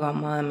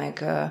magammal,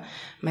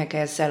 meg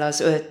ezzel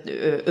az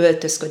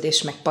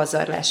öltözködés, meg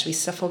pazarlás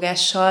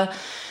visszafogással.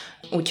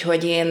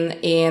 Úgyhogy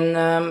én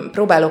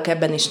próbálok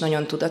ebben is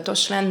nagyon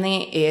tudatos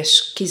lenni,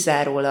 és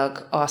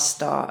kizárólag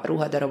azt a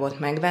ruhadarabot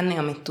megvenni,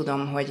 amit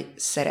tudom, hogy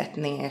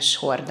szeretni és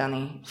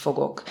hordani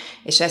fogok.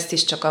 És ezt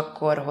is csak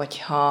akkor,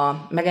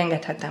 hogyha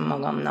megengedhetem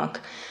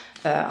magamnak,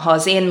 ha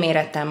az én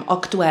méretem,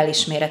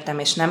 aktuális méretem,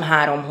 és nem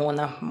 3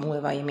 hónap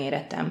múlvai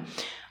méretem,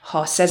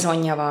 ha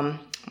szezonja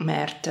van,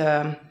 mert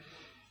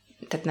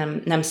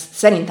tehát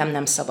szerintem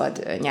nem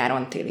szabad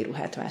nyáron téli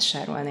ruhát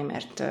vásárolni,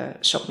 mert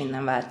sok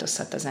minden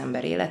változhat az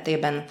ember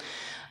életében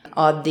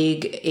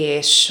addig,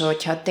 és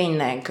hogyha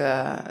tényleg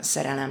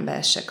szerelembe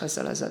esek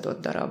azzal az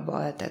adott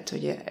darabbal, tehát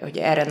hogy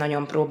erre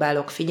nagyon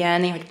próbálok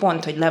figyelni, hogy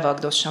pont, hogy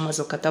levagdossam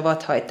azokat a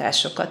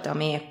vadhajtásokat,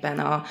 ami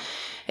éppen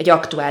egy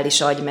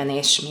aktuális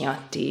agymenés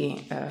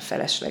miatti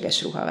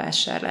felesleges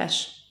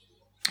ruhavásárlás.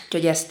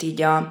 Úgyhogy ezt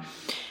így a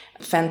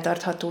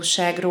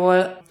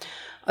fenntarthatóságról.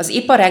 Az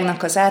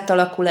iparágnak az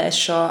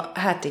átalakulása,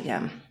 hát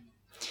igen.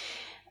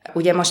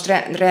 Ugye most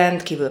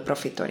rendkívül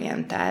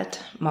profitorientált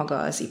maga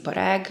az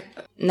iparág.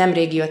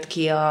 Nemrég jött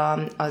ki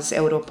az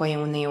Európai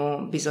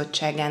Unió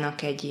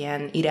Bizottságának egy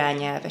ilyen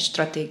irányelve,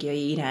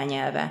 stratégiai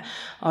irányelve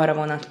arra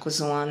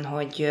vonatkozóan,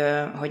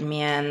 hogy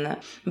milyen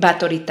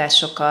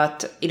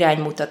bátorításokat,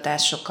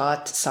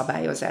 iránymutatásokat,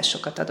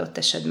 szabályozásokat adott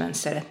esetben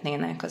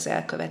szeretnének az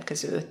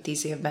elkövetkező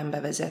 5-10 évben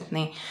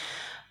bevezetni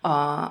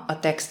a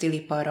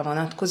textiliparra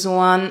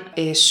vonatkozóan,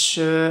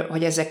 és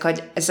hogy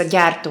ez a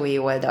gyártói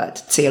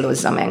oldalt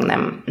célozza meg,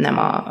 nem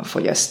a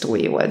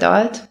fogyasztói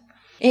oldalt.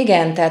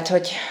 Igen, tehát,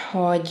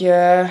 hogy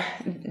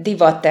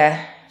divat-e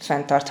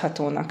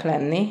fenntarthatónak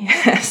lenni,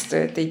 ezt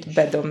így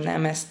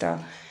bedobnám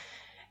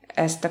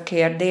ezt a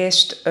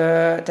kérdést.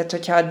 Tehát,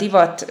 hogyha a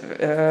divat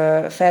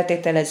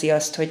feltételezi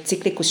azt, hogy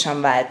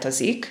ciklikusan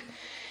változik,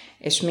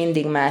 és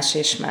mindig más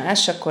és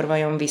más, akkor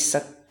vajon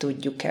vissza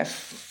tudjuk-e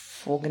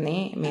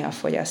fogni mi a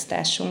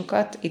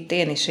fogyasztásunkat. Itt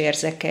én is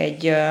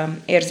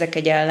érzek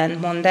egy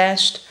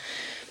ellentmondást,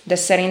 de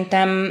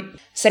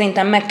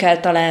szerintem meg kell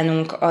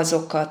találnunk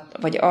azokat,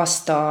 vagy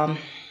azt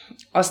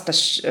a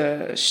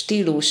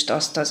stílust,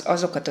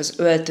 azokat az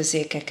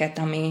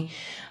öltözékeket,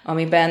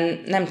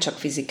 amiben nem csak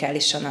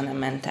fizikálisan, hanem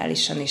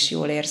mentálisan is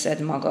jól érzed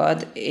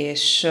magad,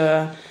 és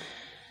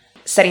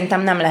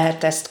szerintem nem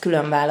lehet ezt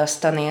külön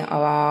választani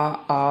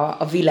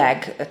a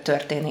világ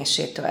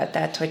történésétől.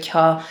 Tehát,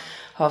 hogyha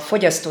a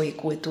fogyasztói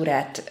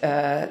kultúrát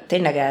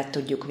tényleg el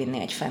tudjuk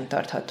vinni egy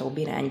fenntarthatóbb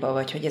irányba,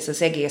 vagy hogy ez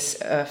az egész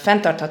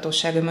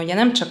fenntarthatóság, ami ugye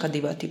nem csak a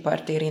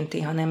divatipart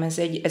érinti, hanem ez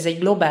egy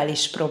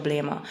globális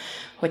probléma.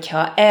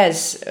 Hogyha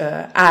ez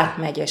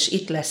átmegy, és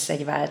itt lesz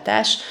egy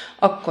váltás,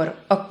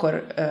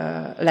 akkor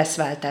lesz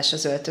váltás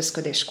az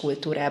öltözködés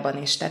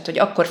kultúrában is. Tehát, hogy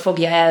akkor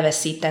fogja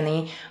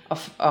elveszíteni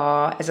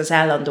ez az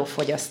állandó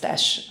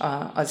fogyasztás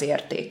az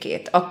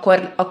értékét.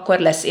 Akkor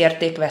lesz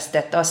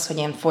értékvesztett az, hogy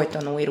én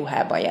folyton új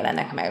ruhában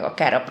jelenek meg,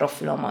 akár a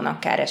profilomon,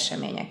 akár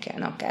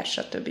eseményeken, akár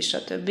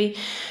stb.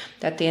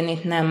 Tehát én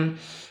itt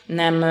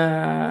nem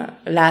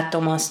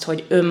látom azt,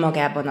 hogy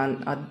önmagában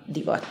a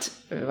divat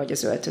vagy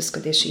az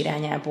öltözködés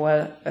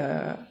irányából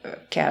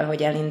kell,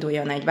 hogy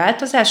elinduljon egy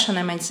változás,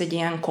 hanem ez egy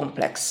ilyen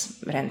komplex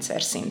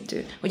rendszer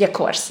szintű. Ugye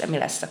mi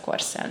lesz a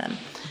korszellem?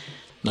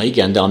 Na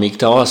igen,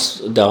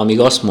 de amíg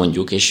azt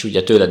mondjuk, és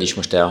ugye tőled is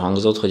most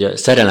elhangzott, hogy a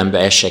szerelembe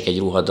essek egy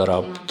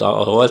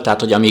ruhadarabtól, tehát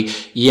hogy amíg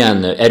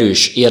ilyen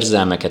erős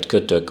érzelmeket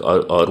kötök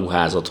a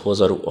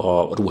ruházathoz,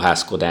 a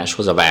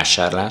ruházkodáshoz, a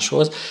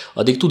vásárláshoz,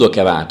 addig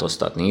tudok-e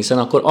változtatni, hiszen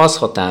akkor az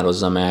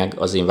határozza meg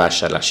az én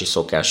vásárlási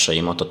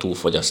szokásaimat, a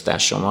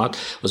túlfogyasztásomat,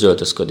 az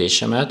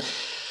öltözködésemet,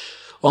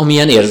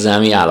 amilyen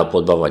érzelmi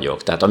állapotban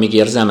vagyok. Tehát amíg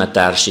érzelmet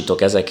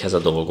társítok ezekhez a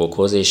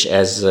dolgokhoz, és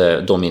ez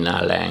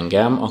dominál le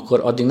engem, akkor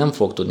addig nem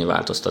fog tudni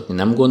változtatni.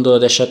 Nem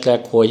gondolod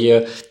esetleg,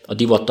 hogy a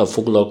divattal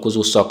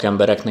foglalkozó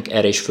szakembereknek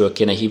erre is föl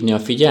kéne hívni a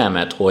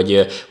figyelmet?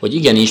 Hogy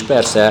igenis,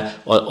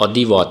 persze a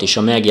divat és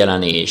a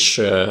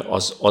megjelenés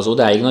az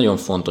odáig nagyon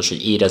fontos,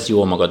 hogy érezd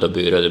jól magad a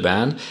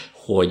bőrödben,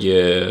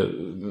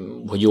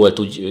 hogy jól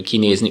tudj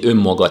kinézni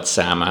önmagad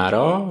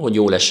számára, hogy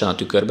jól lessen a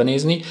tükörben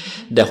nézni,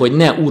 de hogy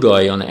ne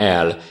uraljon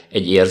el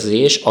egy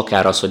érzés,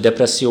 akár az, hogy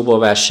depresszióból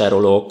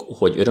vásárolok,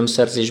 hogy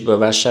örömszerzésből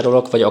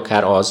vásárolok, vagy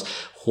akár az,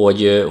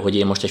 hogy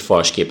én most egy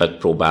fals képet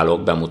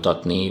próbálok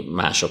bemutatni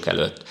mások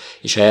előtt.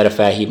 És ha erre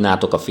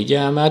felhívnátok a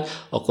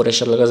figyelmet, akkor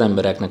esetleg az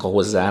embereknek a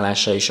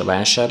hozzáállása és a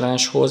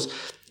vásárláshoz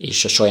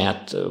és a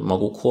saját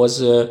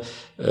magukhoz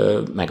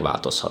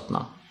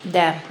megváltozhatna.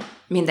 De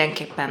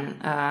mindenképpen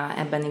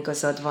ebben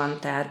igazad van,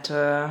 tehát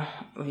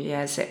ugye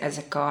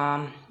ezek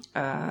a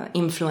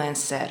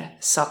influencer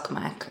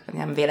szakmák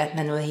nem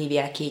véletlenül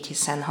hívják így,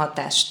 hiszen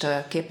hatást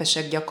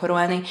képesek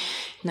gyakorolni.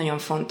 Nagyon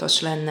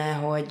fontos lenne,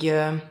 hogy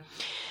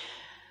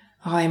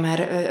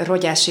már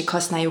rogyásig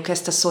használjuk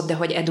ezt a szót, de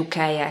hogy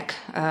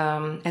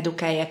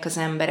edukálják az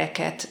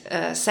embereket.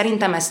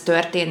 Szerintem ez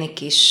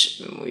történik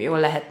is, jól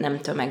lehet nem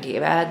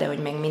tömegével, de hogy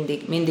még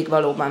mindig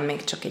valóban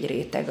még csak egy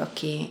réteg,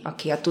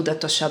 aki a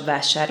tudatosabb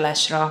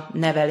vásárlásra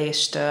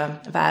nevelést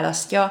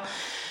választja.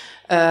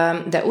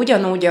 De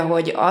ugyanúgy,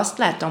 ahogy azt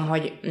látom,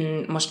 hogy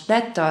most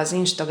lett az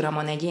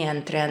Instagramon egy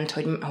ilyen trend,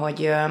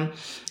 hogy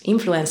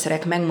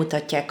influencerek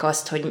megmutatják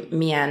azt, hogy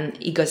milyen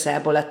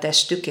igazából a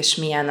testük, és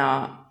milyen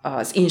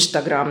az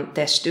Instagram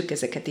testük,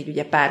 ezeket így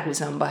ugye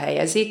párhuzamba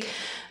helyezik.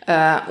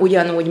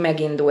 Ugyanúgy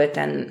megindult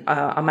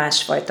a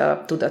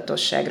másfajta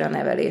tudatosságra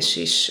nevelés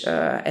is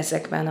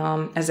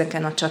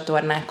ezeken a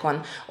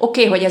csatornákon.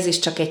 Oké, hogy ez is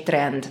csak egy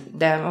trend,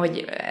 de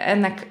hogy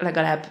ennek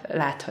legalább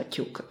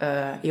láthatjuk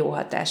jó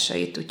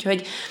hatásait.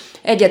 Úgyhogy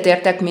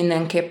egyetértek,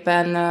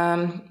 mindenképpen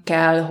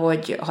kell,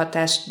 hogy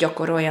hatást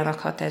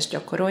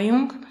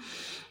gyakoroljunk.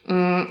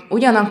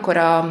 Ugyanakkor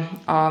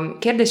a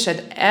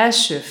kérdésed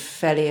első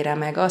felére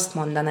meg azt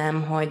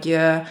mondanám,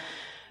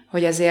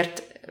 hogy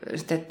azért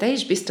te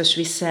is biztos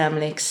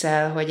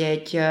visszaemlékszel, hogy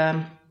egy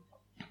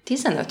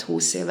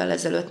 15-20 évvel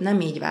ezelőtt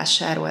nem így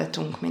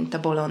vásároltunk, mint a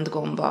bolond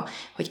gomba,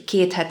 hogy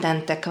 2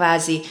 hetente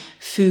kvázi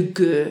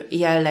függő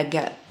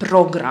jelleggel,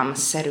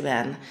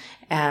 programszerűen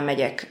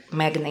elmegyek,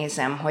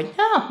 megnézem, hogy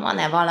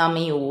van-e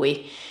valami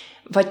új,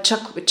 vagy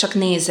csak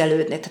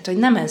nézelődni. Tehát, hogy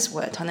nem ez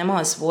volt, hanem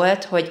az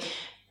volt, hogy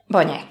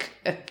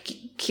Banyek,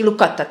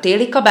 kilukadt a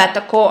téli kabát,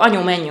 akkor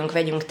anyu, menjünk,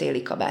 vegyünk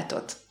téli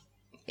kabátot.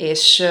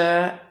 És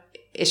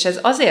ez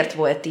azért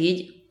volt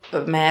így,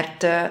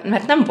 mert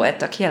nem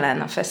voltak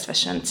jelen a fast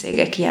fashion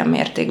cégek ilyen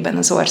mértékben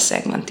az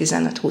országban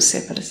 15-20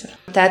 évvel ezelőtt.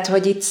 Tehát,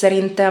 hogy itt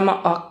szerintem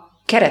a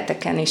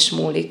kereteken is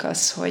múlik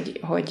az,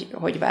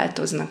 hogy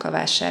változnak a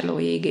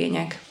vásárlói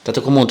igények. Tehát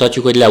akkor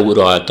mondhatjuk, hogy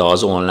leuralta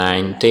az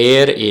online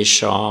tér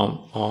és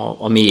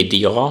a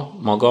média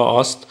maga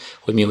azt,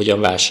 hogy mi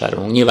hogyan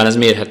vásárolunk. Nyilván ez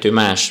mérhető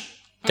más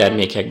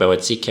termékekbe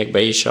vagy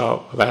cikkekbe is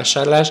a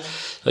vásárlás,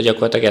 hogy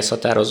gyakorlatilag ezt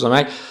határozza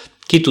meg.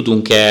 Ki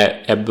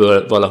tudunk-e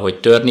ebből valahogy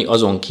törni,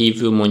 azon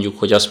kívül mondjuk,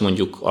 hogy azt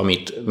mondjuk,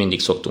 amit mindig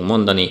szoktunk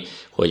mondani,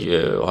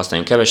 hogy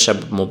használjunk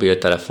kevesebb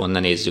mobiltelefon, ne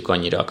nézzük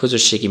annyira a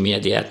közösségi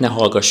médiát, ne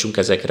hallgassunk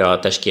ezekre a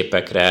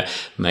testképekre,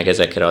 meg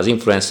ezekre az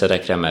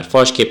influencerekre, mert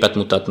fals képet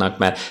mutatnak,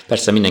 mert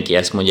persze mindenki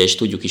ezt mondja, és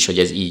tudjuk is, hogy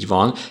ez így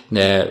van,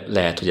 de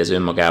lehet, hogy ez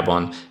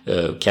önmagában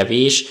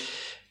kevés.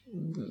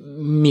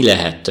 Mi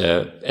lehet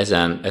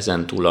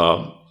ezen túl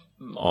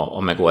a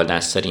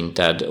megoldás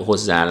szerinted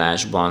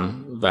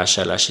hozzáállásban,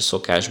 vásárlási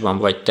szokásban,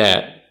 vagy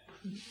te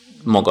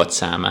magad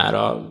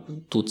számára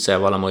tudsz-e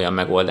valami olyan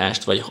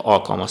megoldást, vagy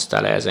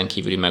alkalmaztál-e ezen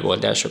kívüli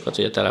megoldásokat,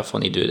 hogy a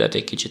telefonidődet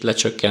egy kicsit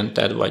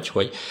lecsökkented, vagy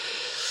hogy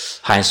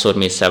hányszor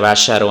mész el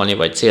vásárolni,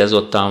 vagy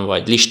célzottan,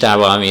 vagy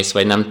listával mész,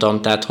 vagy nem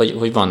tudom, tehát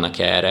hogy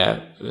vannak-e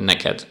erre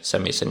neked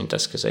személy szerint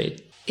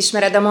eszközeid?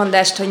 Ismered a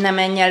mondást, hogy ne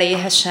menj el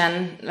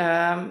éhesen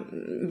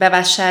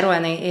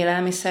bevásárolni,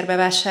 élelmiszer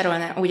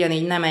bevásárolni?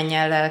 Ugyanígy ne menj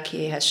el lelki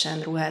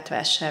éhesen ruhát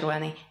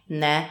vásárolni.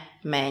 Ne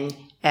menj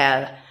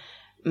el,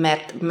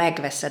 mert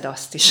megveszed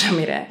azt is,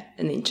 amire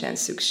nincsen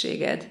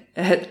szükséged.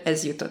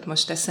 Ez jutott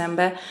most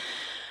eszembe.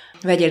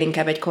 Vegyél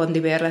inkább egy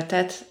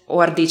kondibérletet,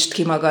 ordítsd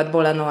ki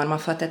magadból a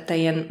normafa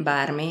tetején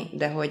bármi,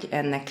 de hogy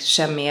ennek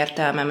semmi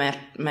értelme,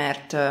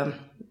 mert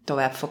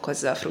tovább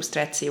fokozza a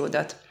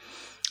frusztrációdat.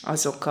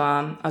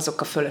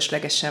 Azok a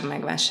fölöslegesen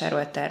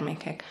megvásárolt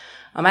termékek.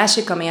 A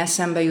másik, ami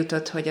eszembe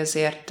jutott, hogy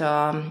azért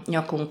a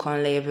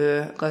nyakunkon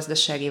lévő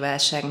gazdasági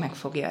válság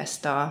megfogja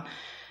ezt a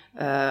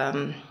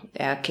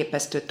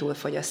elképesztő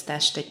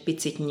túlfogyasztást egy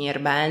picit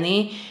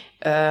nyírbálni,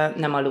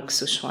 nem a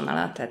luxus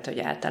vonalat, tehát hogy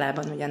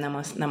általában ugye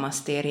nem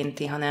azt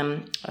érinti,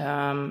 hanem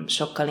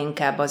sokkal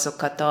inkább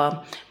azokat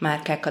a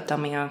márkákat,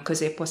 ami a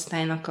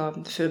középosztálynak a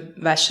fő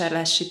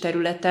vásárlási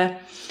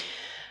területe.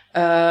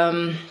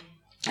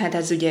 Hát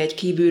ez ugye egy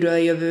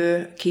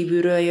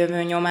kívülről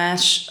jövő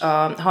nyomás.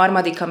 A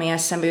harmadik, ami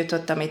eszembe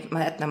jutott, amit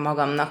lehetne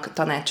magamnak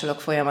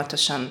tanácsolok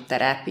folyamatosan,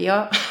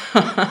 terápia,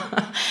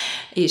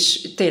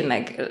 és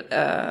tényleg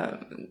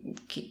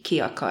ki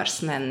akarsz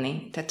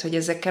menni. Tehát, hogy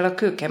ezekkel a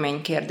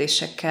kőkemény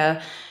kérdésekkel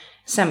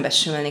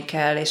szembesülni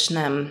kell, és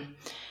nem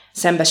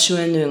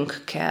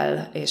szembesülnünk kell,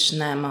 és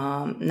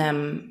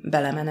nem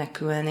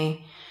belemenekülni.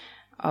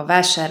 A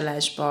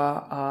vásárlásba,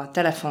 a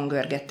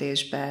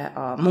telefongörgetésbe,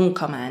 a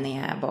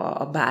munkamániába,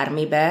 a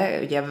bármibe,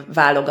 ugye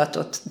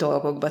válogatott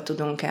dolgokba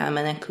tudunk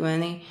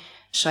elmenekülni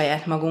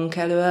saját magunk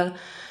elől.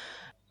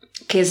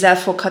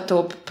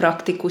 Kézzelfoghatóbb,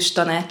 praktikus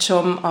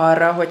tanácsom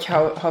arra, hogy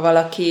ha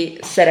valaki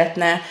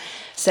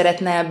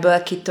szeretne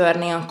ebből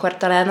kitörni, akkor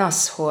talán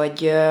az,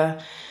 hogy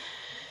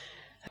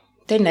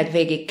tényleg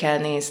végig kell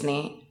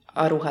nézni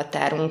a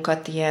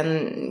ruhatárunkat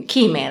ilyen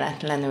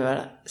kíméletlenül.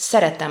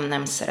 Szeretem,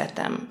 nem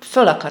szeretem.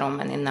 Föl akarom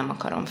venni, nem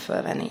akarom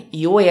fölvenni.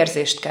 Jó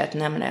érzést kelt,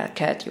 nem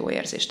kelt jó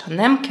érzést. Ha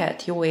nem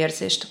kelt jó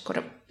érzést,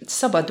 akkor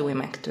szabadulj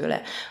meg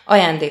tőle.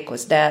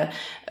 Ajándékozd el,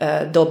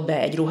 dob be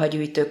egy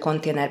ruhagyűjtő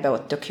konténerbe,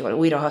 ott tök jól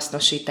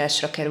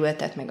újrahasznosításra került,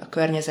 tehát még a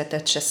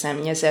környezetet se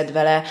szennyezed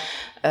vele,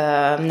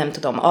 nem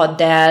tudom,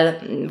 add el,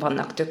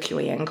 vannak tök jó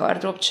ilyen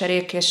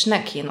gardróbcserék, és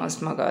ne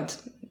kínozd magad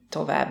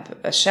tovább,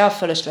 se a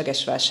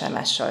fölösleges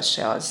vásárlással,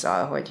 se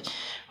azzal,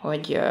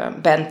 hogy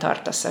bent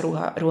tartasz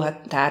a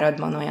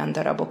ruhatáradban olyan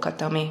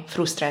darabokat, ami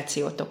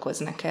frusztrációt okoz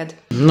neked.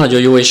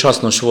 Nagyon jó és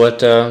hasznos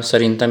volt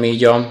szerintem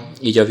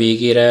így a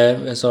végére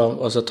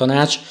az a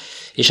tanács,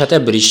 és hát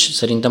ebből is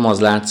szerintem az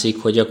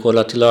látszik, hogy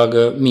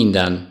gyakorlatilag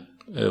minden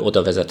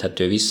oda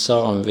vezethető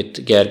vissza,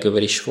 amit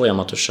Gergővel is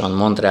folyamatosan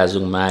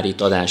mantrázunk már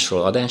itt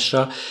adásról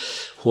adásra,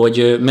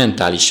 hogy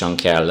mentálisan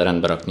kell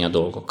rendbe rakni a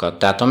dolgokat.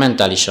 Tehát ha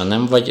mentálisan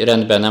nem vagy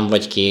rendben, nem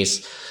vagy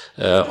kész,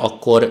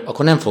 akkor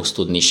nem fogsz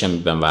tudni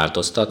semmiben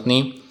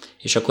változtatni,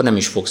 és akkor nem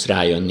is fogsz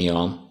rájönni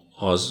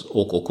az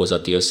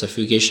ok-okozati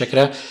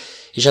összefüggésekre.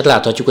 És hát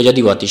láthatjuk, hogy a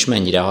divat is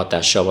mennyire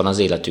hatással van az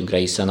életünkre,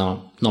 hiszen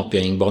a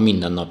napjainkban,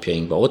 minden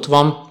napjainkban ott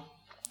van,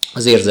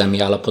 az érzelmi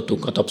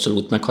állapotunkat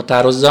abszolút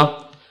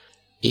meghatározza,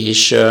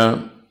 és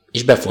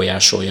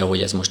befolyásolja,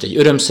 hogy ez most egy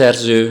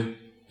örömszerző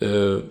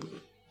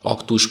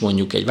aktus,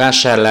 mondjuk egy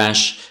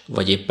vásárlás,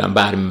 vagy éppen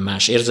bármi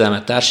más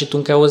érzelmet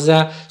társítunk-e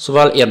hozzá,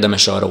 szóval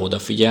érdemes arra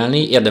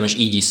odafigyelni, érdemes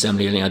így is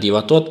szemlélni a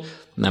divatot,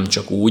 nem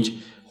csak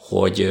úgy,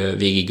 hogy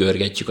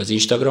végigörgetjük az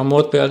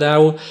Instagramot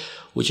például,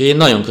 Úgyhogy én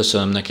nagyon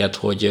köszönöm neked,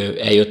 hogy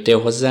eljöttél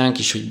hozzánk,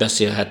 és hogy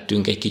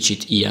beszélhettünk egy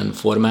kicsit ilyen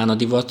formán a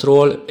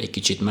divatról, egy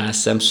kicsit más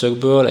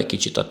szemszögből, egy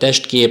kicsit a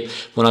testkép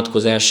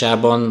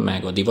vonatkozásában,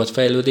 meg a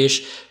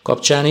divatfejlődés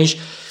kapcsán is.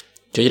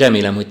 Úgyhogy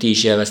remélem, hogy ti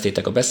is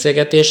élveztétek a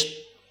beszélgetést.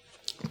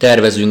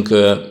 Tervezünk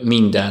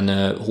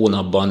minden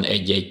hónapban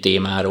egy-egy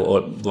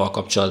témáról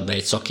kapcsolatban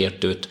egy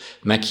szakértőt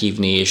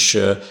meghívni, és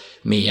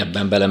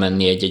mélyebben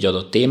belemenni egy-egy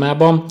adott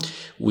témában.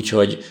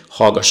 Úgyhogy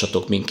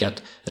hallgassatok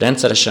minket.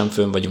 Rendszeresen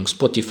fönn vagyunk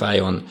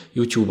Spotify-on,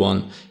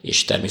 YouTube-on,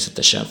 és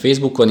természetesen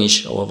Facebookon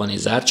is, ahol van egy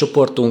zárt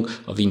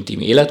csoportunk, a Vintim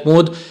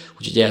életmód.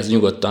 Úgyhogy ehhez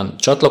nyugodtan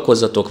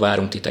csatlakozzatok,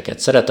 várunk titeket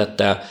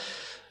szeretettel.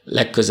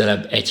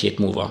 Legközelebb 1 hét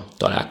múlva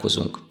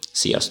találkozunk.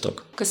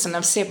 Sziasztok!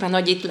 Köszönöm szépen,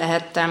 hogy itt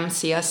lehettem.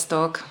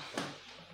 Sziasztok!